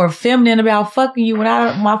you or feminine about fucking you when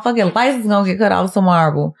my fucking license gonna get cut off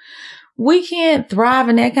tomorrow? We can't thrive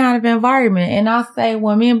in that kind of environment. And I say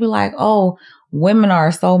when men be like, oh, women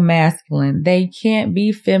are so masculine. They can't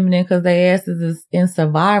be feminine because their asses is in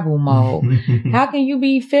survival mode. How can you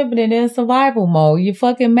be feminine in survival mode? You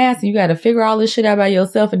fucking masculine. You got to figure all this shit out by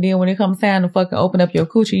yourself. And then when it comes time to fucking open up your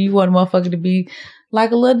coochie, you want a motherfucker to be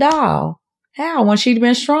like a little doll. How? When she'd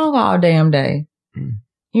been strong all damn day.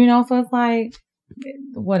 You know, so it's like,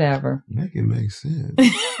 whatever. Make it make sense.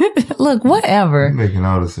 Look, whatever. You're making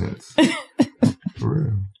all the sense. For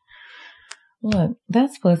real. Look,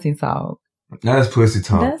 that's pussy talk. That's pussy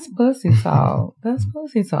talk. That's pussy talk. That's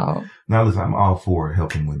pussy talk. Now listen, I'm all for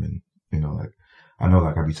helping women. You know, like, I know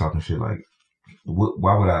like I be talking shit like,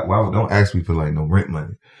 don't ask me for like no rent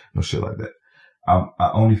money, no shit like that.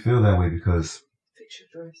 I only feel that way because. Fix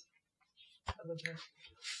your dress.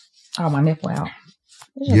 Oh, my nipple out.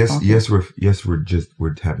 Yes,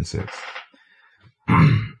 we're having sex.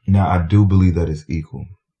 Now, I do believe that it's equal.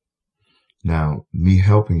 Now, me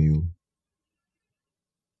helping you,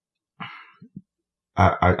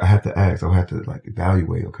 I have to ask, I'll have to like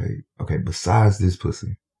evaluate, okay, besides this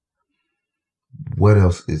pussy, what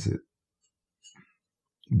else is it?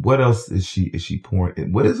 What else is she pouring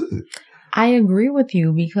in? What is it? I agree with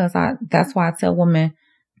you because that's why I tell women,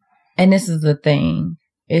 and this is the thing,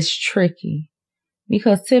 it's tricky.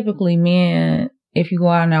 Because typically men, if you go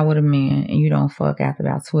out now with a man and you don't fuck after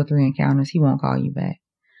about 2 or 3 encounters, he won't call you back.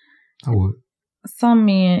 I would. Some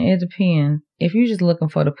men, it depends. If you're just looking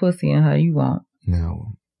for the pussy in her, you won't.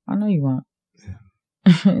 No. I know you won't.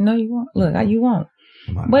 Yeah. No, you won't. Look, you won't.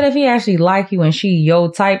 But if he actually like you and she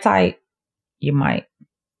your type, you might.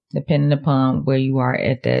 Depending upon where you are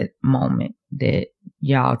at that moment that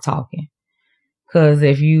y'all talking. Cause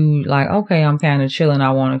if you like, okay, I'm kind of chilling,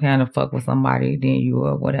 I want to kind of fuck with somebody, then you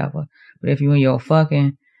or whatever. But if you in your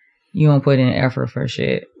fucking, you don't put in effort for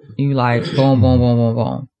shit. You like boom, boom, boom, boom,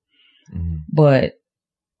 boom. Mm-hmm. But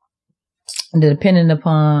depending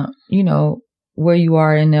upon, you know, where you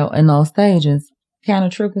are in those stages, kind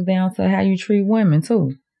of trickles down to how you treat women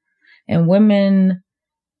too. And women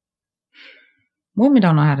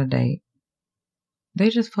don't know how to date. They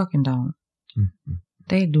just fucking don't. Mm-hmm.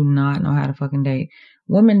 They do not know how to fucking date.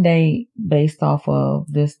 Women date based off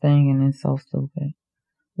of this thing, and it's so stupid.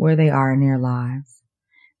 Where they are in their lives.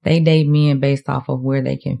 They date men based off of where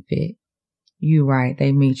they can fit. You right,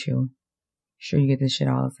 they meet you. Sure, you get this shit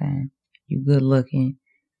all the time. You good looking.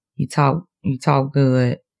 You talk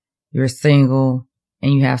good. You're single,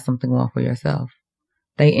 and you have something going for yourself.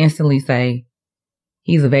 They instantly say,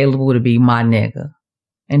 he's available to be my nigga.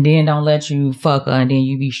 And then don't let you fuck her, and then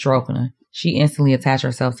you be stroking her. She instantly attach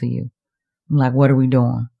herself to you. I'm like, what are we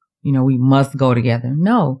doing? You know, we must go together.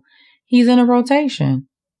 No, he's in a rotation.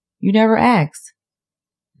 You never asked.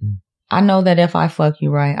 Mm-hmm. I know that if I fuck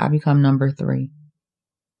you right, I become number 3.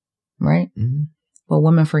 Right? Mm-hmm. But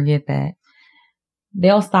women forget that.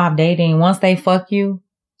 They'll stop dating. Once they fuck you,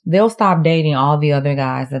 they'll stop dating all the other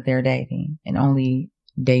guys that they're dating and only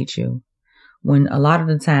date you. When a lot of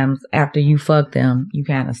the times after you fuck them, you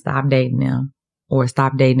kind of stop dating them. Or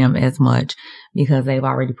stop dating them as much because they've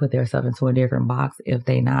already put themselves into a different box if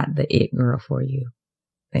they not the it girl for you.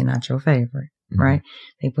 They not your favorite, right?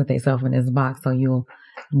 They put themselves in this box so you'll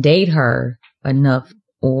date her enough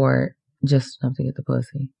or just enough to get the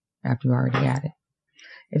pussy after you already got it.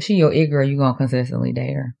 If she your it girl, you're going to consistently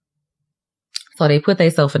date her. So they put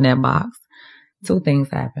themselves in that box. 2 things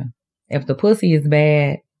happen. If the pussy is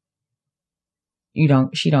bad, she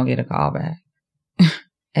don't get a call back.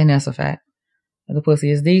 And that's a fact. If the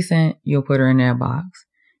pussy is decent, you'll put her in that box.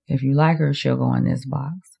 If you like her, she'll go in this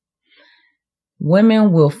box.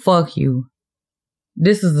 Women will fuck you.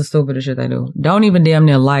 This is the stupidest shit they do. Don't even damn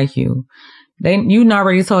near like you. You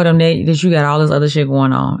already told them that you got all this other shit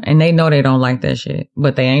going on. And they know they don't like that shit.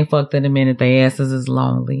 But they ain't fucked in a minute. Their asses is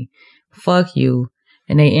lonely. Fuck you.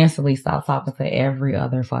 And they instantly stop talking to every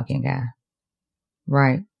other fucking guy.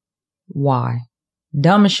 Right? Why?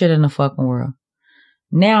 Dumbest shit in the fucking world.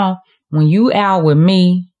 Now, when you out with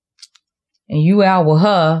me and you out with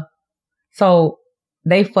her, so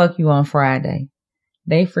they fuck you on Friday.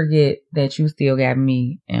 They forget that you still got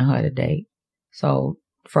me and her to date. So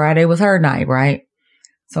Friday was her night, right?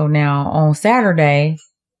 So now on Saturday,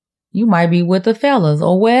 you might be with the fellas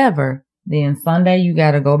or wherever. Then Sunday, you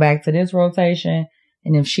got to go back to this rotation.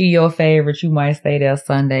 And if she your favorite, you might stay there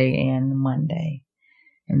Sunday and Monday.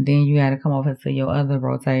 And then you got to come over to your other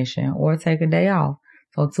rotation or take a day off.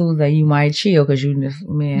 So Tuesday, you might chill because you just,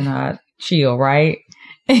 not chill, right?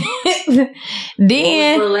 Then,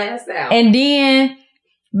 and then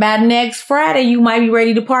by next Friday, you might be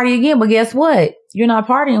ready to party again. But guess what? You're not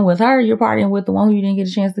partying with her. You're partying with the one who you didn't get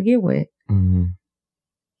a chance to get with. Mm-hmm.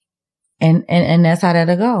 And that's how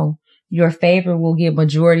that'll go. Your favorite will get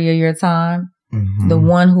majority of your time. Mm-hmm. The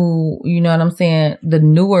one who, you know what I'm saying, the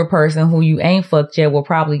newer person who you ain't fucked yet will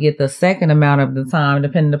probably get the second amount of the time,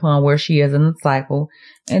 depending upon where she is in the cycle.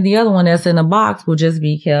 And the other one that's in the box will just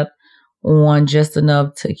be kept on just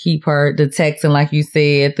enough to keep her, the texting, like you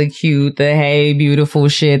said, the cute, the hey, beautiful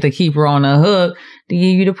shit, to keep her on the hook, to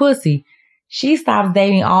give you the pussy. She stops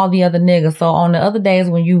dating all the other niggas. So on the other days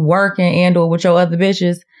when you working and or with your other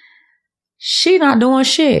bitches, she not doing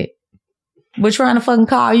shit. But trying to fucking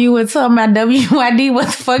call you and talking about WYD, what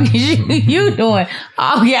the fuck is you doing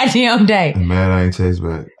all goddamn day? And mad I ain't text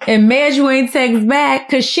back. And mad you ain't text back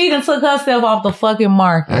because she done took herself off the fucking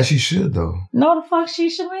market. As she should, though. No, the fuck she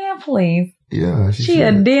should, man, please. Yeah, she should.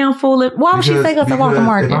 A damn fool. Why would she take herself off the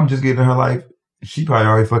market? If I'm just getting in her life, she probably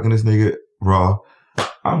already fucking this nigga raw.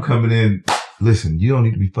 I'm coming in. Listen, you don't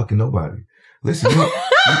need to be fucking nobody. Listen,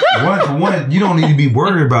 one, you don't need to be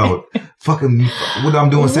worried about fucking what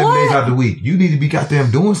I'm doing 7 days out the week. You need to be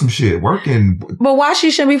goddamn doing some shit, working. But why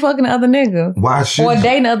she shouldn't be fucking other niggas? Why should or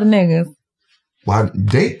dating other niggas? Why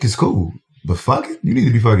date is cool, but fucking you need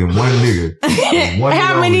to be fucking one nigga. One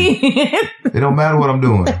How many? It don't matter what I'm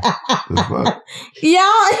doing. Fuck.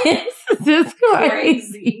 Y'all, it's just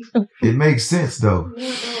crazy. It makes sense though.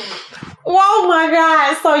 Whoa, my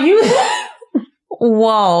God! So you,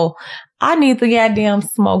 whoa. I need to goddamn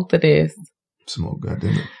smoke to this. Smoke,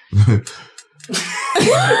 goddamn it.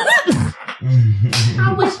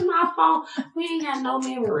 I wish my phone, we ain't got no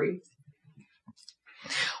memory.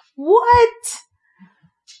 What?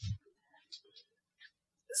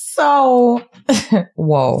 So,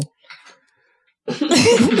 whoa.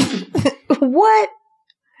 What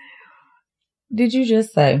did you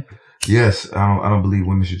just say? Yes, I don't believe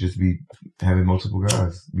women should just be having multiple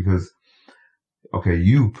guys because okay,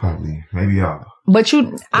 you probably, maybe y'all. But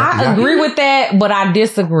I agree with that, but I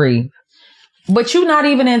disagree. But you not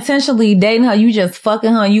even intentionally dating her. You just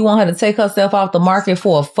fucking her. You want her to take herself off the market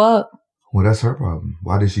for a fuck. Well, that's her problem.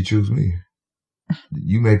 Why did she choose me?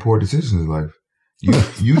 You made poor decisions in life.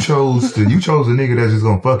 You chose a nigga that's just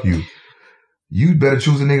gonna fuck you. You better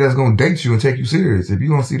choose a nigga that's gonna date you and take you serious. If you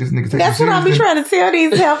gonna see this nigga take that's you serious. That's what I be trying to tell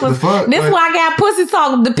these helpers. This is why I got pussy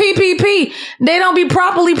talk. The PPP. They don't be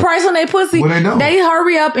properly pricing their pussy. Well, they don't. They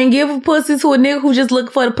hurry up and give a pussy to a nigga who just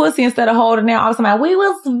look for the pussy instead of holding out. All the time. We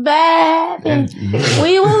was vibing.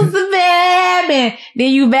 We was vibing.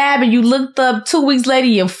 Then you vibing. You looked up 2 weeks later.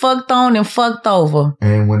 You fucked on and fucked over.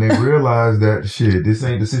 And when they realize that shit, this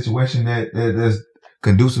ain't the situation that's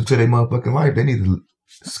conducive to their motherfucking life, they need to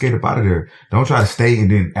skate up out of there. Don't try to stay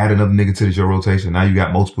and then add another nigga to your rotation. Now you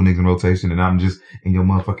got multiple niggas in rotation and I'm just in your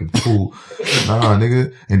motherfucking pool. Nah,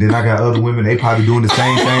 nigga. And then I got other women, they probably doing the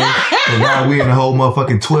same thing. So now we in the whole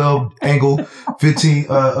motherfucking 12 angle, 15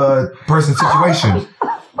 person situation.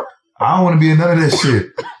 I don't want to be in none of that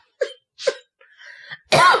shit.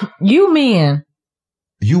 You men.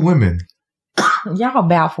 You women. Y'all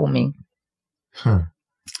baffle me. Huh.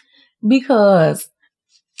 Because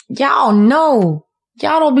y'all know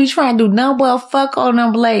y'all don't be trying to do nothing but fuck on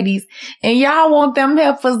them ladies. And y'all want them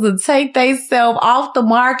heifers to take theyself off the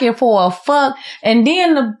market for a fuck. And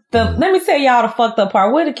then let me tell y'all the fucked up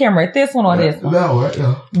part. Where the camera at? This one or this one? No, right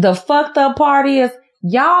now. The fucked up part is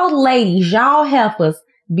y'all ladies, y'all heifers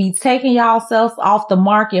be taking y'allselves off the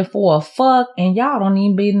market for a fuck and y'all don't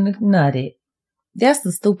even be nutted. That's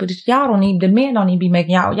the stupidest. Y'all don't even, the men don't even be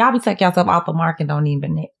making y'all be taking yourself off the market and don't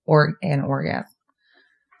even an orgasm.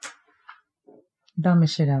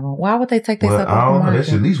 Dumbest shit ever. Why would they take themselves off the market? They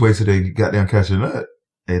should at least wait till they goddamn catch a nut.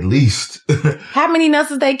 At least. How many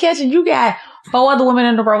nuts is they catching? You got 4 other women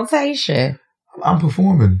in the rotation. I'm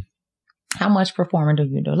performing. How much performing do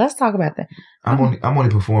you do? Let's talk about that. I'm only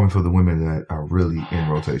performing for the women that are really in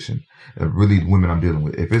rotation. Really the women I'm dealing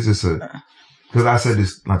with. If it's just because I said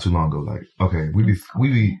this not too long ago, like, okay, we be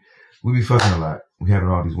fucking a lot. We having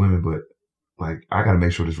all these women, but like, I gotta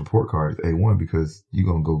make sure this report card is A1 because you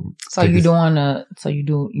gonna go. So you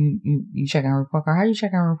checking a report card? How you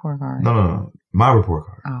checking a report card? No. My report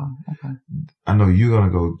card. Oh, okay. I know you're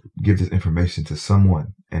gonna go give this information to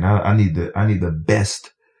someone and I need the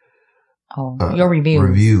best Your reviews.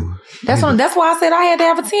 Review. That's why I said I had to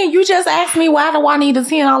have a 10. You just asked me why do I need a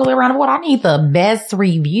 10 all the way around the world. I need the best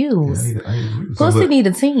reviews. Yeah, I need reviews. Pussy need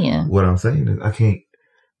a 10. What I'm saying is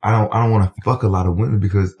I don't want to fuck a lot of women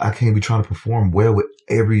because I can't be trying to perform well with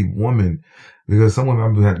every woman. Because some women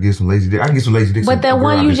I'm gonna have to get some lazy dick. I can get some lazy dick. But that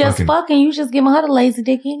one you just fucking, you just giving her the lazy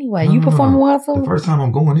dick anyway. You performing well too. The first time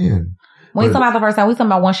I'm going in. We talking about the first time. We talking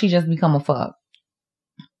about when she just become a fuck.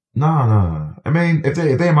 No. I mean, if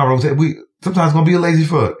they in my rotation, sometimes it's gonna be a lazy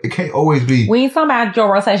fuck. It can't always be. We ain't talking about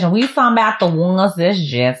your rotation. We talking about the ones that's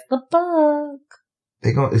just the fuck.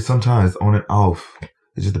 It's sometimes on and off.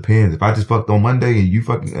 It just depends. If I just fucked on Monday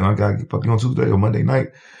and I gotta fuck you on Tuesday or Monday night,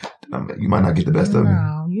 you might not get the best of me.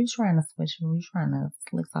 No, you trying to switch me. You trying to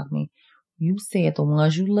slick talk me. You said the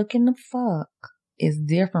ones you looking to fuck is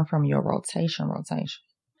different from your rotation.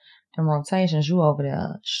 Them rotations, you over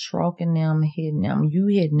there stroking them, hitting them. You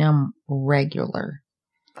hitting them regular.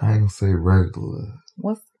 I ain't gonna say regular.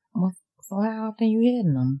 So how often you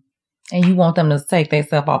hitting them? And you want them to take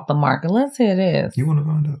themselves off the market. Let's hear this. You want to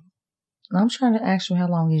find out? I'm trying to ask you how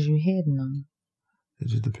long is you hitting them? It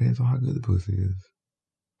just depends on how good the pussy is.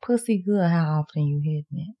 Pussy good, how often you hitting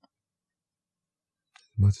it?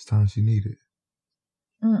 As much as time she needed.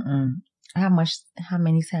 How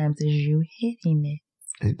many times is you hitting it?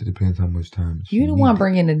 It depends how much time you the one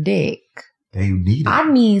bringing the dick. Hey, you need it. I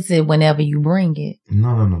need it whenever you bring it.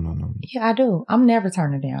 No. Yeah, I do. I'm never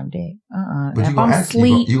turning down dick. But if I'm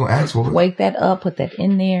asleep, you gonna ask for it. Wake that up, put that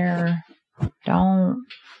in there. Don't.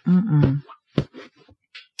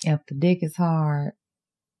 If the dick is hard,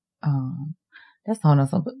 that's on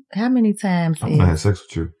us. How many times? I'm gonna have sex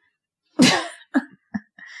with you.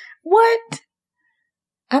 What?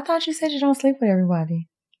 I thought you said you don't sleep with everybody.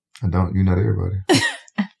 I don't. You're not everybody.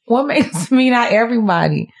 What makes me not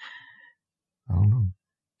everybody? I don't know.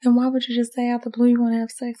 Then why would you just say out the blue you want to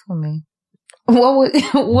have sex with me? What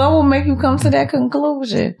would make you come to that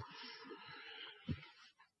conclusion?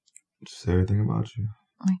 Just everything about you.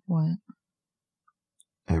 Like what?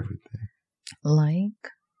 Everything.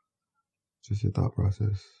 Like? Just your thought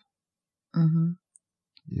process. Mm-hmm.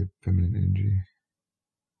 Your feminine energy.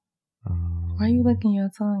 Why are you licking your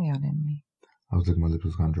tongue out at me? I was looking, my lips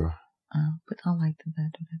was kind of dry. But I like that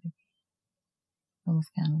do that again. It was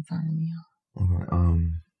kind of turning me off. Okay.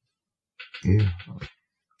 Yeah.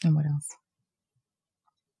 And what else?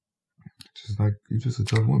 Just like, you're just a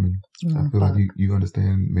tough woman. I feel like you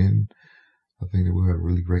understand men. I think that we'll have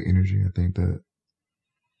really great energy. I think that.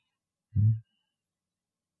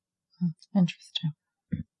 Interesting.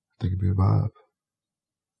 I think it'd be a vibe.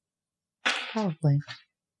 Probably.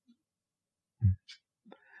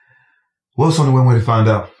 Well, it's only one way to find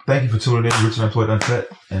out. Thank you for tuning in, Rich and Unemployed Uncut.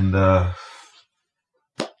 And I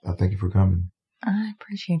thank you for coming. I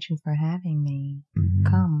appreciate you for having me.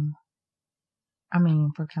 Mm-hmm.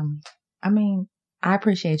 For coming. I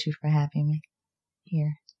appreciate you for having me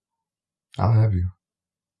here. I'll have you.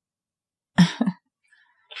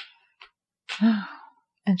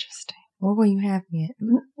 Interesting. Where will you have me at?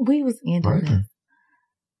 We was ending right this.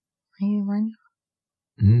 Are you running?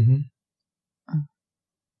 Mm-hmm.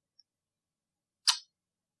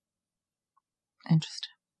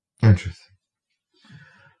 Interesting.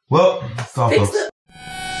 Well, that's all, folks.